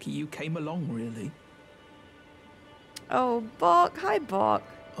 Lucky you came along, really. Oh, Bok. Hi, Bok.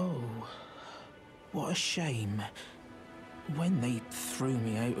 Oh, what a shame. When they threw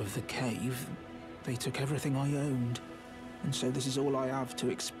me out of the cave, they took everything I owned. And so this is all I have to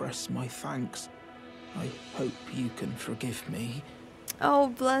express my thanks. I hope you can forgive me. Oh,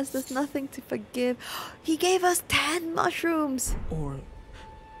 bless. There's nothing to forgive. He gave us 10 mushrooms. Or,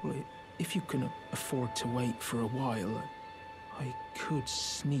 well, if you can afford to wait for a while, I could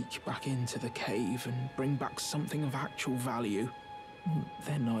sneak back into the cave and bring back something of actual value.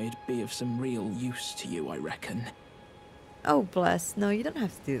 Then I'd be of some real use to you, I reckon. Oh, bless. No, you don't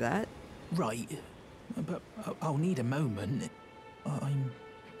have to do that. Right. But I'll need a moment.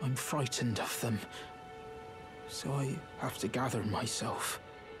 I'm frightened of them. So I have to gather myself.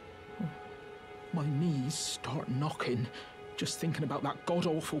 My knees start knocking, just thinking about that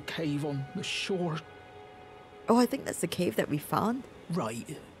god-awful cave on the shore. Oh, I think that's the cave that we found.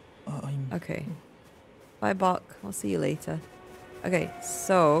 Right. Okay. Bye, Bok. I'll see you later. Okay,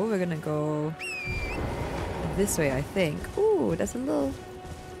 so we're gonna go this way, I think. Ooh, there's a little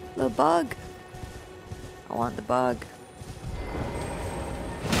bug. I want the bug.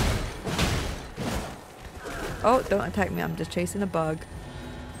 Oh, don't attack me. I'm just chasing a bug.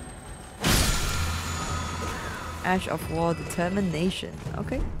 Ash of War Determination.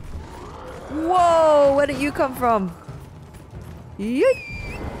 Okay. Whoa! Where did you come from?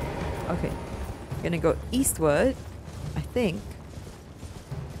 Yeet! Okay. Gonna go eastward, I think.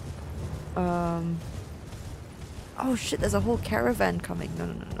 Oh shit, there's a whole caravan coming.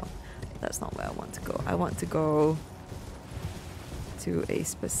 No. That's not where I want to go. I want to go to a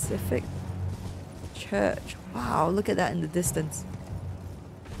specific church. Wow, look at that in the distance.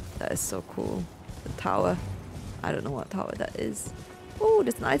 That is so cool. The tower. I don't know what tower that is. Oh,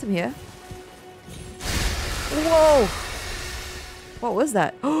 there's an item here. Whoa! What was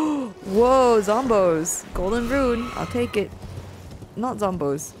that? Whoa, zombos. Golden rune. I'll take it. Not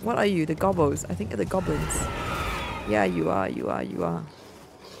zombos. What are you? The gobbos. I think you're the goblins. Yeah, you are.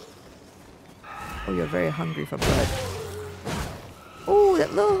 Oh, you're very hungry for blood. Oh,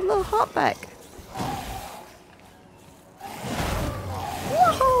 that little hopback.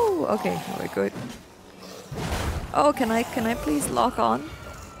 Woohoo! Okay, we're good. Oh, can I please lock on?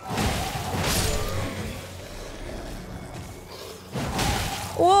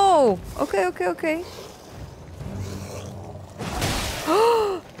 Whoa! Okay.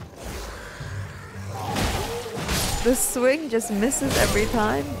 The swing just misses every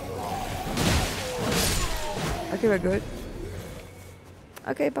time. Okay, we're good.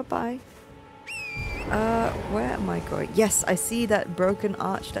 Okay, bye-bye. Where am I going? Yes, I see that broken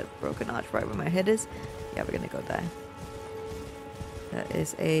arch. That broken arch right where my head is. Yeah, we're gonna go there. That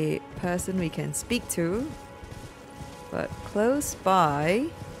is a person we can speak to. But close by...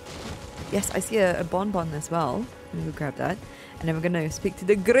 Yes, I see a bonbon as well. Let me go grab that. And then we're gonna speak to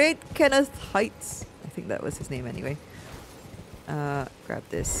the Great Kenneth Heights. I think that was his name anyway. Grab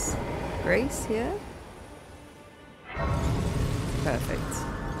this Grace here. Perfect.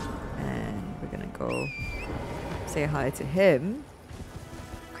 And we're gonna go say hi to him.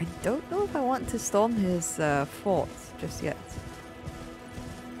 I don't know if I want to storm his fort just yet.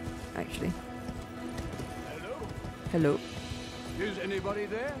 Actually. Hello. Is anybody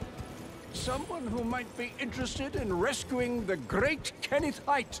there? Someone who might be interested in rescuing the Great Kenneth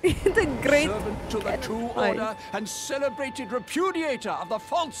Height. The Great Servant to the True Order and celebrated repudiator of the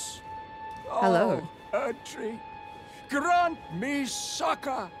false. Hello. Oh, Erdtree, grant me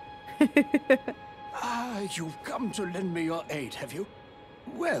succor. You've come to lend me your aid, have you?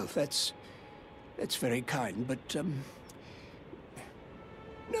 Well, that's very kind, but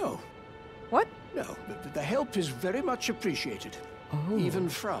no. What? No, the help is very much appreciated. Oh. Even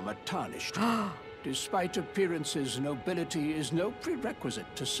from a tarnished. Despite appearances, nobility is no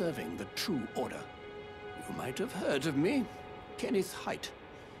prerequisite to serving the True Order. You might have heard of me, Kenneth Height.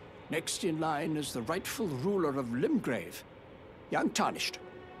 Next in line is the rightful ruler of Limgrave, young Tarnished.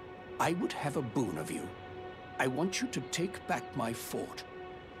 I would have a boon of you. I want you to take back my fort.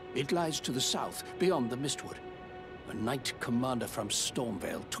 It lies to the south, beyond the Mistwood. A knight commander from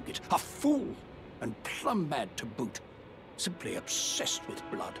Stormvale took it. A fool! And plumb mad to boot. Simply obsessed with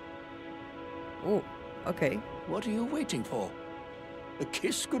blood. Oh, okay. What are you waiting for? A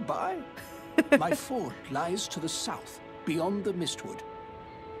kiss goodbye? My fort lies to the south, beyond the Mistwood.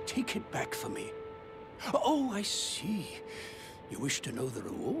 Take it back for me, Oh, I see. You wish to know the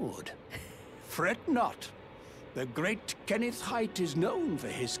reward. Fret not. The great Kenneth Height is known for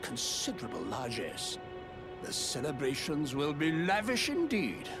his considerable largesse. The celebrations will be lavish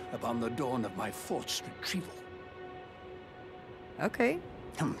indeed upon the dawn of my fort's retrieval. Okay.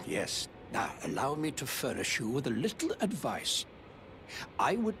 Yes. Now, allow me to furnish you with a little advice.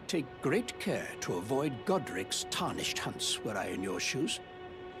 I would take great care to avoid Godrick's tarnished hunts were I in your shoes.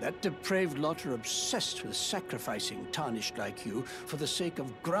 That depraved lot are obsessed with sacrificing tarnished like you for the sake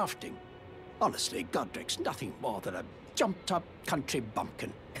of grafting. Honestly, Godrick's nothing more than a jumped-up country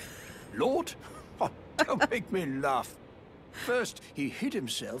bumpkin. Lord? Oh, don't make me laugh. First, he hid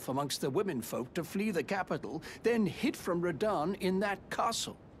himself amongst the womenfolk to flee the capital, then hid from Redan in that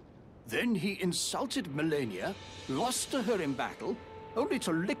castle. Then he insulted Melina, lost to her in battle, only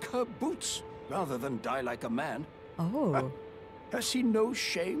to lick her boots rather than die like a man. Oh. Has he no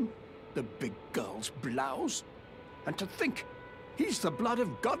shame, the big girl's blouse? And to think, he's the blood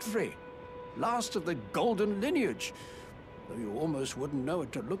of Godfrey, last of the golden lineage, though you almost wouldn't know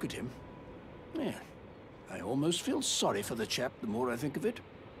it to look at him. Yeah, I almost feel sorry for the chap the more I think of it.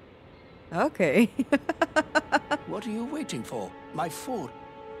 Okay. What are you waiting for? My fort.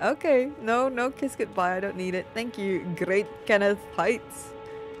 Okay, no kiss goodbye, I don't need it. Thank you, Great Kenneth Heights.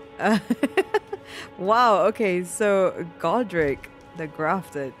 Wow, okay, so Godrick, the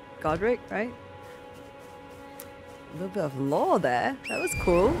grafted. Godrick, right? A little bit of lore there. That was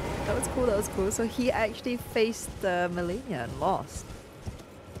cool. That was cool, that was cool. So he actually faced Melina and lost.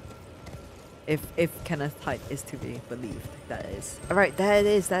 If Kenneth Height is to be believed, that is. Alright, there it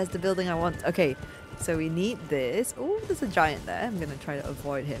is. That's the building I want. Okay, so we need this. Oh, there's a giant there. I'm gonna try to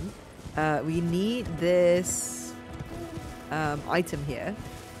avoid him. We need this item here,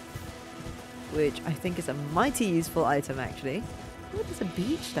 which I think is a mighty useful item actually. Oh, there's a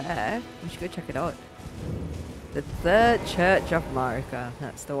beach there. We should go check it out. The Third Church of Marika.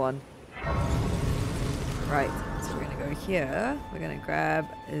 That's the one. Right, so we're gonna go here. We're gonna grab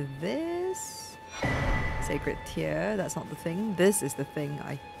this. Sacred Tear. That's not the thing. This is the thing,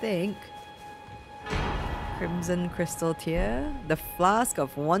 I think. Crimson Crystal Tear. The Flask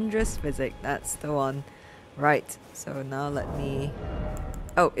of Wondrous Physic. That's the one. Right, so now let me...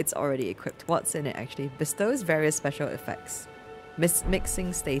 Oh, it's already equipped. What's in it actually? Bestows various special effects.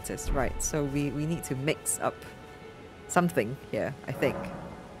 Mixing status. Right, so we need to mix up something here, I think.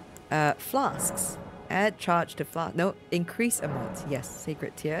 Flasks. Add charge to flask. No, increase amount. Yes,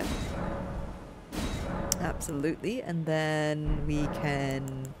 Sacred Tear. Absolutely. And then we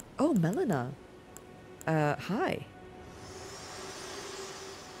can... Oh, Melina. Hi.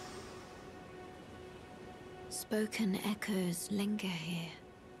 Spoken echoes linger here.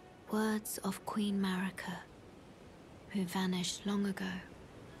 Words of Queen Marika, who vanished long ago.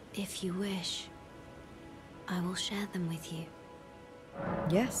 If you wish, I will share them with you.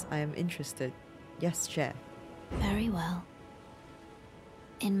 Yes, I am interested. Yes, share. Very well.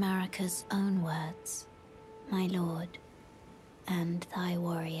 In Marika's own words, my lord, and thy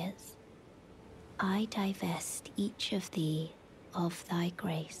warriors, I divest each of thee of thy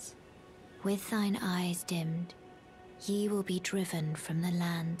grace. With thine eyes dimmed, ye will be driven from the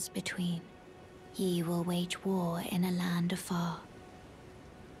lands between. Ye will wage war in a land afar,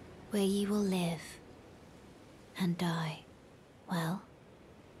 where ye will live and die. Well,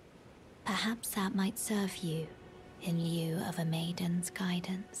 perhaps that might serve you in lieu of a maiden's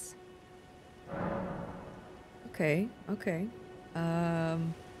guidance. Okay, okay.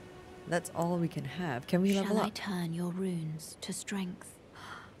 That's all we can have. Can we level up? Shall I turn your runes to strength?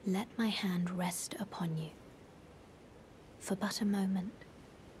 Let my hand rest upon you. For but a moment.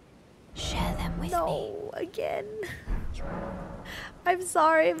 Share them with me. No, again. I'm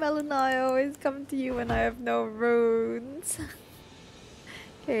sorry, Melina. I always come to you when I have no runes.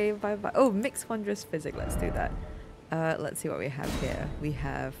 Okay, bye-bye. Oh, Mixed Wondrous Physic. Let's do that. Let's see what we have here. We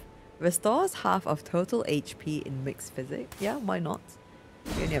have restores half of total HP in Mixed Physic. Yeah, why not?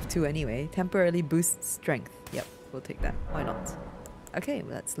 We only have 2 anyway. Temporarily boosts strength. Yep, we'll take that. Why not? Okay,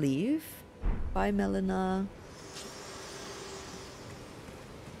 let's leave. Bye, Melina.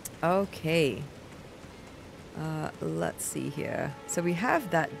 Okay. Let's see here. So we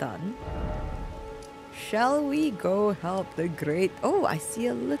have that done. Shall we go help the great... Oh, I see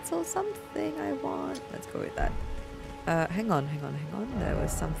a little something I want. Let's go with that. Hang on. There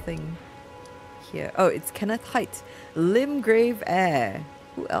was something here. Oh, it's Kenneth Height. Limgrave Heir.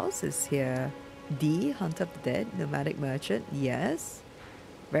 Who else is here? D, Hunt of the Dead, Nomadic Merchant. Yes.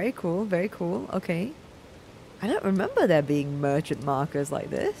 Very cool, very cool. Okay. I don't remember there being merchant markers like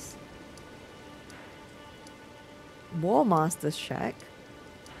this. War Master's Shack.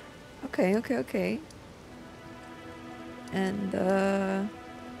 Okay. And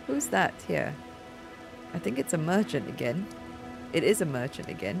who's that here? I think it's a merchant again. It is a merchant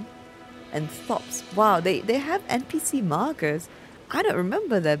again. And Thops. Wow, they have NPC markers. I don't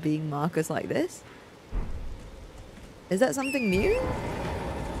remember there being markers like this. Is that something new?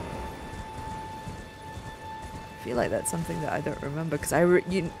 I feel like that's something that I don't remember, because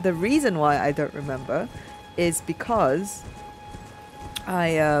the reason why I don't remember is because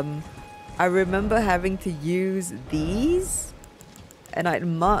I remember having to use these, and I'd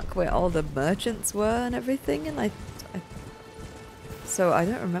mark where all the merchants were and everything, and so I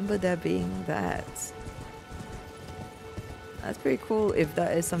don't remember there being that. That's pretty cool if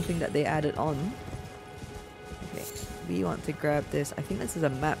that is something that they added on. Okay, we want to grab this. I think this is a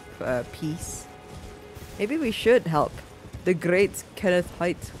map piece. Maybe we should help the great Kenneth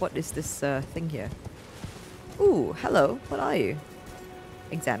Height. What is this thing here? Ooh, hello. What are you?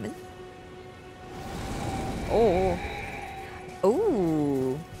 Examine. Oh.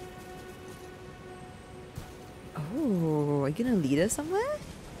 Ooh. Oh, are you gonna lead us somewhere?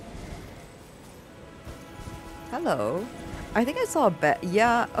 Hello. I think I saw a bear.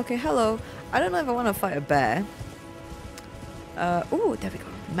 Yeah, okay, hello. I don't know if I want to fight a bear. Ooh, there we go.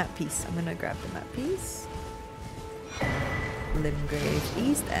 Map piece. I'm gonna grab the map piece. Limgrave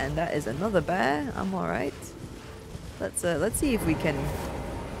East, and that is another bear. I'm alright. Let's see if we can.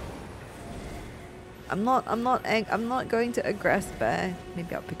 I'm not going to aggress bear.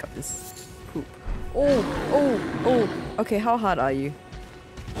 Maybe I'll pick up this poop. Oh. Okay, how hard are you?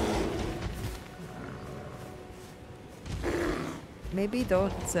 Maybe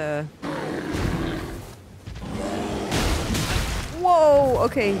don't. Whoa.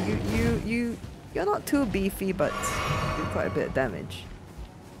 Okay, you're not too beefy, but you do quite a bit of damage.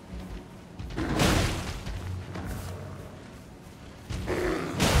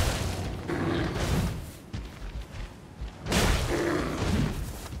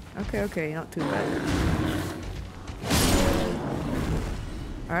 Okay, not too bad.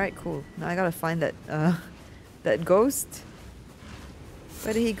 Alright, cool. Now I gotta find that that ghost.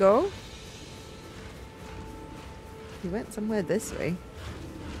 Where did he go? He went somewhere this way.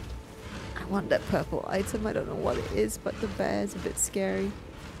 I want that purple item. I don't know what it is, but the bear is a bit scary.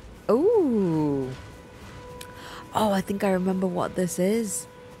 Ooh. Oh, I think I remember what this is.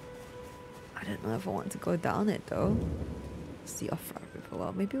 I don't know if I want to go down it though. It's the off-road river.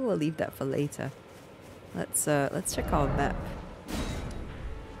 Well, maybe we'll leave that for later. Let's check our map.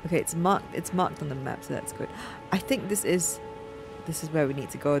 Okay, it's marked on the map, so that's good. I think this is where we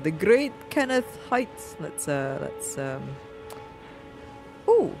need to go. The Great Kenneth Heights. Let's ooh.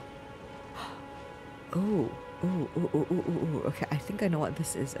 Ooh. Okay, I think I know what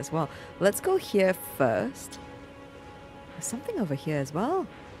this is as well. Let's go here first. There's something over here as well.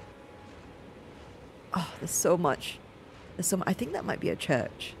 Oh, there's so much. I think that might be a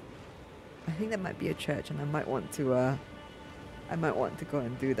church. And I might want to go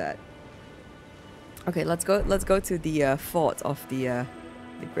and do that. Okay, let's go to the fort of the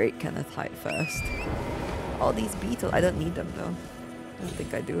Great Kenneth Height first. All these beetles, I don't need them though. I don't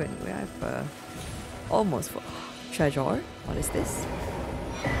think I do anyway. I've almost full. Treasure. What is this?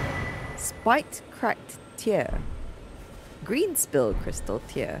 Spiked cracked tear. Green spill crystal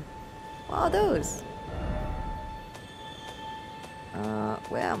tear. What are those?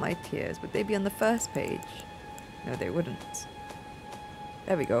 Where are my tears? Would they be on the first page? No, they wouldn't.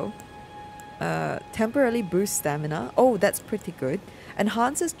 There we go. Temporarily boosts stamina. Oh, that's pretty good.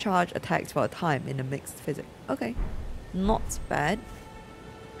 Enhances charge attacks for a time in a mixed physic. Okay. Not bad.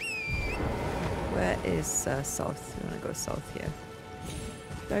 Where is south? We want to go south here.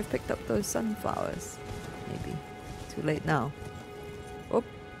 Do I picked up those sunflowers? Maybe. Too late now. Oh,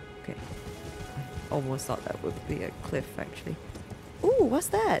 okay. I almost thought that would be a cliff actually. Ooh, what's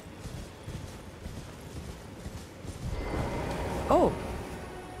that? Oh.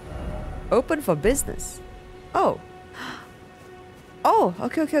 Open for business. Oh. Oh,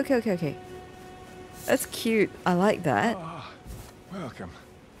 okay. That's cute. I like that. Welcome,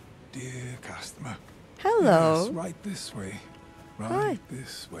 dear customer. Hello. Yes, right this way. Hi.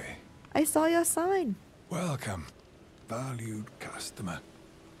 This way. I saw your sign. Welcome, valued customer.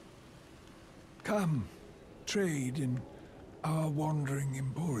 Come, trade in our wandering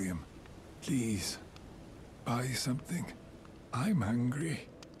emporium. Please, buy something. I'm hungry.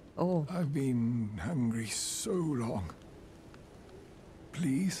 Oh. I've been hungry so long.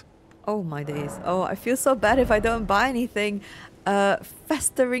 Please? Oh my days. Oh, I feel so bad if I don't buy anything.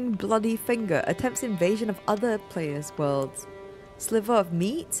 Festering bloody finger. Attempts invasion of other players' worlds. Sliver of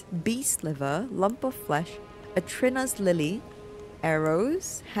meat. Beast liver. Lump of flesh. A Trina's lily.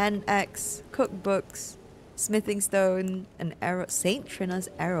 Arrows. Hand axe. Cookbooks. Smithing stone, an arrow, Saint Trina's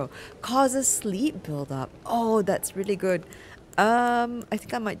arrow causes sleep buildup. Oh, that's really good. I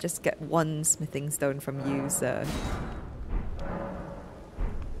think I might just get one smithing stone from you, sir.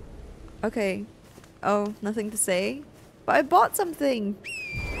 Okay. Oh, nothing to say. But I bought something.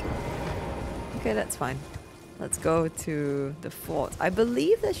 Okay, that's fine. Let's go to the fort. I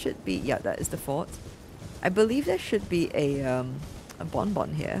believe there should be... Yeah, that is the fort. I believe there should be a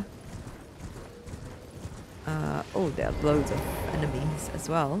bonbon here. Oh, there are loads of enemies as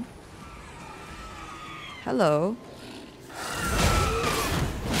well. Hello.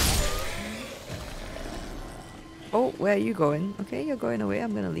 Oh, where are you going? Okay, you're going away.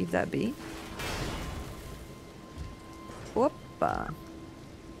 I'm gonna leave that be. Whoopa.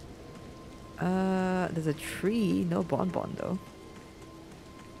 There's a tree. No bonbon though.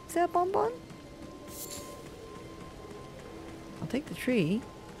 Is there a bonbon? I'll take the tree.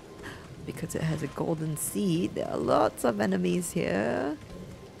 Because it has a golden seed. There are lots of enemies here.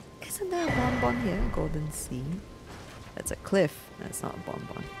 Isn't there a bonbon here? Golden seed. That's a cliff. That's not a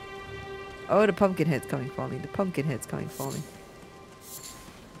bonbon. Oh, the pumpkin head's coming for me. The pumpkin head's coming for me.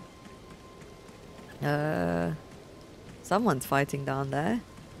 Someone's fighting down there.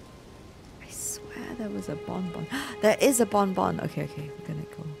 I swear there was a bonbon. There is a bonbon. Okay, we're gonna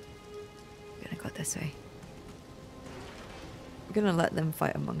go this way. We're gonna let them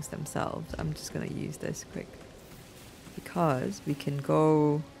fight amongst themselves. I'm just gonna use this quick. Because we can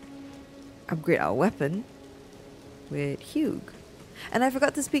go upgrade our weapon with Hugh. And I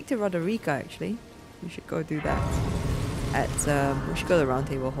forgot to speak to Roderika actually. We should go do that. We should go to the round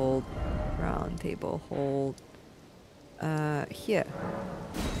table hold. Round table hold. Here.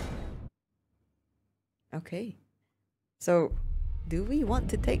 Okay. So, do we want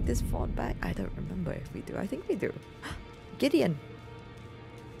to take this fort back? I don't remember if we do. I think we do. Gideon.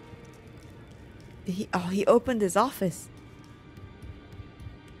 He opened his office.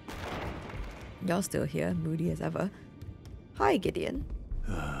 You're still here, moody as ever. Hi, Gideon.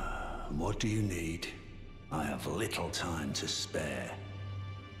 What do you need? I have little time to spare.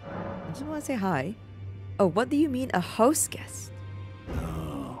 I just want to say hi. Oh, what do you mean a house guest?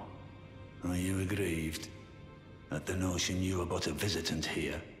 Oh, are you aggrieved at the notion you are but a visitant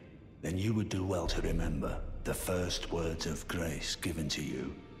here? Then you would do well to remember the first words of grace given to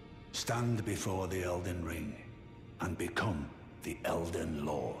you. Stand before the Elden Ring and become the Elden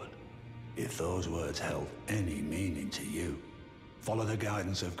Lord. If those words held any meaning to you, follow the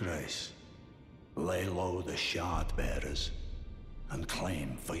guidance of grace. Lay low the shard bearers and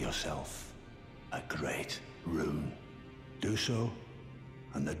claim for yourself a great rune. Do so,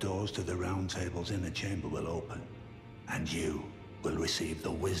 and the doors to the Round Table's inner chamber will open, and you will receive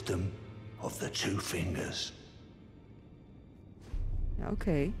the wisdom of the Two Fingers.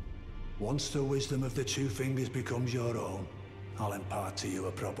 Okay. Once the wisdom of the Two Fingers becomes your own, I'll impart to you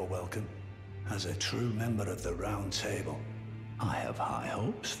a proper welcome. As a true member of the Round Table, I have high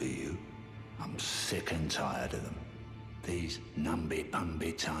hopes for you. I'm sick and tired of them. These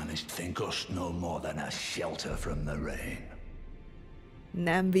namby-pamby tarnished think us no more than a shelter from the rain.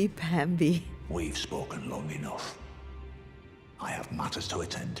 Namby-pamby. We've spoken long enough. I have matters to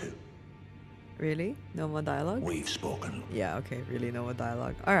attend to. Really? No more dialogue? We've spoken. Yeah, okay, really no more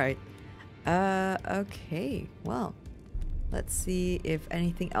dialogue. Alright. Okay. Well, let's see if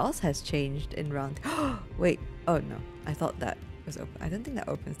anything else has changed in round... Wait. Oh, no. I thought that was open. I don't think that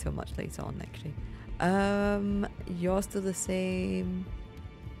opens till much later on, actually. You're still the same.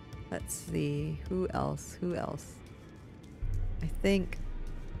 Let's see. Who else? I think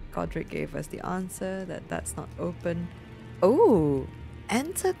Godrick gave us the answer that that's not open. Oh!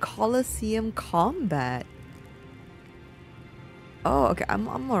 Enter Colosseum Combat. Oh, okay. I'm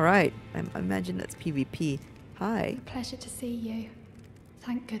alright. I imagine that's PvP. Hi. A pleasure to see you.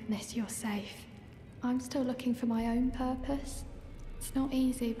 Thank goodness you're safe. I'm still looking for my own purpose. It's not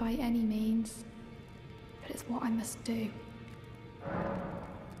easy by any means, but it's what I must do.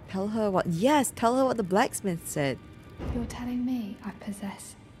 Tell her what... Yes, tell her what the blacksmith said. You're telling me I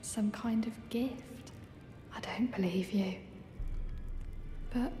possess some kind of gift? I don't believe you.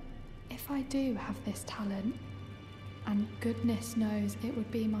 But if I do have this talent, and goodness knows it would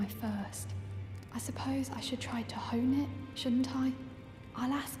be my first, I suppose I should try to hone it, shouldn't I?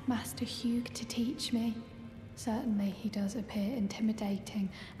 I'll ask Master Hugh to teach me. Certainly he does appear intimidating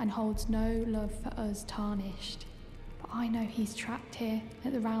and holds no love for us tarnished. But I know he's trapped here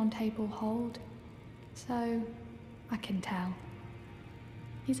at the Round Table Hold, so I can tell.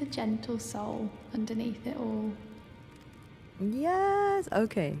 He's a gentle soul underneath it all. Yes,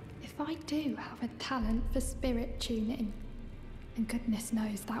 okay. If I do have a talent for spirit tuning, and goodness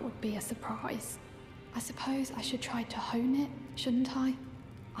knows that would be a surprise, I suppose I should try to hone it, shouldn't I?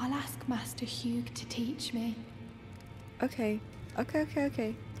 I'll ask Master Hugh to teach me. Okay.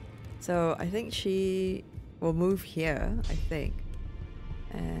 Okay. So I think she will move here, I think.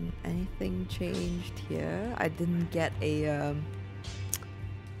 And anything changed here? I didn't get a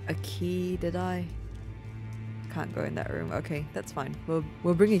key, did I? Can't go in that room. Okay, that's fine.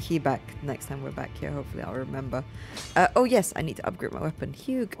 We'll bring a key back next time we're back here. Hopefully I'll remember. Oh yes, I need to upgrade my weapon.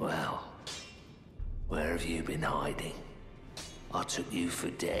 Hugh. Well, where have you been hiding? I took you for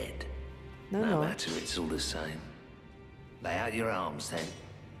dead. No matter, it's all the same. Lay out your arms then.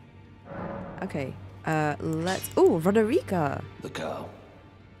 Okay. Let's. Oh, Roderika. The girl.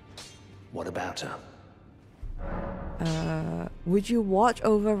 What about her? Would you watch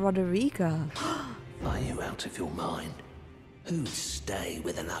over Roderika? Are you out of your mind? Who'd stay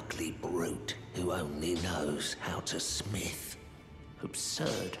with an ugly brute who only knows how to smith?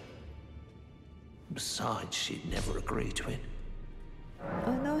 Absurd. Besides, she'd never agree to it.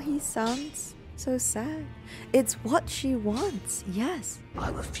 Oh no, he sounds so sad. It's what she wants, yes. I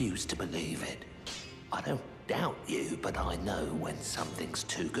refuse to believe it. I don't doubt you, but I know when something's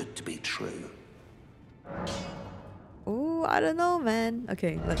too good to be true. Oh, I don't know, man.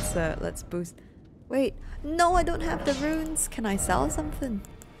 Okay, let's boost. Wait, no, I don't have the runes. Can I sell something?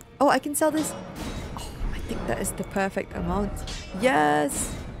 Oh, I can sell this. Oh, I think that is the perfect amount.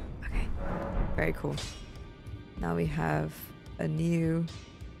 Yes. Okay, very cool. Now we have a new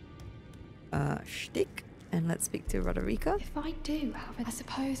shtick, and let's speak to Roderika. If I do have it, I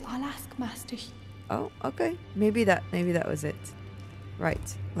suppose I'll ask Master Hugh. Oh, okay. Maybe that was it.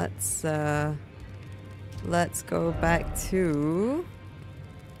 Right. Let's go back to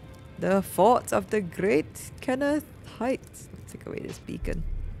the fort of the Great Kenneth Heights. Let's take away this beacon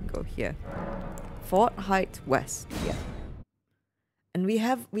and go here. Fort Height West. Yeah. And we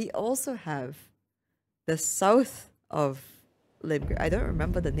also have the south of Limgrave. I don't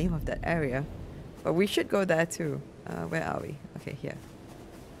remember the name of that area, but we should go there too. Where are we? Okay, here.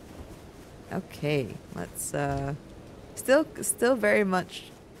 Okay, let's still very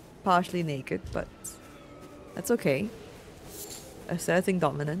much partially naked, but that's okay. Asserting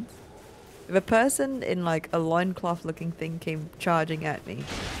dominance. If a person in like a loincloth looking thing came charging at me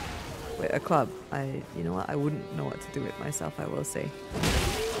with a club, you know what, I wouldn't know what to do with myself, I will say.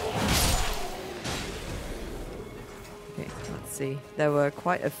 Okay, let's see. There were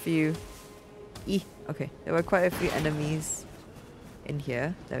quite a few there were quite a few enemies in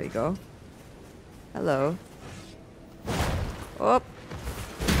here. There we go. Hello. Oh.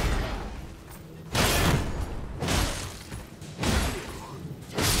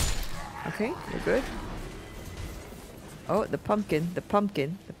 Okay, we're good. Oh, the pumpkin.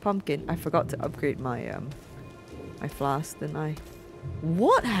 I forgot to upgrade my my flask, didn't I?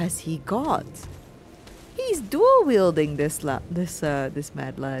 What has he got? He's dual wielding this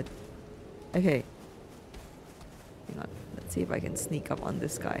mad lad. Okay. Hang on. Let's see if I can sneak up on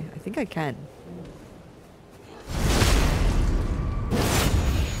this guy. I think I can.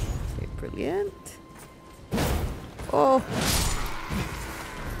 Okay, brilliant. Oh.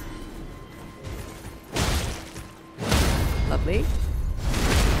 Lovely.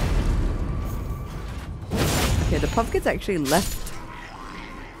 Okay, the pumpkin's actually left.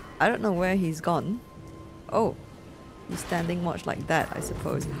 I don't know where he's gone. Oh. He's standing much like that, I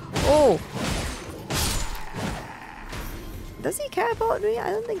suppose. Oh! Does he care about me?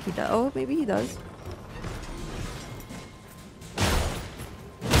 I don't think he does. Oh, maybe he does.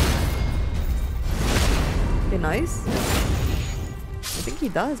 Okay, nice. I think he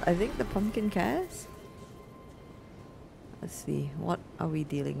does. I think the pumpkin cares. Let's see. What are we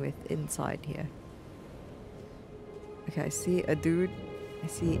dealing with inside here? Okay, I see a dude. I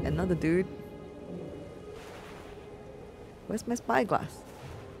see another dude. Where's my spyglass?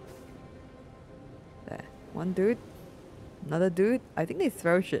 There. One dude. Another dude. I think they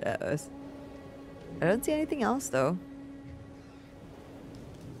throw shit at us. I don't see anything else though.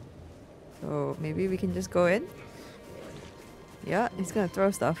 So maybe we can just go in. Yeah, he's gonna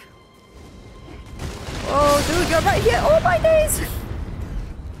throw stuff. Oh dude, you're right here! Oh my days!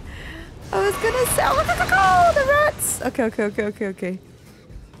 I was gonna say, oh the rats! Okay.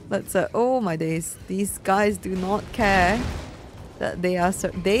 Let's oh my days. These guys do not care that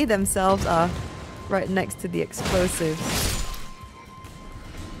they themselves are right next to the explosives.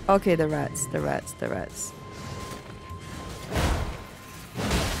 Okay, the rats.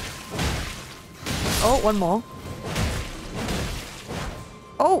 Oh, one more.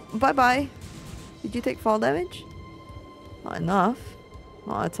 Oh, bye-bye. Did you take fall damage? Not enough.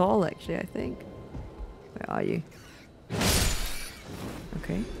 Not at all, actually, I think. Where are you?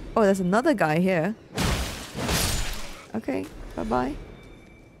 Okay. Oh, there's another guy here. Okay, bye-bye.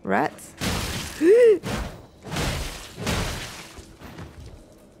 Rats. Whoop.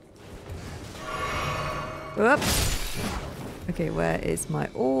 Okay, where is my...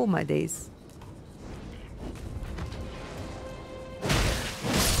 Oh, my days.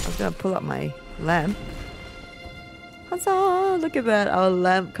 I was gonna pull up my lamp. Huzzah! Look at that, our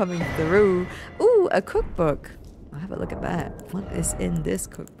lamp coming through. Ooh, a cookbook. I'll have a look at that. What is in this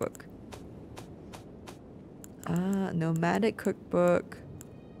cookbook? Nomadic cookbook.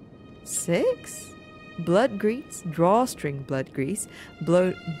 6? Blood grease, drawstring blood grease,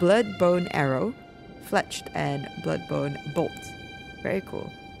 blood bone arrow, fletched and blood bone bolt. Very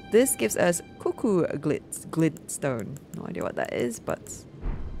cool. This gives us cuckoo glintstone. No idea what that is, but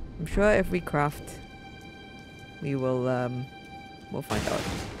I'm sure if we craft, we will we'll find out.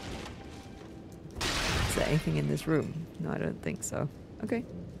 Is there anything in this room? No, I don't think so. Okay.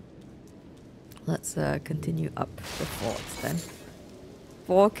 Let's continue up the fort then.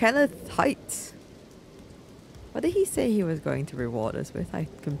 For Kenneth Heights. What did he say he was going to reward us with?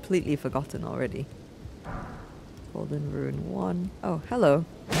 I've completely forgotten already. Golden Rune 1. Oh, hello.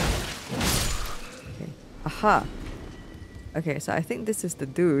 Okay. Aha. Okay, so I think this is the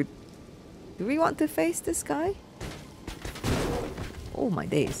dude. Do we want to face this guy? Oh my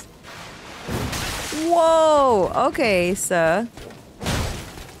days. Whoa! Okay, sir.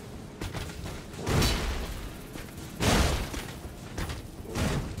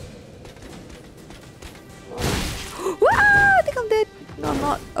 I think I'm dead. No, I'm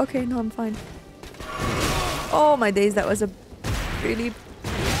not. Okay, no, I'm fine. Oh my days, that was a really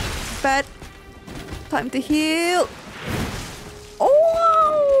bad time to heal.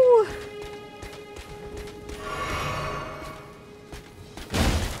 Oh!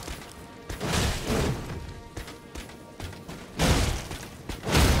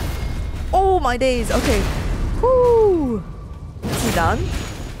 Oh my days, okay. Whoo! Is he done?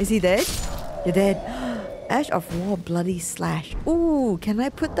 Is he dead? You're dead. Ash of War Bloody Slash. Ooh, can I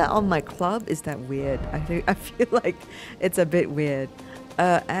put that on my club? Is that weird? I feel like it's a bit weird.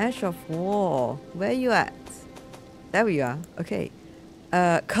 Ash of War. Where are you at? There we are. Okay.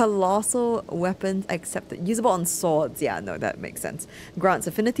 Colossal weapons accepted. Usable on swords. Yeah, no, that makes sense. Grants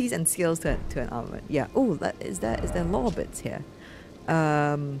affinities and skills to an armament. Yeah. Ooh, is there law bits here?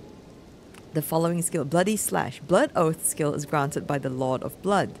 The following skill, Bloody Slash. Blood Oath skill is granted by the Lord of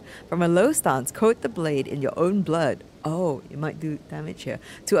Blood. From a low stance, coat the blade in your own blood. Oh, you might do damage here.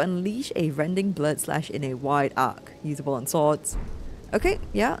 To unleash a rending blood slash in a wide arc. Usable on swords. Okay,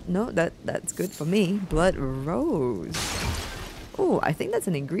 yeah, no, that's good for me. Blood Rose. Oh, I think that's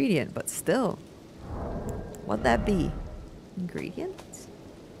an ingredient, but still. What'd that be? Ingredient?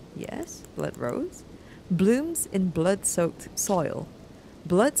 Yes, Blood Rose. Blooms in blood-soaked soil.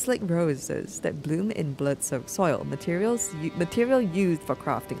 Blood-slick roses that bloom in blood-soaked soil, material used for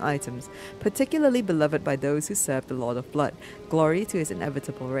crafting items, particularly beloved by those who serve the Lord of Blood. Glory to his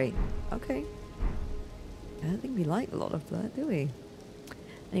inevitable reign. Okay. I don't think we like the Lord of Blood, do we?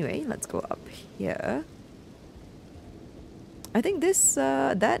 Anyway, let's go up here. I think this,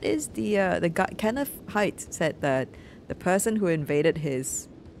 that is the guy, Kenneth Height said that the person who invaded his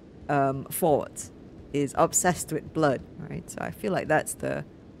fort is obsessed with blood, right? So I feel like that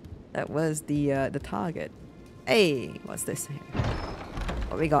was the target. Hey, what's this here?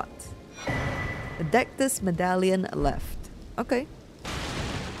 What we got? The Dectus Medallion left. Okay.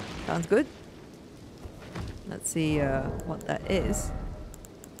 Sounds good. Let's see what that is.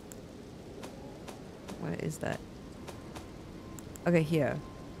 Where is that? Okay, here.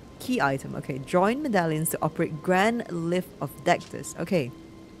 Key item. Okay, join medallions to operate Grand Lift of Dectus. Okay.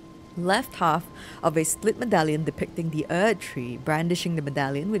 Left half of a split medallion depicting the Erdtree, brandishing the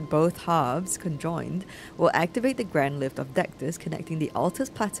medallion with both halves conjoined, will activate the Grand Lift of Dectus, connecting the Altus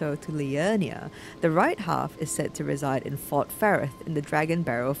Plateau to Liurnia. The right half is said to reside in Fort Ferrith, in the Dragon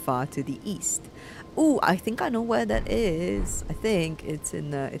Barrow far to the east. Ooh, I think I know where that is. I think it's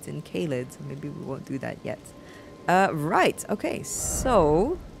in Kale, so maybe we won't do that yet. Right, okay,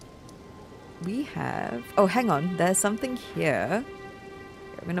 so we have... Oh, hang on, there's something here.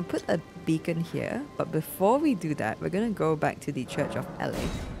 I'm going to put a beacon here, but before we do that, we're going to go back to the Church of LA.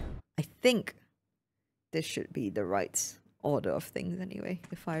 I think this should be the right order of things anyway,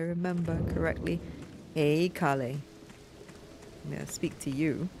 if I remember correctly. Hey, Kale. I'm going to speak to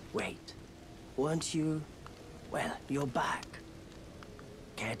you. Wait, weren't you... Well, you're back.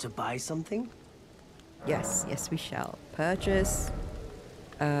 Care to buy something? Yes, yes we shall. Purchase.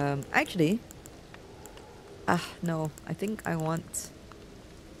 Actually... no, I think I want...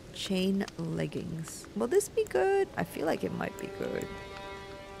 chain leggings. Will this be good? I feel like it might be good.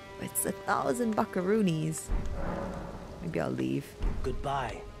 It's 1,000 buckaroonies. maybe I'll leave.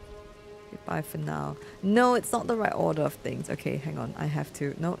 Goodbye. Goodbye for now. No, it's not the right order of things. Okay, hang on. I have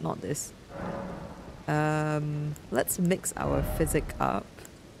to... No, not this. Let's mix our physic up.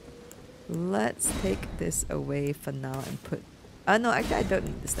 Let's take this away for now and put... no, actually I don't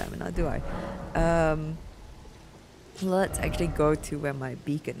need the stamina, do I? Let's actually go to where my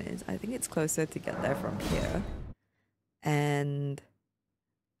beacon is. I think it's closer to get there from here. And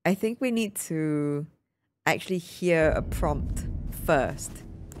I think we need to actually hear a prompt first.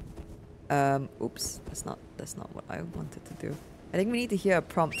 Oops, that's not what I wanted to do. I think we need to hear a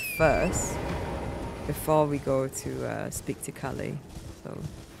prompt first before we go to speak to Kale. So,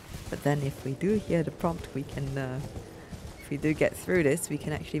 but then if we do hear the prompt, we can, if we do get through this, we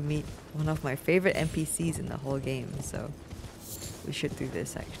can actually meet one of my favorite NPCs in the whole game. So we should do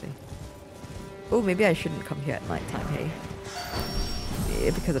this actually. Oh, maybe I shouldn't come here at night time, hey?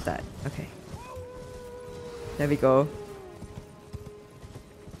 Yeah, because of that. Okay. There we go.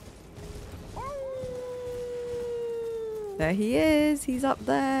 There he is. He's up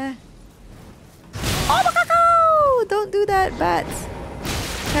there. Oh my god! Don't do that, bats.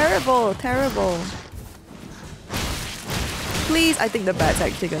 Terrible, terrible. Please, I think the bat's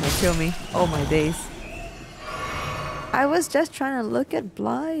actually gonna kill me. Oh my days. I was just trying to look at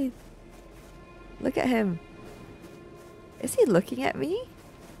Blythe. Look at him. Is he looking at me?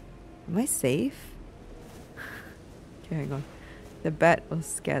 Am I safe? Okay, hang on. The bat will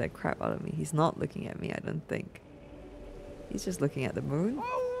scare the crap out of me. He's not looking at me, I don't think. He's just looking at the moon.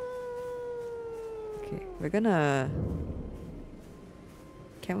 Okay, we're gonna...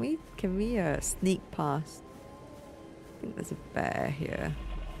 Can we sneak past? I think there's a bear here.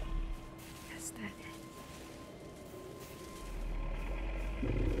 Yes, there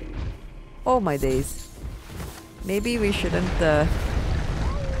is. Oh my days. Maybe we shouldn't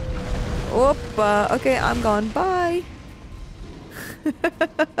okay, I'm gone. Bye.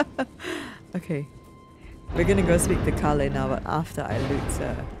 Okay. We're gonna go speak to Kale now, but after I loot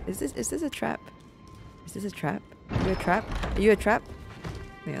is this a trap? Is this a trap? Are you a trap? Are you a trap?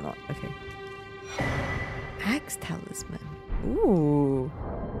 No, you're not. Okay. Axe talisman. Ooh.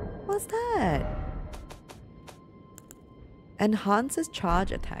 What's that? Enhances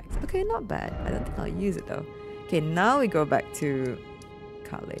charge attacks. Okay, not bad. I don't think I'll use it though. Okay, now we go back to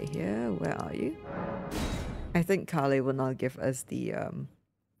Kale here. Where are you? I think Kale will now give us the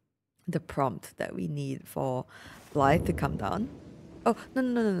prompt that we need for Blythe to come down. Oh,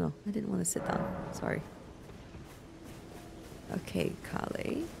 no. I didn't want to sit down. Sorry. Okay,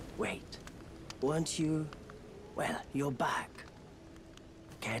 Kale. Wait. Weren't you... Well, you're back.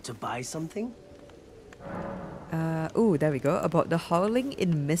 Care to buy something? Ooh, there we go. About the howling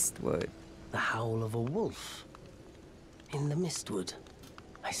in Mistwood. The howl of a wolf. In the Mistwood.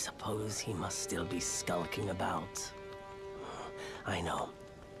 I suppose he must still be skulking about. I know.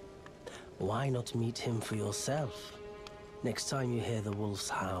 Why not meet him for yourself? Next time you hear the wolf's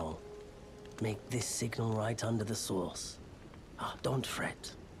howl, make this signal right under the source. Oh, don't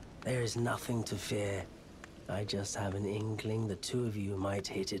fret. There is nothing to fear. I just have an inkling the two of you might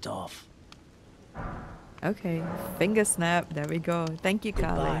hit it off. Okay, finger snap. There we go. Thank you,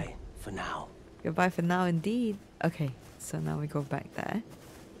 Kale. Goodbye for now. Goodbye for now, indeed. Okay, so now we go back there.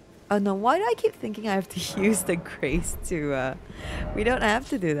 Oh no, why do I keep thinking I have to use the grace to... We don't have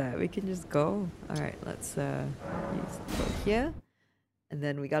to do that. We can just go. Alright, let's go here. And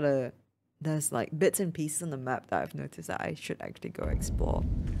then we gotta... There's like bits and pieces on the map that I've noticed that I should actually go explore.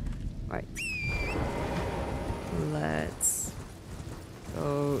 Right. Let's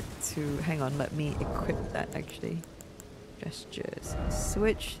go to... Hang on, let me equip that actually. Gestures.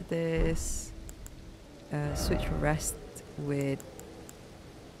 Switch this... switch rest with...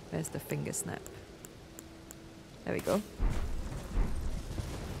 Where's the finger snap? There we go.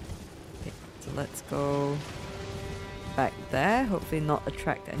 Okay, so let's go back there. Hopefully not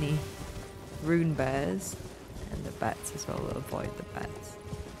attract any rune bears. And the bats as well. We'll avoid the bats.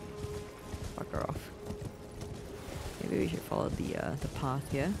 Fuck off. Maybe we should follow the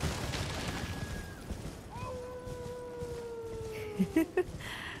path here.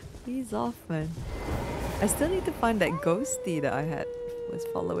 He's off, man. I still need to find that ghosty that I was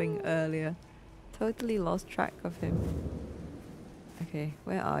following earlier. Totally lost track of him. Okay,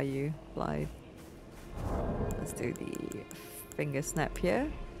 where are you, Blythe? Let's do the finger snap here.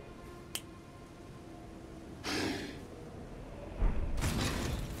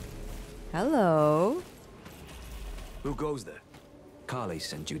 Hello. Who goes there? Kale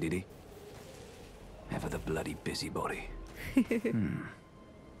sent you, did he? Ever the bloody busybody.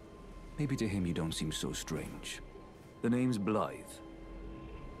 Maybe to him you don't seem so strange. The name's Blythe.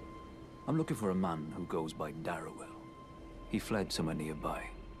 I'm looking for a man who goes by Darrowell. He fled somewhere nearby.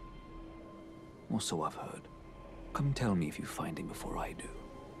 Or so I've heard. Come tell me if you find him before I do.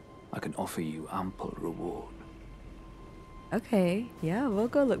 I can offer you ample reward. Okay, yeah, we'll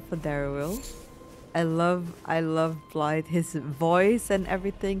go look for Darrowil. I love Blythe, his voice and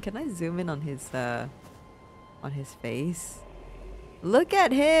everything. Can I zoom in on his face? Look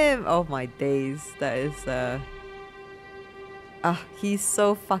at him! Oh my days, that is he's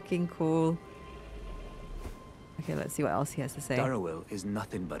so fucking cool. Okay, let's see what else he has to say. Darrowil is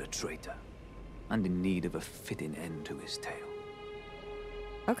nothing but a traitor, and in need of a fitting end to his tale.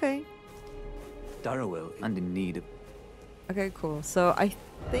 Okay. Darrowil and in need of... Okay, cool. So I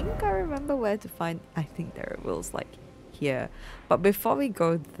think I remember where to find... I think Darrowil's like here. But before we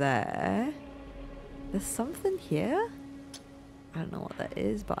go there... There's something here? I don't know what that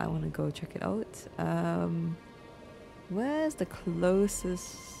is, but I want to go check it out. Where's the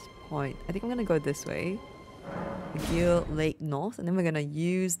closest point? I think I'm going to go this way. The Gil Lake North. And then we're going to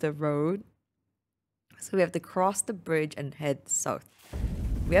use the road. So we have to cross the bridge and head south.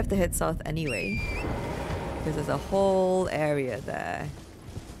 We have to head south anyway, because there's a whole area there.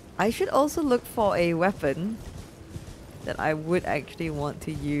 I should also look for a weapon that I would actually want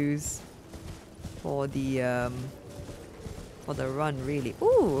to use for the run, really.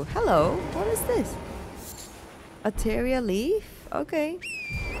 Ooh, hello. What is this? Ateria leaf? Okay.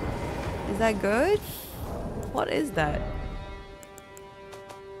 Is that good? What is that?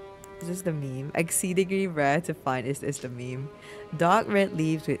 Is this the meme? Exceedingly rare to find. Is this the meme? Dark red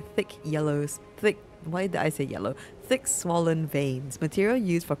leaves with thick yellows. Why did I say yellow? Thick swollen veins. Material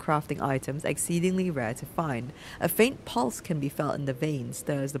used for crafting items. Exceedingly rare to find. A faint pulse can be felt in the veins.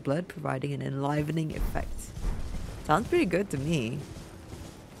 Stirs the blood, providing an enlivening effect. Sounds pretty good to me.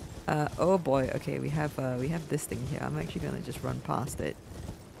 Oh boy. Okay, we have this thing here. I'm actually gonna just run past it.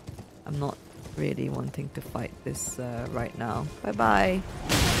 I'm not really wanting to fight this right now. Bye bye.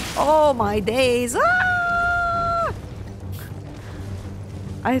 Oh my days! Ah!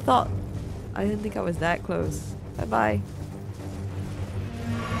 I didn't think I was that close. Bye bye.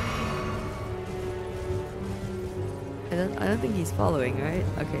 I don't think he's following, right?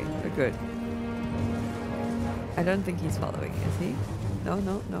 Okay, we're good. I don't think he's following, is he? No.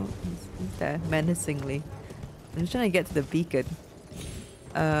 He's there menacingly. I'm just trying to get to the beacon.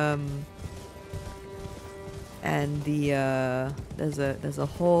 And the there's a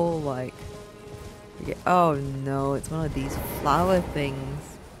whole like oh no, it's one of these flower things.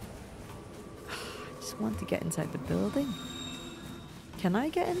 I just want to get inside the building. Can I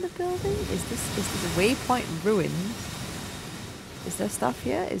get in the building? Is this waypoint ruins? Is there stuff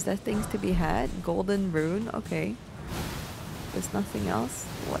here? Is there things to be had? Golden rune, okay. There's nothing else.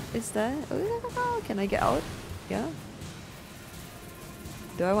 What is there? Oh, can I get out? Yeah.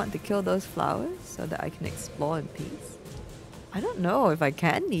 Do I want to kill those flowers so that I can explore in peace? I don't know if I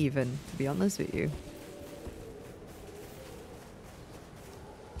can even, to be honest with you.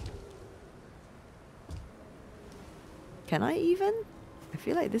 Can I even? I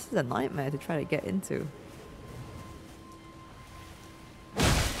feel like this is a nightmare to try to get into.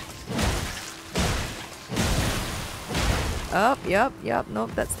 Oh, yep,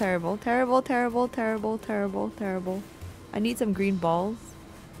 nope, that's terrible. Terrible. I need some green balls.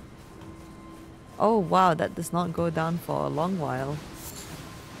 Oh wow, that does not go down for a long while.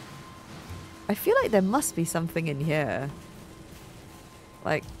 I feel like there must be something in here.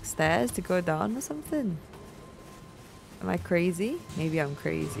 Like stairs to go down or something. Am I crazy? Maybe I'm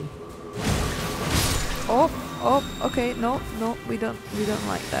crazy. Oh, okay, no, we don't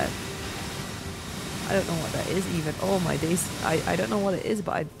like that. I don't know what that is even. Oh my days. I don't know what it is,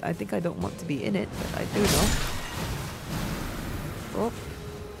 but I think I don't want to be in it, but I do know. Oh.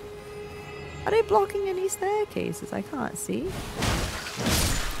 Are they blocking any staircases? I can't see.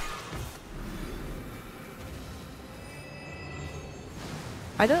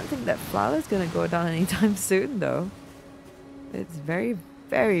 I don't think that flower's gonna go down anytime soon though. It's very,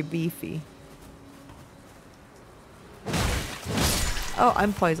 very beefy. Oh,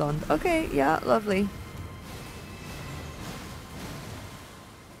 I'm poisoned. Okay, yeah, lovely.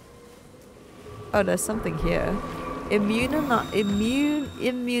 Oh, there's something here.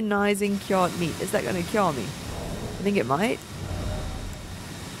 Immunizing cured meat. Is that gonna cure me? I think it might.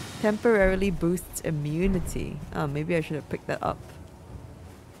 Temporarily boosts immunity. Oh, maybe I should have picked that up.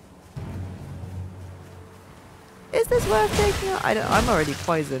 Is this worth taking out? I'm already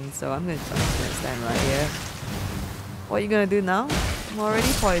poisoned, so I'm just gonna stand right here. What are you gonna do now? I'm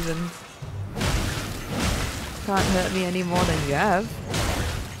already poisoned. Can't hurt me any more than you have.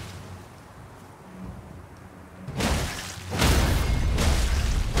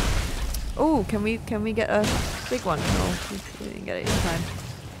 Oh, can we get a Big one. No, we didn't get it in time.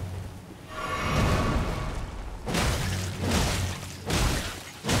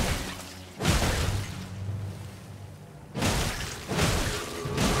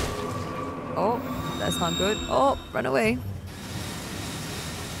 Oh, that's not good. Oh, run away.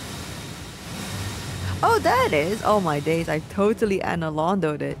 Oh, there it is. Oh my days, I totally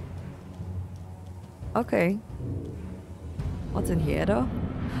analondoed it. Okay. What's in here though?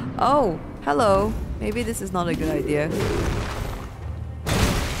 Oh, hello. Maybe this is not a good idea.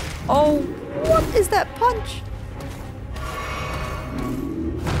 Oh, what is that punch?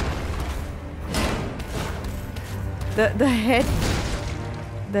 The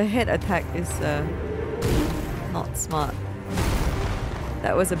head attack is not smart.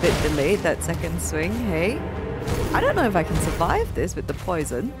 That was a bit delayed, that second swing, hey? I don't know if I can survive this with the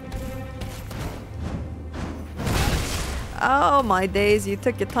poison. Oh my days, you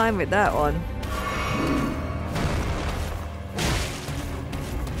took your time with that one.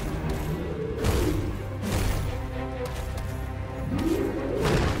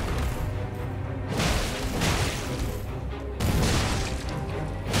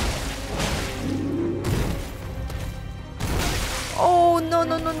 Oh no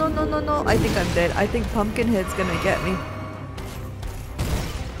no no no no no no! I think I'm dead. I think Pumpkinhead's gonna get me.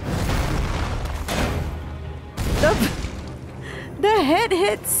 The head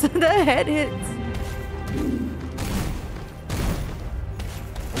hits! The head hits!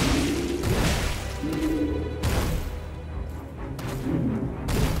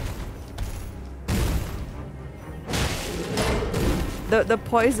 The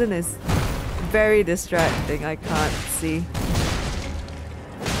poison is very distracting. I can't see.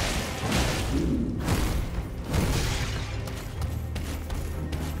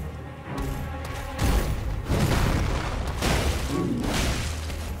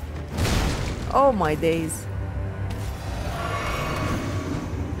 Oh my days.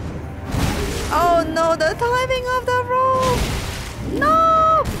 Oh no, the timing of the roll!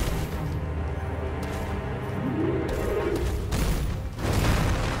 No!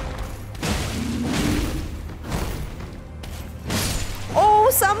 Oh,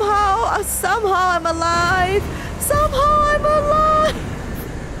 somehow I'm alive! Somehow I'm alive!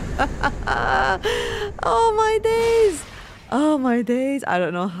 Oh my days! Oh my days, I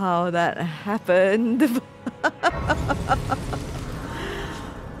don't know how that happened.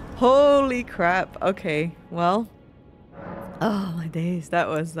 Holy crap. Okay, well. Oh my days, that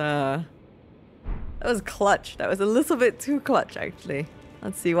was clutch. That was a little bit too clutch actually.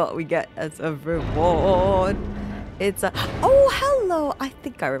 Let's see what we get as a reward. It's a oh hello! I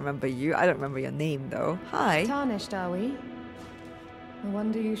think I remember you. I don't remember your name though. Hi. Tarnished, are we? I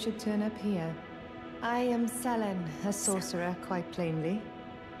wonder you should turn up here. I am Selen, a sorcerer, quite plainly.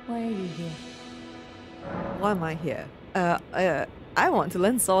 Why are you here? Why am I here? I want to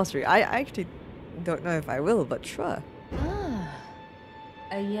learn sorcery. I actually don't know if I will, but sure. Ah,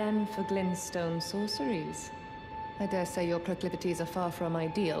 a yen for glintstone sorceries. I dare say your proclivities are far from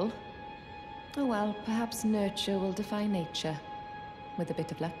ideal. Oh well, perhaps nurture will defy nature, with a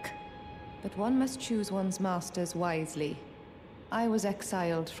bit of luck. But one must choose one's masters wisely. I was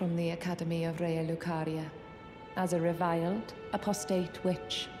exiled from the Academy of Rea Lucaria as a reviled, apostate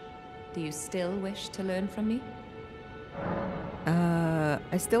witch. Do you still wish to learn from me?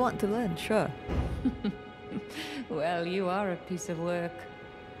 I still want to learn, sure. Well, you are a piece of work.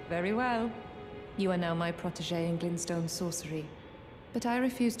 Very well. You are now my protégé in glintstone sorcery. But I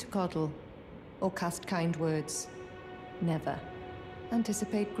refuse to coddle, or cast kind words. Never.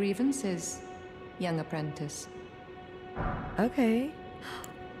 Anticipate grievances, young apprentice. Okay.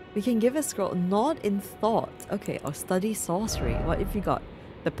 We can give a scroll. Nod in thought. Okay, or study sorcery. What have you got?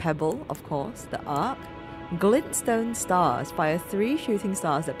 The pebble, of course. The arc. Glintstone stars. Fire 3 shooting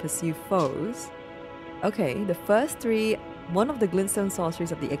stars that pursue foes. Okay, the first 3. One of the glintstone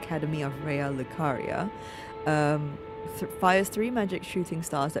sorceries of the Academy of Rea Lucaria. Fires 3 magic shooting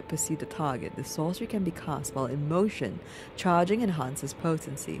stars that pursue the target. The sorcery can be cast while in motion. Charging enhances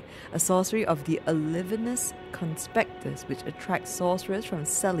potency. A sorcery of the Olivinus Conspectus, which attracts sorcerers from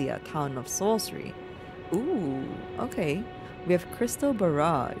Celia, town of sorcery. Ooh, okay. We have Crystal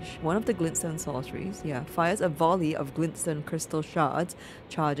Barrage, one of the glintstone sorceries. Yeah, fires a volley of glintstone crystal shards.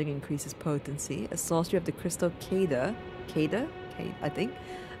 Charging increases potency. A sorcery of the crystal Cada, I think.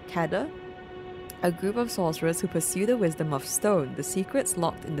 Cada. A group of sorcerers who pursue the wisdom of stone, the secrets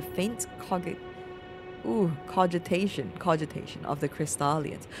locked in the faint Ooh, cogitation of the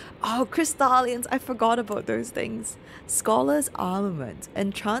Crystallians. Oh, Crystallians, I forgot about those things. Scholar's Armament.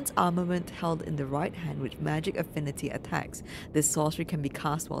 Enchants armament held in the right hand with magic affinity attacks. This sorcery can be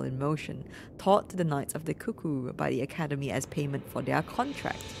cast while in motion. Taught to the Knights of the Cuckoo by the Academy as payment for their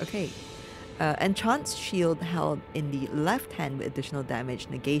contract. Okay. Enchants shield held in the left hand with additional damage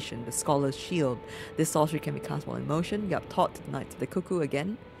negation. The Scholar's Shield. This sorcery can be cast while in motion. Yup, taught to the Knights of the Cuckoo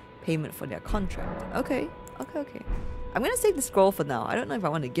again. Payment for their contract. Okay. I'm gonna save the scroll for now. I don't know if I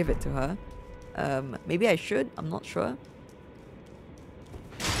want to give it to her. Maybe I should. I'm not sure.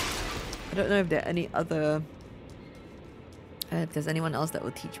 I don't know if there are any other... if there's anyone else that will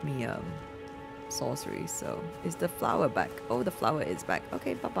teach me sorcery. So, is the flower back? Oh, the flower is back.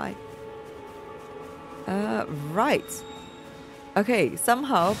 Okay, bye-bye. Right. Okay,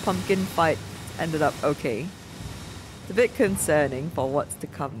 somehow pumpkin fight ended up okay. It's a bit concerning for what's to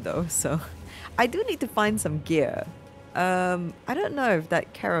come though, so I do need to find some gear. I don't know if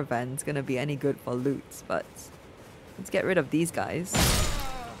that caravan's gonna be any good for loot, but let's get rid of these guys.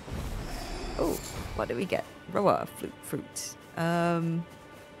 Oh, what did we get? Roa fruit.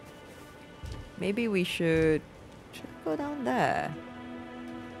 Maybe we should go down there.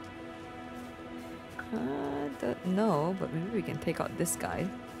 I don't know, but maybe we can take out this guy.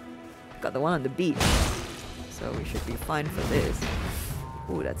 Got the one on the beach, so we should be fine for this.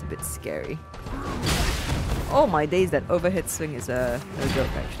 Ooh, that's a bit scary. Oh my days, that overhead swing is no joke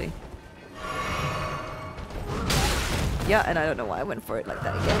actually. Yeah, and I don't know why I went for it like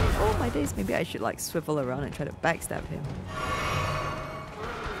that again. Oh my days, maybe I should like swivel around and try to backstab him.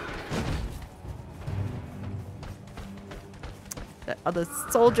 That other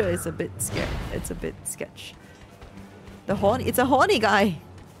soldier is a bit scared. It's a bit sketch. It's a horny guy!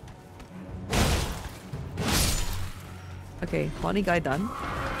 Okay, horny guy done.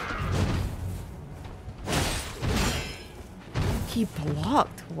 He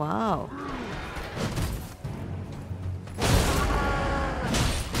blocked, wow.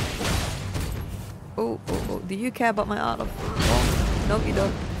 Oh, do you care about my art of... Oh, no you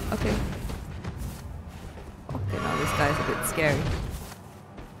don't. Okay. Okay, now this guy's a bit scary.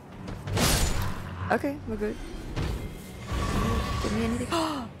 Okay, we're good. Give me anything.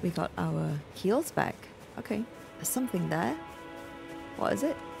 Oh, we got our heals back. Okay, there's something there. What is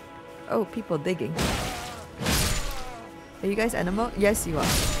it? Oh, people digging. Are you guys animal? Yes, you are.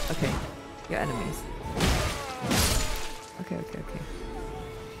 Okay, you're enemies. Okay.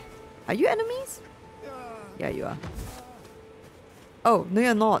 Are you enemies? Yeah, you are. Oh, no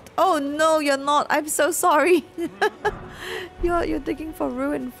you're not. Oh no, you're not. I'm so sorry. You're digging for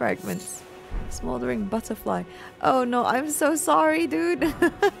ruin fragments. Smoldering butterfly. Oh no, I'm so sorry, dude.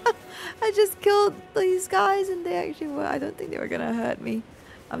 I just killed these guys and they actually were... I don't think they were gonna hurt me.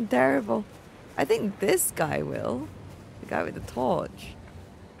 I'm terrible. I think this guy will. The guy with the torch.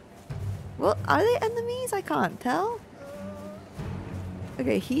 Well, are they enemies? I can't tell.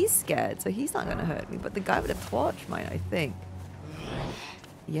 Okay, he's scared, so he's not gonna hurt me. But the guy with the torch might, I think.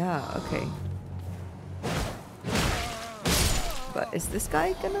 Yeah, okay. But is this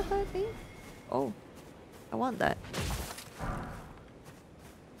guy gonna hurt me? Oh, I want that.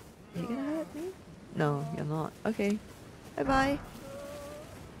 Are you gonna hurt me? No, you're not. Okay. Bye-bye.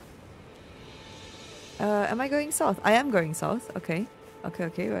 Am I going south? I am going south. Okay.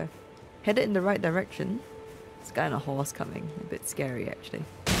 Okay. We're headed in the right direction. This guy on a horse coming. A bit scary, actually.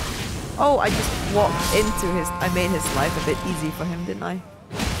 Oh, I just walked into his... I made his life a bit easy for him, didn't I?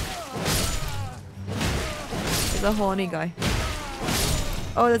 There's a horny guy.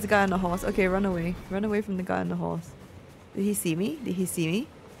 Oh, there's a guy on a horse. Okay, run away. Run away from the guy on the horse. Did he see me? Did he see me?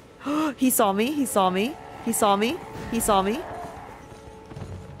 He saw me. He saw me. He saw me. He saw me.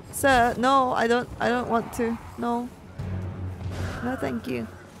 Sir, no, I don't want to. No. No, thank you.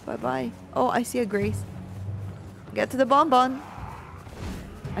 Bye-bye. Oh, I see a Grace. Get to the bonbon.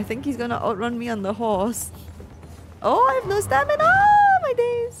 I think he's gonna outrun me on the horse. Oh, I have no stamina! My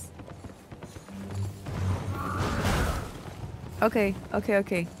days! Okay.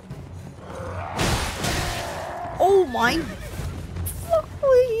 Oh my...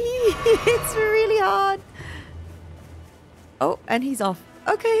 It's really hard. Oh, and he's off.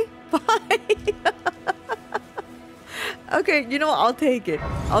 Okay, bye. Okay, you know what? I'll take it.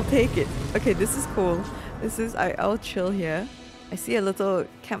 Okay, this is cool. I'll chill here. I see a little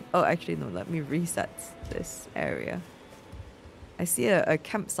camp. Oh, actually, no. Let me reset this area. I see a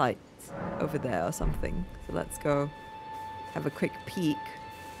campsite over there or something. So let's go have a quick peek.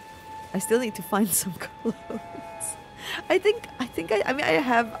 I still need to find some clothes. I mean,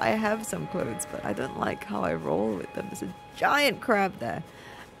 I have some clothes, but I don't like how I roll with them. There's a giant crab there.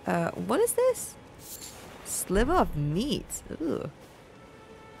 What is this? Sliver of meat. Ooh.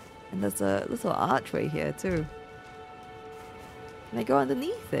 And there's a little archway here too. Can I go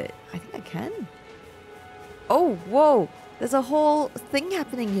underneath it? I think I can. Oh, whoa! There's a whole thing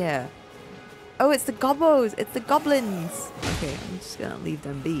happening here. Oh, it's the gobbos! It's the goblins! Okay, I'm just gonna leave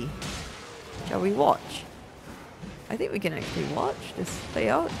them be. Shall we watch? I think we can actually watch this play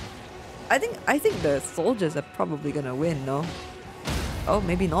out. I think the soldiers are probably gonna win, no? Oh,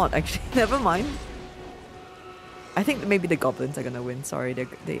 maybe not actually. Never mind. I think maybe the goblins are gonna win. Sorry,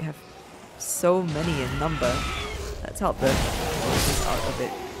 they have so many in number. Let's help the soldiers out a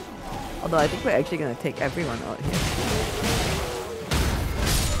bit. Although I think we're actually gonna take everyone out here.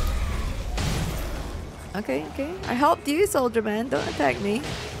 Okay, okay. I helped you, soldier man. Don't attack me.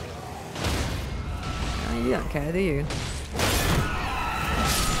 You don't care, do you?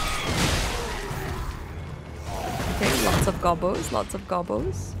 Okay, lots of gobbos, lots of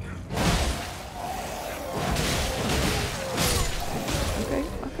gobbos. Okay,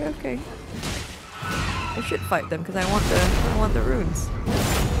 okay, okay. I should fight them because I want the runes.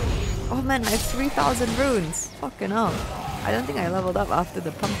 Oh man, I have 3,000 runes. Fucking hell. I don't think I leveled up after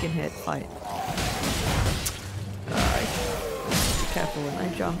the pumpkin head fight. Alright. Be careful when I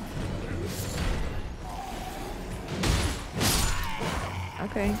jump.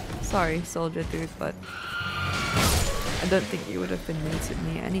 Okay, sorry, soldier dude, but I don't think you would have been mated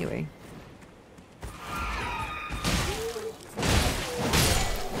me anyway.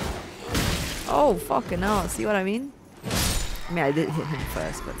 Oh, fucking hell, see what I mean? I mean, I did hit him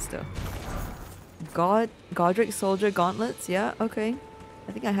first, but still. Godrick soldier gauntlets, yeah, okay.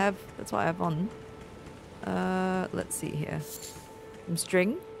 I think I have, that's what I have on. Let's see here. Some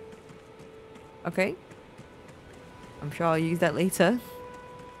string. Okay. I'm sure I'll use that later.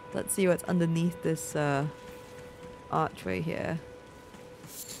 Let's see what's underneath this archway here.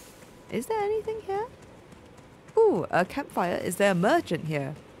 Is there anything here? Ooh, a campfire. Is there a merchant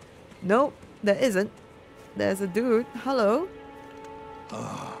here? Nope, there isn't. There's a dude. Hello.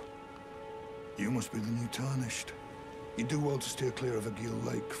 Ah, you must be the new Tarnished. You do well to steer clear of a Gill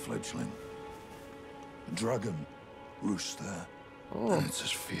Lake, fledgling. A dragon roosts there, and it's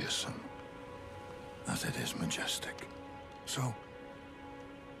as fearsome as it is majestic. So,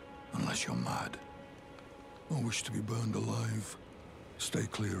 unless you're mad or wish to be burned alive, stay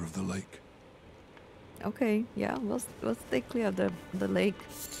clear of the lake. Okay, yeah, we'll stay clear of the lake.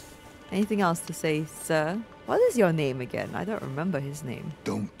 Anything else to say, sir? What is your name again? I don't remember his name.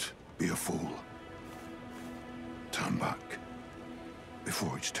 Don't be a fool. Turn back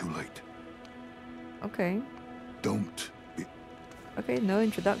before it's too late. Okay. Don't be... Okay, no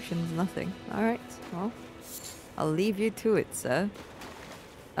introductions, nothing. Alright, well, I'll leave you to it, sir.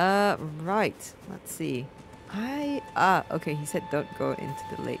 Right. Let's see. Okay, he said don't go into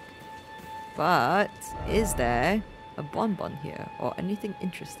the lake. But, is there a bonbon here? Or anything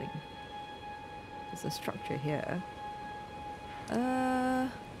interesting? There's a structure here.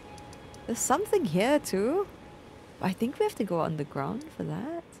 There's something here too. I think we have to go underground for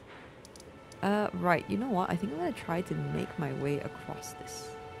that. Right, you know what? I think I'm gonna try to make my way across this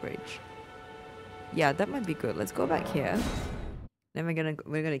bridge. Yeah, that might be good. Let's go back here. Then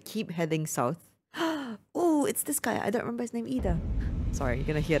we're gonna keep heading south. Oh, it's this guy. I don't remember his name either. Sorry, you're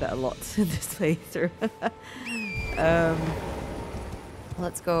gonna hear that a lot in this playthrough.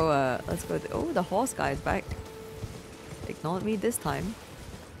 Let's go. Oh, the horse guy is back. Ignored me this time.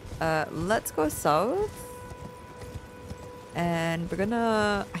 Let's go south. And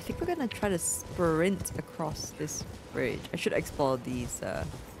I think we're gonna try to sprint across this bridge. I should explore these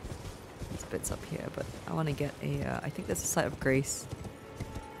bits up here, but I want to get I think there's a site of grace.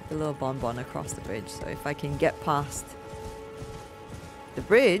 A little bonbon across the bridge. So if I can get past the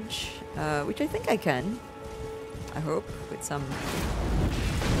bridge, which I think I can, I hope, with some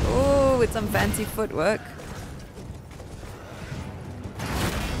fancy footwork.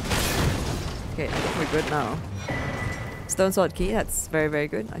 Okay, I think we're good now. Stone sword key, that's very, very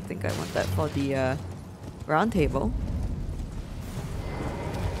good. I think I want that for the round table.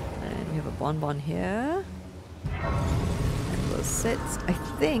 And we have a bonbon here. And we'll sit. I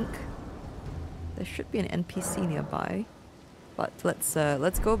think there should be an NPC nearby. But let's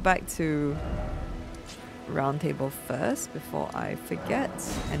go back to round table first before I forget.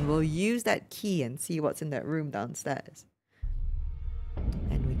 And we'll use that key and see what's in that room downstairs.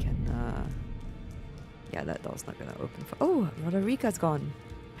 And we can yeah, that door's not gonna open for... Oh, Roderika's gone.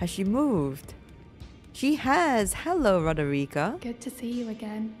 Has she moved? She has! Hello, Roderika. Good to see you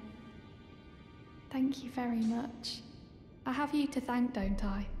again. Thank you very much. I have you to thank, don't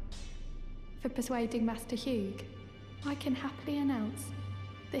I? For persuading Master Hugh. I can happily announce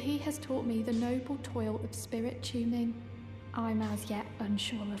that he has taught me the noble toil of spirit tuning. I'm as yet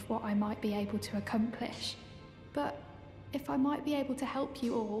unsure of what I might be able to accomplish, but if I might be able to help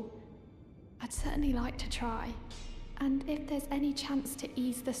you all, I'd certainly like to try. And if there's any chance to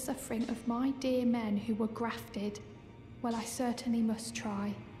ease the suffering of my dear men who were grafted, well, I certainly must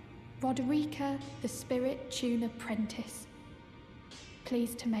try. Roderika, the Spirit Tune Apprentice.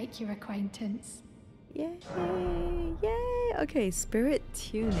 Pleased to make your acquaintance. Yay! Yay! Okay, spirit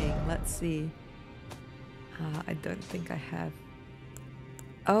tuning. Let's see. I don't think I have.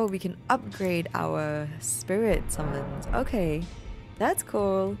 Oh, we can upgrade our spirit summons. Okay, that's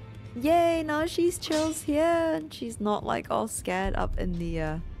cool. Yay! Now she's chills here, and she's not like all scared up in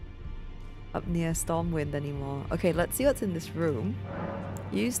the up near Stormwind anymore. Okay, let's see what's in this room.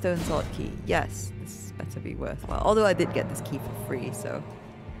 Use stone sword key. Yes, this better be worthwhile. Although I did get this key for free, so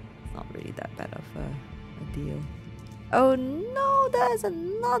it's not really that bad of a deal. Oh no, there's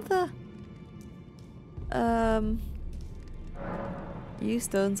another. Use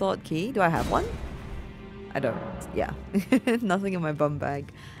stone sword key. Do I have one? I don't. Yeah. Nothing in my bum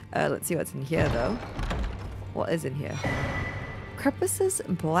bag. Let's see what's in here though. What is in here? Crepus's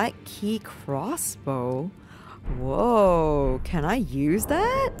black key crossbow. Whoa. Can I use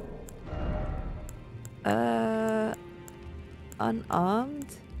that?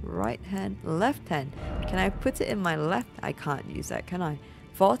 Unarmed. Right hand. Left hand. Can I put it in my left? I can't use that, can I?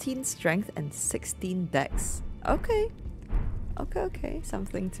 14 strength and 16 dex. Okay. Okay.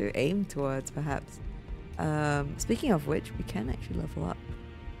 Something to aim towards, perhaps. Speaking of which, we can actually level up.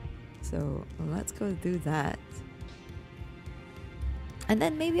 So let's go do that. And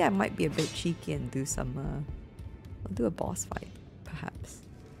then maybe I might be a bit cheeky and do some, I'll do a boss fight, perhaps.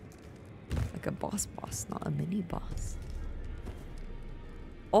 Like a boss, not a mini boss.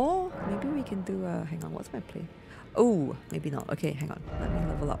 Or maybe we can do a, hang on, what's my play? Oh, maybe not. Okay, hang on. Let me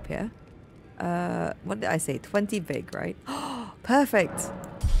level up here. What did I say? 20 big, right? Perfect!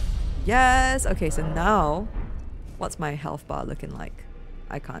 Yes! Okay, so now, what's my health bar looking like?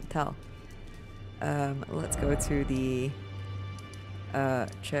 I can't tell. Let's go to the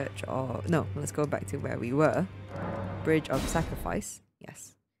church or... No, let's go back to where we were. Bridge of Sacrifice.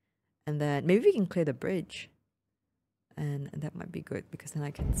 Yes. And then maybe we can clear the bridge. And that might be good because then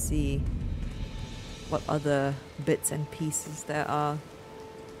I can see what other bits and pieces there are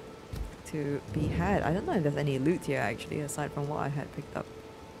to be had. I don't know if there's any loot here actually aside from what I had picked up.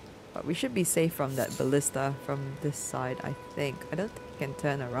 But we should be safe from that ballista from this side, I think. I don't think we can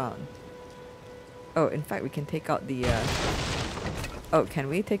turn around. Oh, in fact we can take out the... Oh, can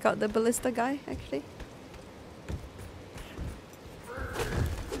we take out the ballista guy actually?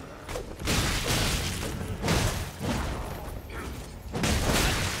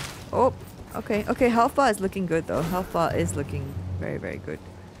 Oh, okay. Okay, health bar is looking good though. Health bar is looking very, very good.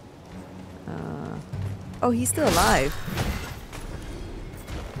 Oh, he's still alive.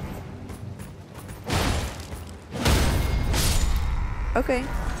 Okay.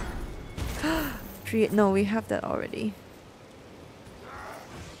 Tree. No, we have that already.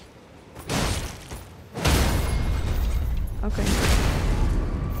 Okay.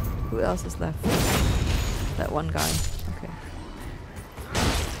 Who else is left? That one guy. Okay.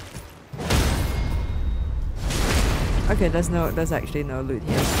 Okay, there's actually no loot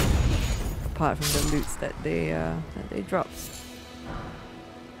here. Apart from the loots that they dropped.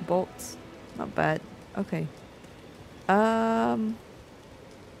 Bolts. Not bad. Okay.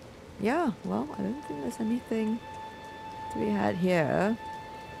 Yeah, well, I don't think there's anything to be had here.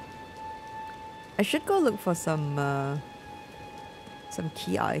 I should go look for some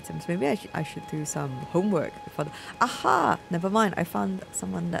key items. Maybe I should do some homework before the... Aha! Never mind, I found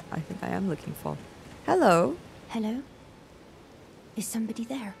someone that I think I am looking for. Hello? Hello? Is somebody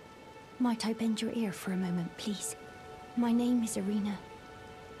there? Might I bend your ear for a moment, please? My name is Irina.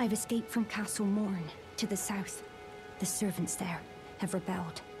 I've escaped from Castle Morn to the south. The servants there have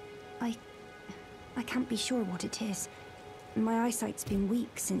rebelled. I can't be sure what it is. My eyesight's been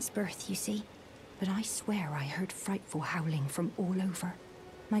weak since birth, you see. But I swear I heard frightful howling from all over.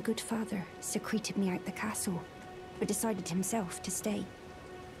 My good father secreted me out the castle, but decided himself to stay.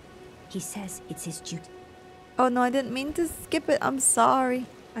 He says it's his duty. Oh no, I didn't mean to skip it. I'm sorry.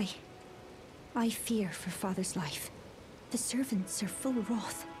 I fear for father's life. The servants are full of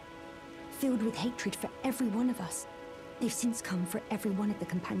wrath, filled with hatred for every one of us. They've since come for every one of the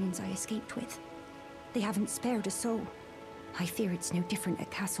companions I escaped with. They haven't spared a soul. I fear it's no different at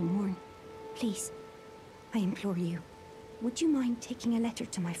Castle Morn. Please, I implore you, would you mind taking a letter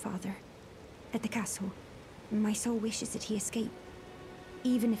to my father? At the castle, my soul wishes that he escape,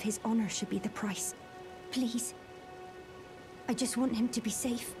 even if his honor should be the price. Please. I just want him to be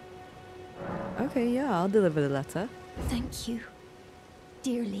safe. Okay, yeah, I'll deliver the letter. Thank you.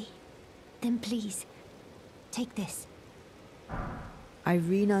 Dearly. Then please, take this.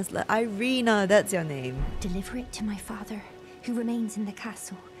 Irina, that's your name. Deliver it to my father, who remains in the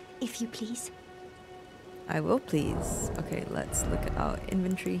castle, if you please. I will please. Okay, let's look at our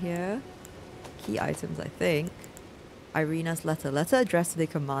inventory here. Key items, I think. Irina's letter. Letter addressed to the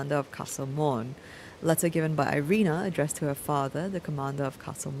commander of Castle Morn. Letter given by Irina addressed to her father, the commander of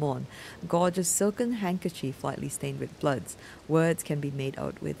Castle Morn. Gorgeous silken handkerchief lightly stained with bloods. Words can be made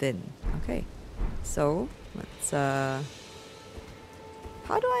out within. Okay, so let's how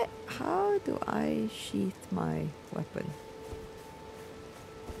do I sheath my weapon?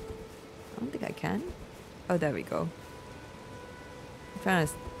 I don't think I can. Oh, there we go. I'm trying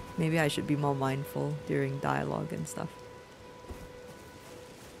to, maybe I should be more mindful during dialogue and stuff.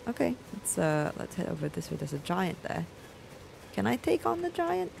 Okay, let's head over this way. There's a giant there. Can I take on the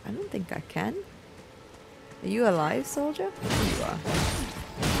giant? I don't think I can. Are you alive, soldier? There you are.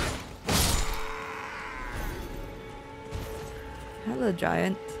 Hello,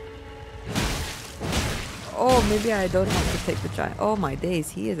 giant. Oh, maybe I don't have to take the giant. Oh my days,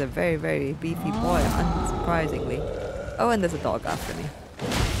 he is a very, very beefy boy, unsurprisingly. Oh, and there's a dog after me.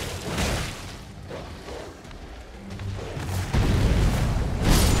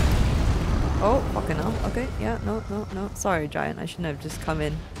 Oh, fucking hell. Okay, yeah, no. Sorry, giant. I shouldn't have just come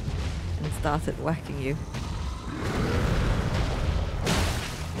in and started whacking you.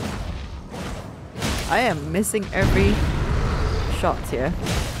 I am missing every shot here.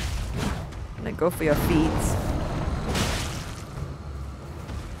 I'm gonna go for your feet.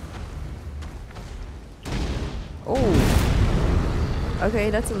 Oh. Okay,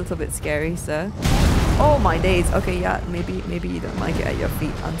 that's a little bit scary, sir. Oh my days. Okay, yeah, maybe you don't like it at your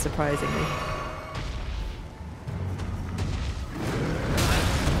feet, unsurprisingly.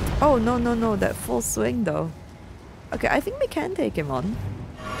 Oh, no, that full swing though. Okay, I think we can take him on.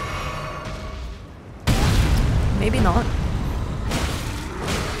 Maybe not.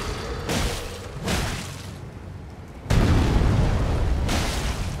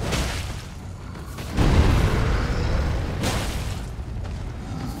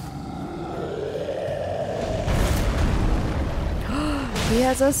 He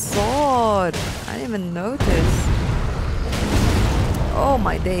has a sword! I didn't even notice. Oh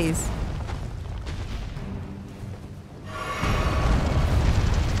my days.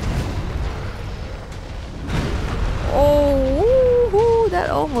 Oh, woohoo, that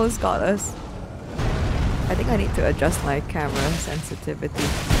almost got us. I think I need to adjust my camera sensitivity.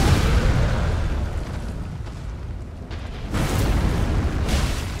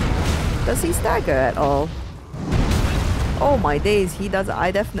 Does he stagger at all? Oh my days, he does. I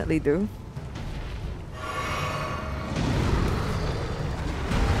definitely do.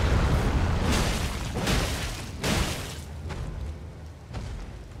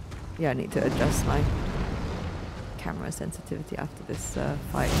 Yeah, I need to adjust my camera sensitivity after this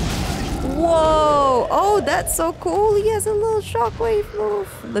fight. Whoa! Oh, that's so cool. He has a little shockwave move.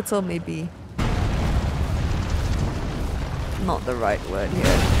 Little, maybe not the right word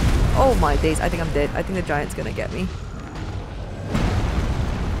here. Oh my days, I think I'm dead. I think the giant's gonna get me.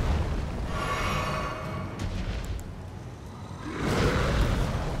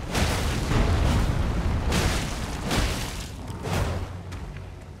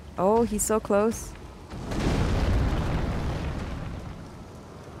 Oh, he's so close.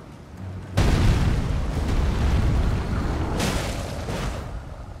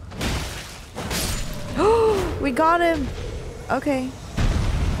 We got him! Okay.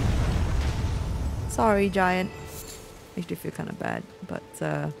 Sorry, giant. Makes me feel kind of bad, but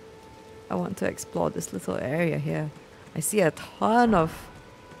I want to explore this little area here. I see a ton of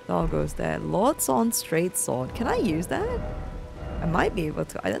doggos there. Lord Son's straight sword. Can I use that? I might be able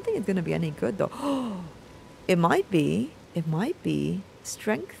to. I don't think it's going to be any good though. It might be. It might be.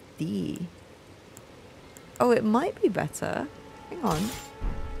 Strength D. Oh, it might be better. Hang on.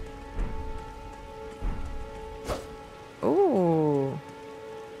 Oh.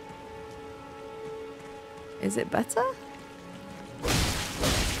 Is it better?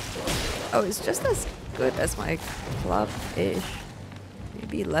 Oh, it's just as good as my club-ish.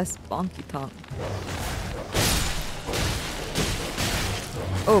 Maybe less bonky tongue.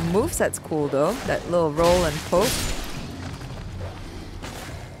 Oh, moveset's cool though. That little roll and poke.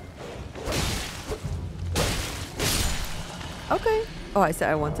 Okay. Oh, I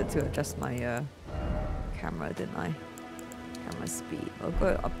said I wanted to adjust my camera, didn't I? Camera speed. I'll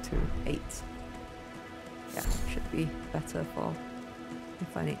go up to 8. Yeah, should be better for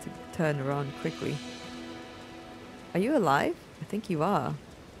if I need to turn around quickly. Are you alive? I think you are.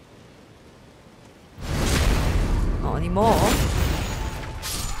 Not anymore.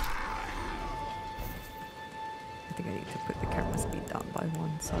 I think I need to put the camera speed down by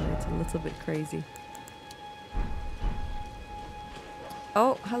 1. Sorry, it's a little bit crazy.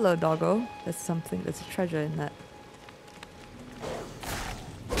 Oh, hello, doggo. There's something, there's a treasure in that.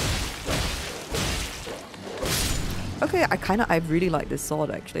 Okay, I really like this sword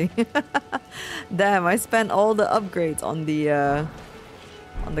actually. Damn, I spent all the upgrades on the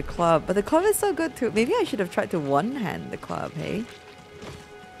club, but the club is so good too. Maybe I should have tried to one-hand the club, hey?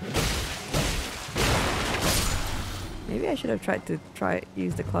 Maybe I should have tried to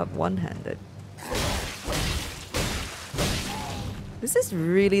use the club one-handed. This is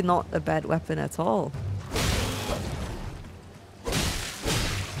really not a bad weapon at all.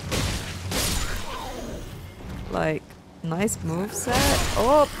 Like, nice moveset.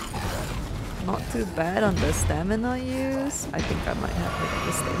 Oh! Not too bad on the stamina use. I think I might have made a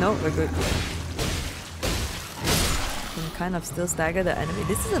mistake. No, we're good. Can kind of still stagger the enemy.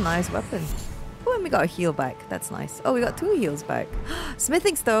 This is a nice weapon. Oh, and we got a heal back. That's nice. Oh, we got 2 heals back.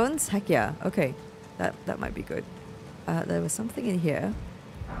 Smithing stones? Heck yeah. Okay. That might be good. There was something in here.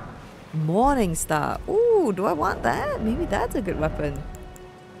 Morning Star. Ooh, do I want that? Maybe that's a good weapon.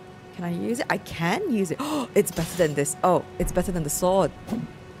 Can I use it? I can use it. Oh, it's better than this. Oh, it's better than the sword.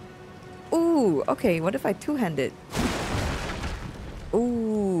 Ooh, okay. What if I two-hand it?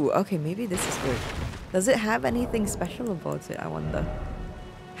 Ooh, okay. Maybe this is good. Does it have anything special about it? I wonder.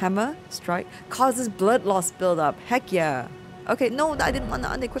 Hammer, strike, causes blood loss build-up. Heck yeah. Okay, no, I didn't want to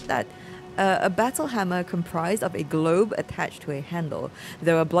unequip that. A battle hammer comprised of a globe attached to a handle.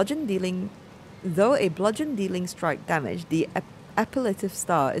 Though a bludgeon dealing strike damage, the appellative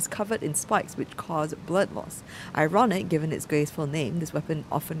star is covered in spikes which cause blood loss. Ironic, given its graceful name, this weapon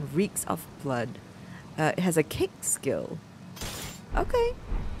often reeks of blood. It has a kick skill. Okay.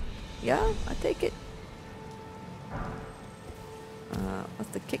 Yeah, I take it.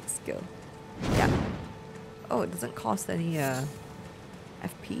 What's the kick skill? Yeah. Oh, it doesn't cost any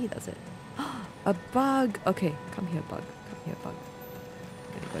FP, does it? A bug! Okay, come here, bug. Come here, bug.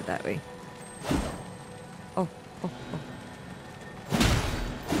 I'm gonna go that way. Oh, oh, oh.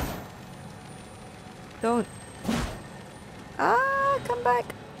 Don't. Ah, come back.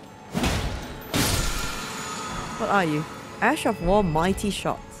 What are you? Ash of War Mighty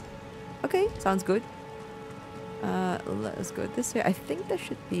Shots. Okay, sounds good. Let us go this way. I think there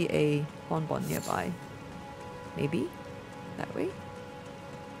should be a bonbon nearby. Maybe? That way?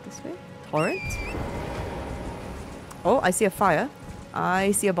 This way? Torrent? Oh, I see a fire.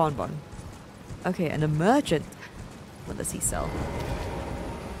 I see a bonbon. Okay, and a merchant. What does he sell?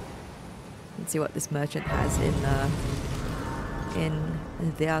 Let's see what this merchant has in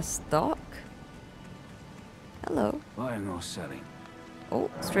their stock. Hello. Buying or selling? Oh,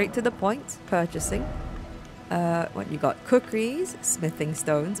 straight to the point. Purchasing. What you got? Cookeries, smithing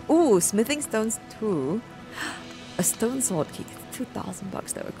stones. Ooh, smithing stones too. A stone sword key. 2,000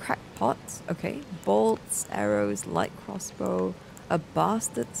 bucks. There were cracked pots. Okay. Bolts, arrows, light crossbow, a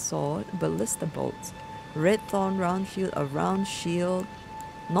bastard sword, ballista bolts, red thorn round shield, a round shield.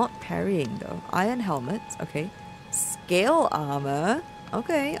 Not parrying though. Iron helmet. Okay. Scale armor.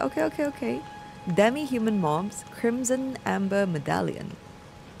 Okay. Demi-human mobs. Crimson amber medallion.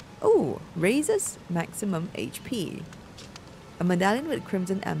 Oh, raises maximum HP. A medallion with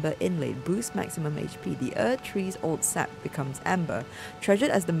crimson amber inlaid boosts maximum HP. The Erdtree's old sap becomes amber,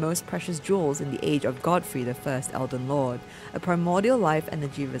 treasured as the most precious jewels in the age of Godfrey the First Elden Lord. A primordial life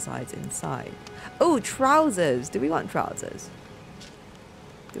energy resides inside. Oh, trousers! Do we want trousers?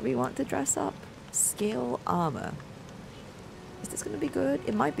 Do we want to dress up? Scale armor. Is this going to be good?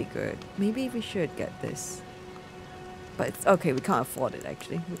 It might be good. Maybe we should get this. But it's okay, we can't afford it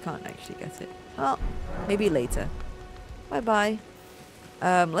actually. We can't actually get it. Well, maybe later. Bye-bye.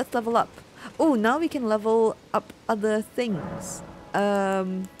 Let's level up. Oh, now we can level up other things.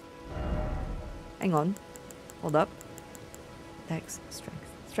 Hang on. Hold up. Dex, strength.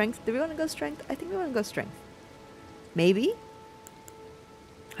 Strength. Do we want to go strength? I think we want to go strength. Maybe?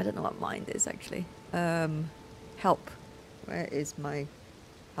 I don't know what mind is actually. Help. Where is my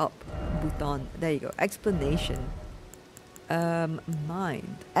help button? There you go. Explanation.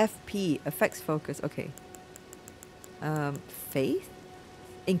 Mind. FP. Affects focus. Okay. Faith.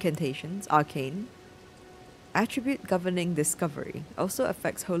 Incantations. Arcane. Attribute governing discovery. Also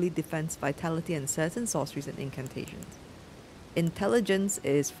affects holy defense, vitality, and certain sorceries and incantations. Intelligence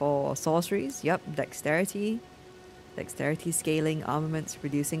is for sorceries. Yep. Dexterity. Dexterity scaling, armaments,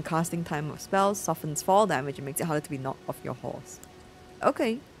 reducing casting time of spells, softens fall damage, and makes it harder to be knocked off your horse.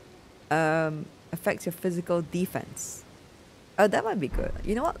 Okay. Affects your physical defense. Oh, that might be good.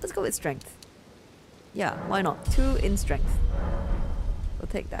 You know what? Let's go with strength. Yeah, why not? 2 in strength. We'll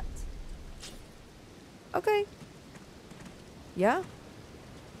take that. Okay. Yeah.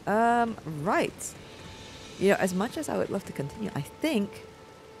 Right. You know, as much as I would love to continue, I think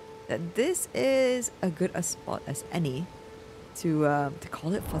that this is a good a spot as any to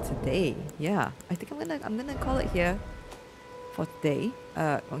call it for today. Yeah, I think I'm gonna call it here for today.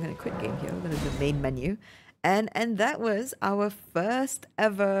 I'm gonna quit game here. We're gonna do the main menu, and that was our first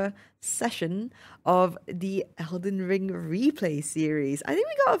ever session of the Elden Ring replay series. I think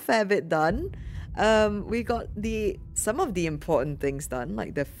we got a fair bit done. We got some of the important things done,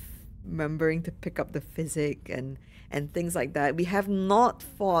 like the remembering to pick up the physic and things like that. We have not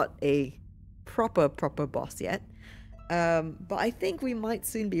fought a proper boss yet, but I think we might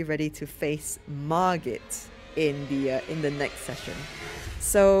soon be ready to face Margit in the next session.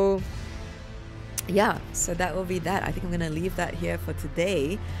 So yeah, so that will be that. I think I'm gonna leave that here for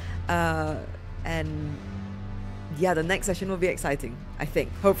today, and yeah, the next session will be exciting, I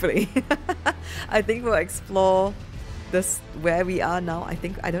think, hopefully. I think we'll explore this where we are now. I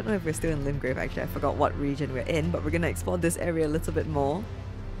don't know if we're still in Limgrave, actually. I forgot what region we're in, but we're going to explore this area a little bit more.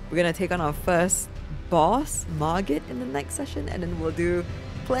 We're going to take on our first boss, Margit, in the next session, and then we'll do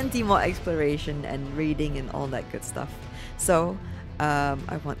plenty more exploration and reading and all that good stuff. So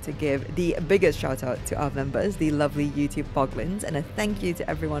I want to give the biggest shout out to our members, the lovely YouTube Boglins, and a thank you to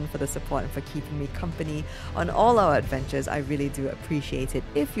everyone for the support and for keeping me company on all our adventures. I really do appreciate it.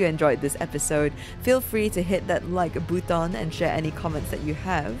 If you enjoyed this episode, feel free to hit that like button and share any comments that you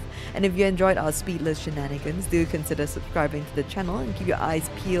have. And if you enjoyed our speedless shenanigans, do consider subscribing to the channel and keep your eyes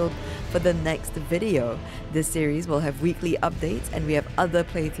peeled for the next video. This series will have weekly updates, and we have other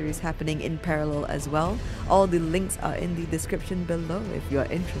playthroughs happening in parallel as well. All the links are in the description below if you are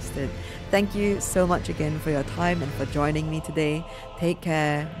interested. Thank you so much again for your time and for joining me today. Take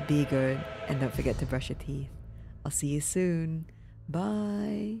care, be good, and don't forget to brush your teeth. I'll see you soon.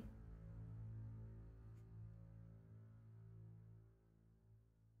 Bye.